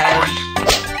badge.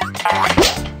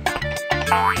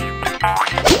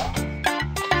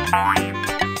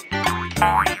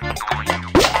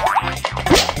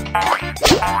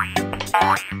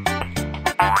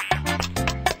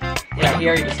 Yeah,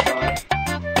 here you just die.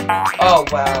 Oh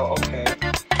wow, okay.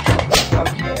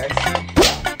 Okay, I see.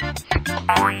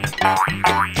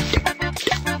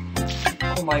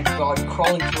 Oh my god,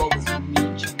 crawling through all this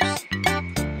meat juice.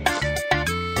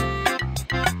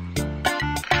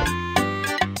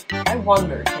 I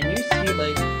wonder, can you see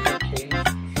like the cave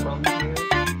from here?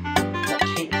 Not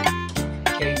cave.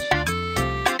 Cage.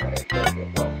 Alright, there we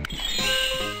go.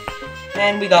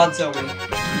 And we got Zoe. Okay,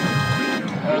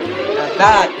 now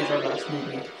that is our last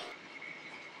movie.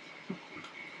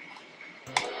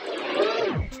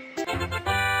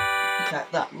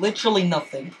 That, literally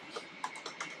nothing.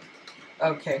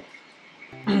 Okay.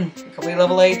 Complete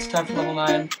level 8, time for level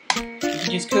 9. You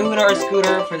can use Kahuna or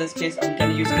Scooter. For this case, I'm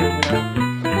gonna use Kahuna.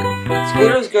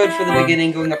 Scooter is good for the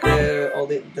beginning, going up all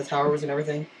the towers and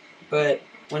everything. But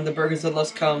when the Burgers of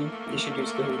Lust come, you should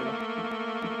use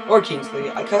Kahuna. Or Kingsley.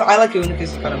 I like Kahuna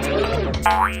because it's kind of melee.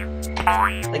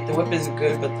 Like, the whip is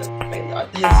good, but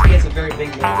he has a very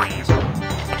big melee. So.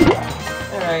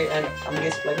 Alright, and I'm gonna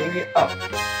get like maybe. Oh.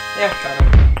 Yeah, kind of.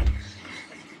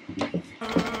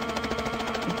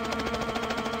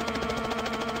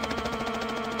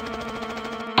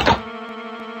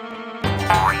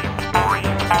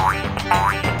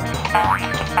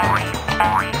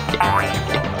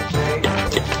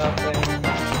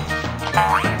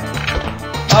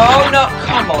 Oh no,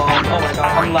 come on. Oh my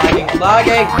god, I'm lagging. I'm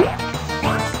lagging.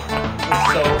 This is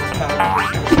so bad.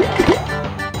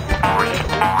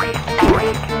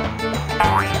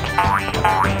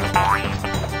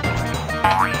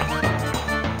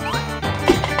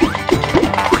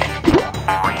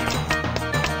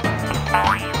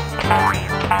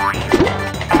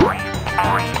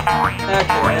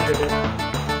 Actually, I ended it.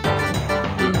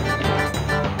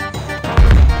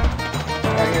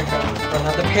 Alright, here it comes.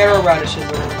 Another Pear radishes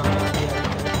are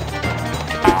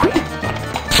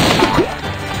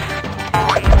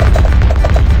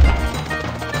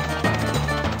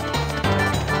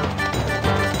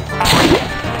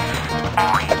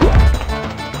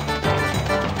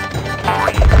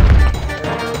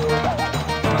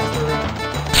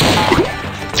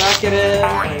get him,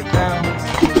 and he bounce.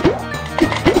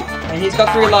 And he's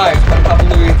got 3 lives, but Papa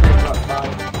Louie 3 got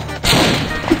 5.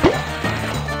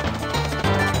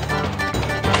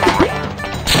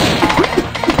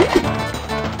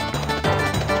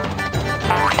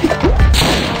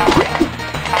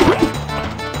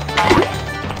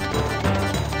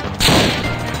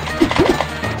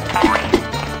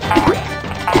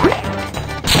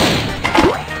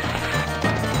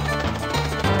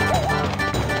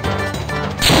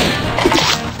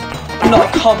 No,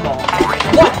 come on.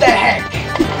 What the heck?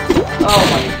 Oh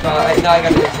my god. Now I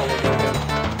gotta do this all over again.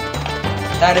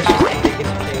 That is just the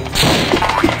biggest pain.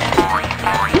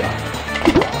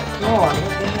 God,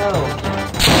 what the hell?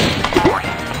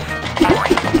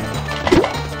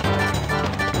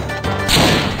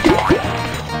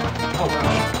 Oh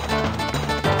wow.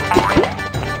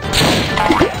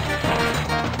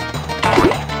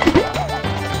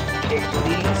 Okay,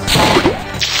 please.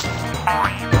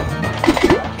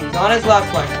 On his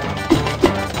left leg now.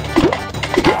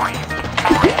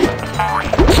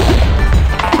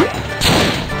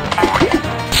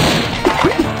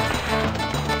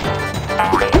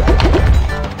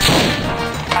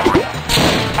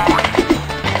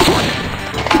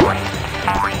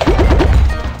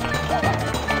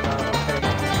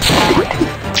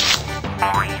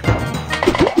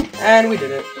 And we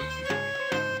did it.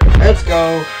 Let's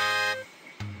go.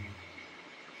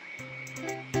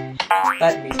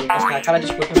 That music. Okay, I kinda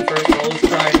just whip him first, always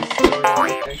try.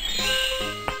 Okay.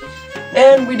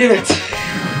 And we did it!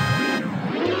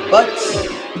 But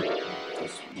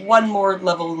there's one more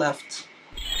level left.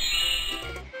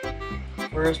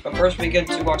 First we get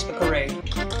to watch the parade.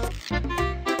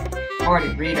 Marty,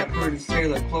 Rita, Prudence,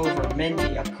 Taylor, Clover,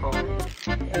 Mindy, Akari,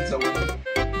 and Zoe.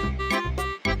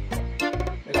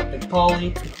 We got Big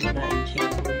Polly, Kakuna, and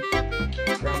Kingsley,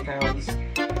 Ground Pounds,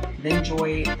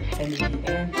 Ninjoy, Henry,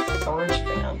 and Sarge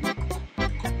Fan.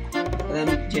 And then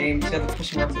James, the other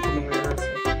pushing rocks that come in rear. So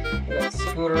we got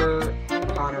Scooter,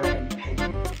 Connor, and Penny.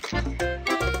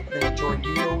 And then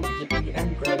Jordino, Yippee,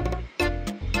 and Greg.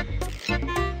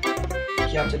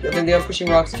 Captain, and then the other pushing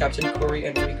rocks, Captain Corey,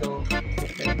 Enrico,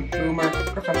 and Boomer,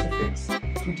 Professor Fix,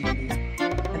 Houdini,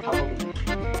 and Papa Louie.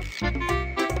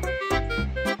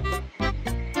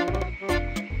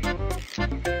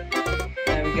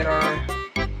 And we get our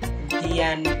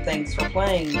end thanks for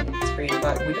playing screen,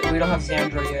 but we don't have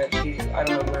Xandra yet. I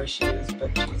don't know where she is,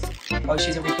 but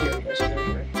she's over here. Yeah, she's over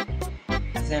here.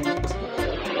 Xandra's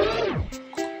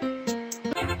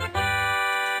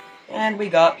and we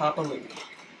got Papa Louie.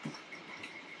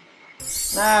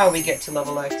 Now we get to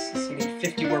level X. So you need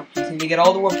 50 warp keys, and you get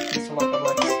all the warp keys to level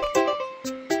X.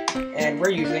 And we're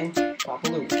using Papa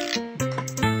Louie.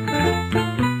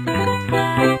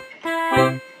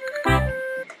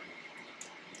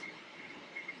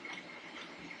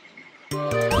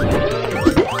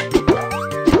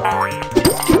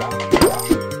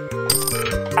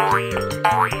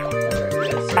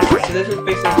 So this is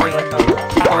basically like a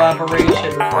collaboration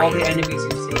with all the enemies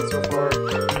you've seen so far.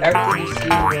 Everything you've seen in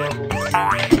the levels.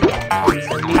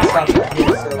 Some neat stuff in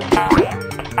here, so.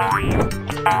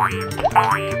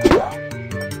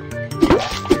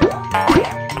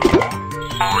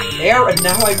 There, and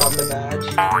now I got the badge.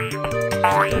 I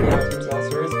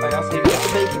also need to get the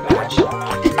bacon badge.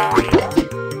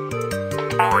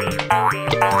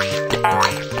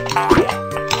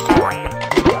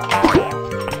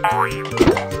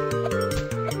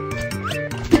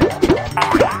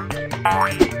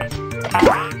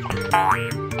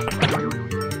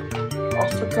 Oh,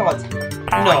 for God's...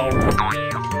 No.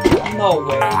 No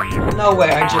way. No way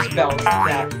I just bounced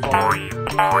that far.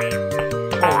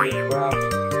 Holy crap.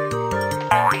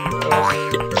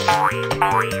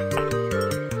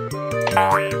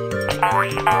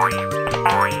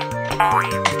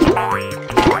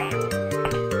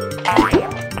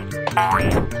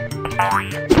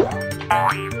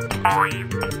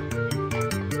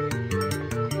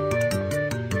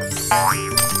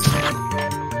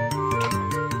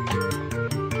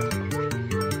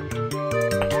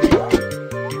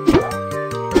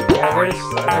 Yeah, we're just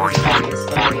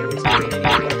starting in this training.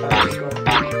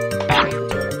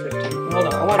 Hold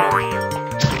on, I want to...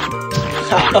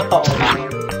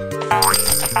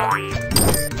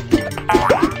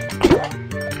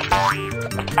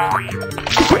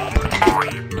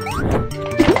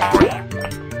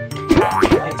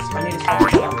 I need to stop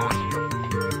this.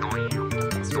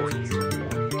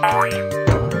 What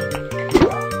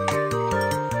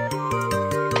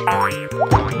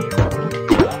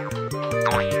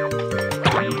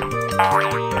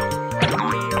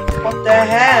the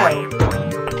hell?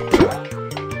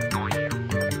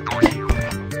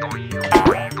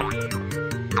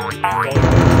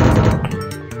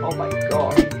 Oh my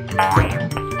god.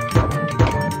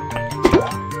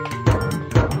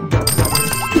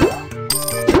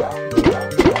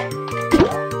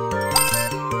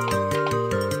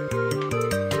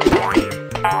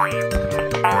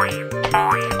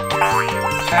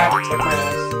 Cat, suck my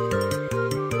ass.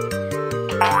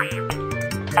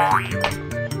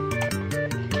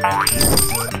 I almost died.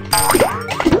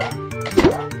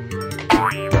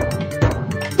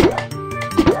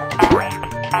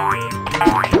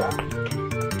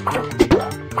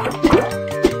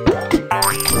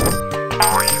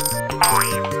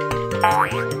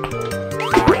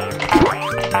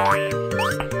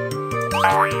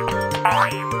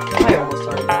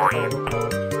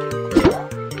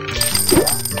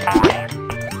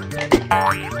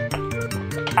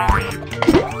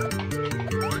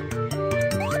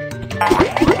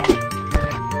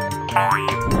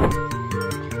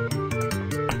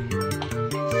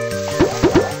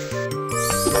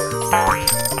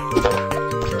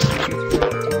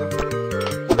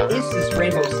 What is this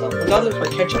rainbow stuff? The others were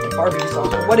ketchup and barbecue sauce,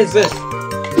 but what is this?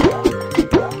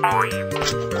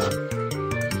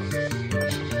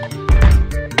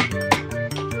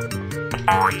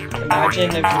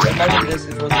 Imagine this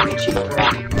is roasted cheese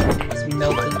bread. It's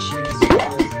melted cheese.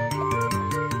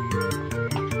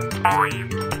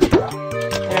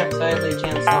 Yeah, sadly you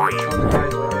can't stop it from the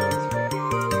guys around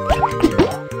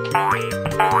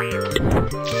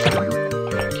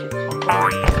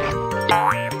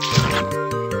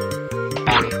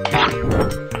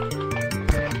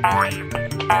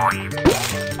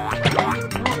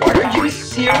Are you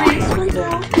serious right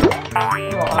now? Oh,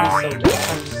 I'm so dead.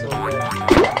 I'm so dead.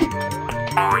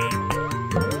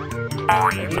 I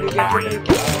need to get your bacon.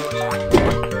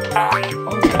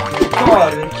 Oh my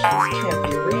god, this can't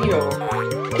be real.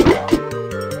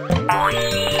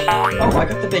 Oh, I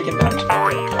got the bacon back.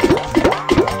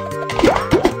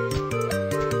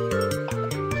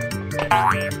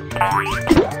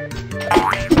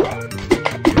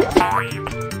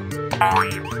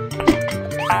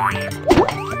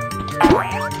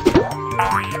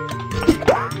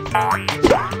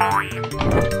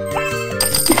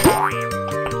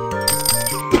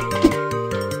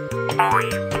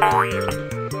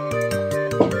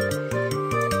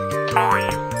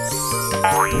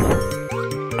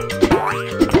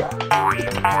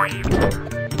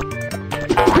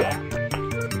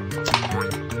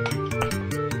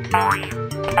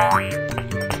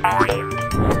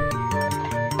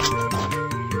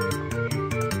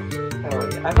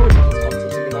 I've always thought this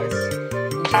concept would be nice.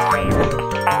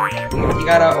 You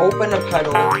gotta open a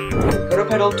pedal, go to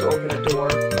pedal to open a door,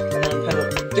 and then pedal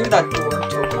through that door to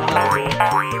open another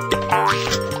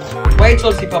door. Wait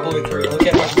till it's probably 3, it'll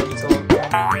get much more detailed.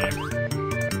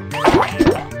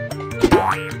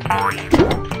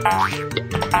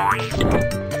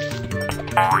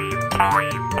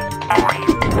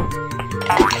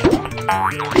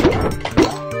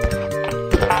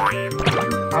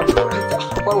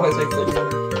 What was I thinking?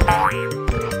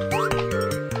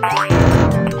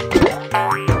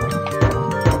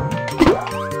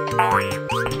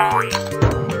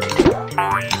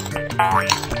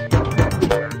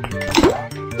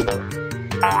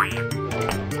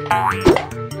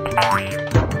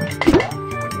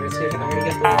 I'm gonna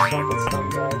get the chocolate stone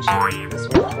badge. This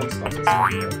one, chocolate stone.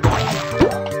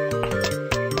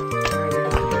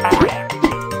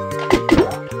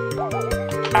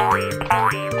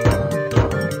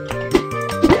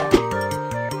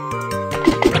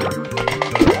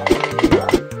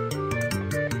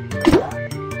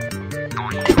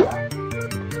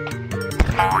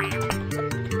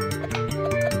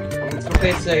 Let's play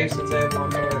it safe since I have one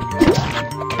more.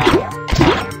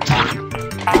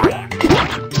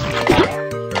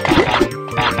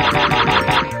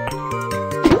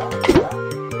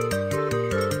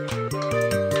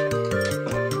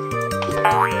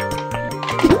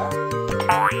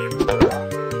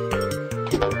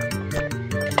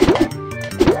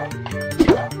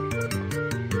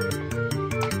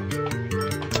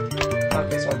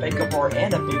 Okay, so a bake board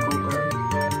and a big Uber.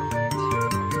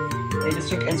 They just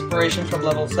took inspiration from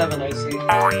level 7, I see.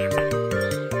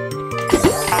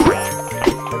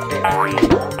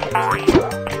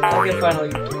 Okay,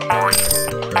 finally.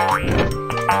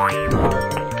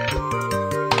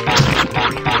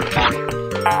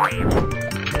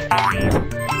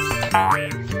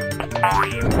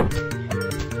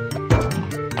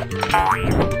 And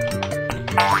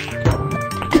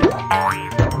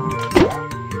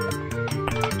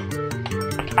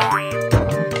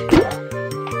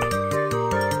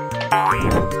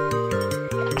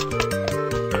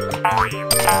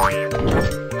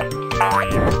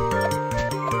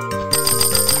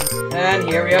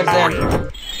here we have Xandra.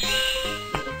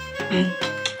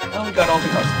 Oh, we got all the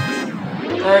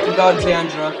customers. Alright, we got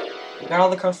Xandra. We got all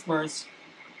the customers.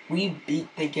 We beat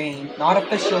the game. Not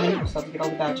officially, we still have to get all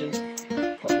the badges.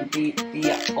 But we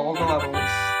beat all the levels.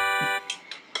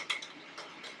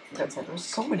 That's it. There's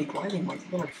so many gliding ones.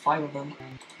 There's like 5 of them.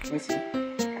 Let me see.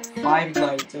 5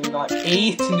 glides. And we got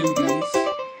 8 newbies.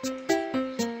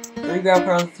 3 grab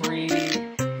pound, 3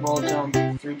 wall jump,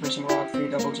 3 pushing rock, 3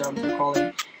 double jump, 3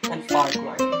 crawling, and 5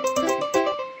 gliding.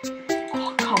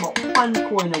 Oh, come on. 1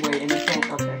 coin away, and you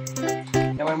can't. Okay.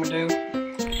 Now what I'm gonna do?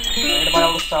 We're gonna buy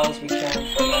all the styles we can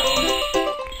for now.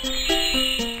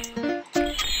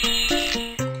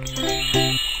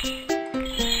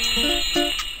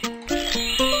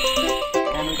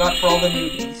 And we got for all the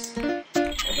newbies. And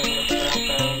then we got the ground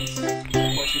pounds. Of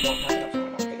course, we don't have enough for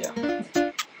that, but yeah.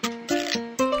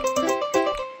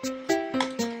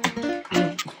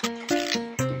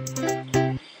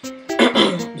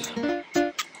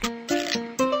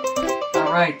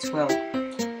 Alright, well.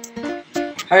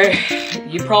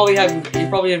 You probably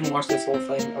didn't watch this whole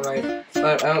thing, alright?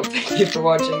 But thank you for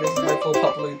watching. This is my full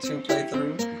Puppaloo 2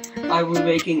 playthrough. I will be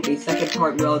making a second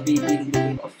part where I'll be beating the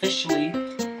game officially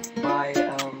by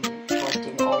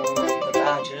collecting all the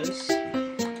badges.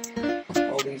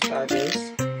 All these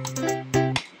badges.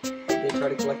 I'll be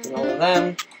trying to collecting all of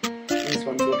them. These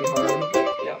ones will be hard, but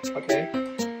yeah, okay.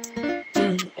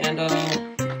 And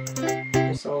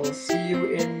guess I'll see you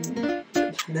in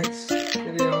the next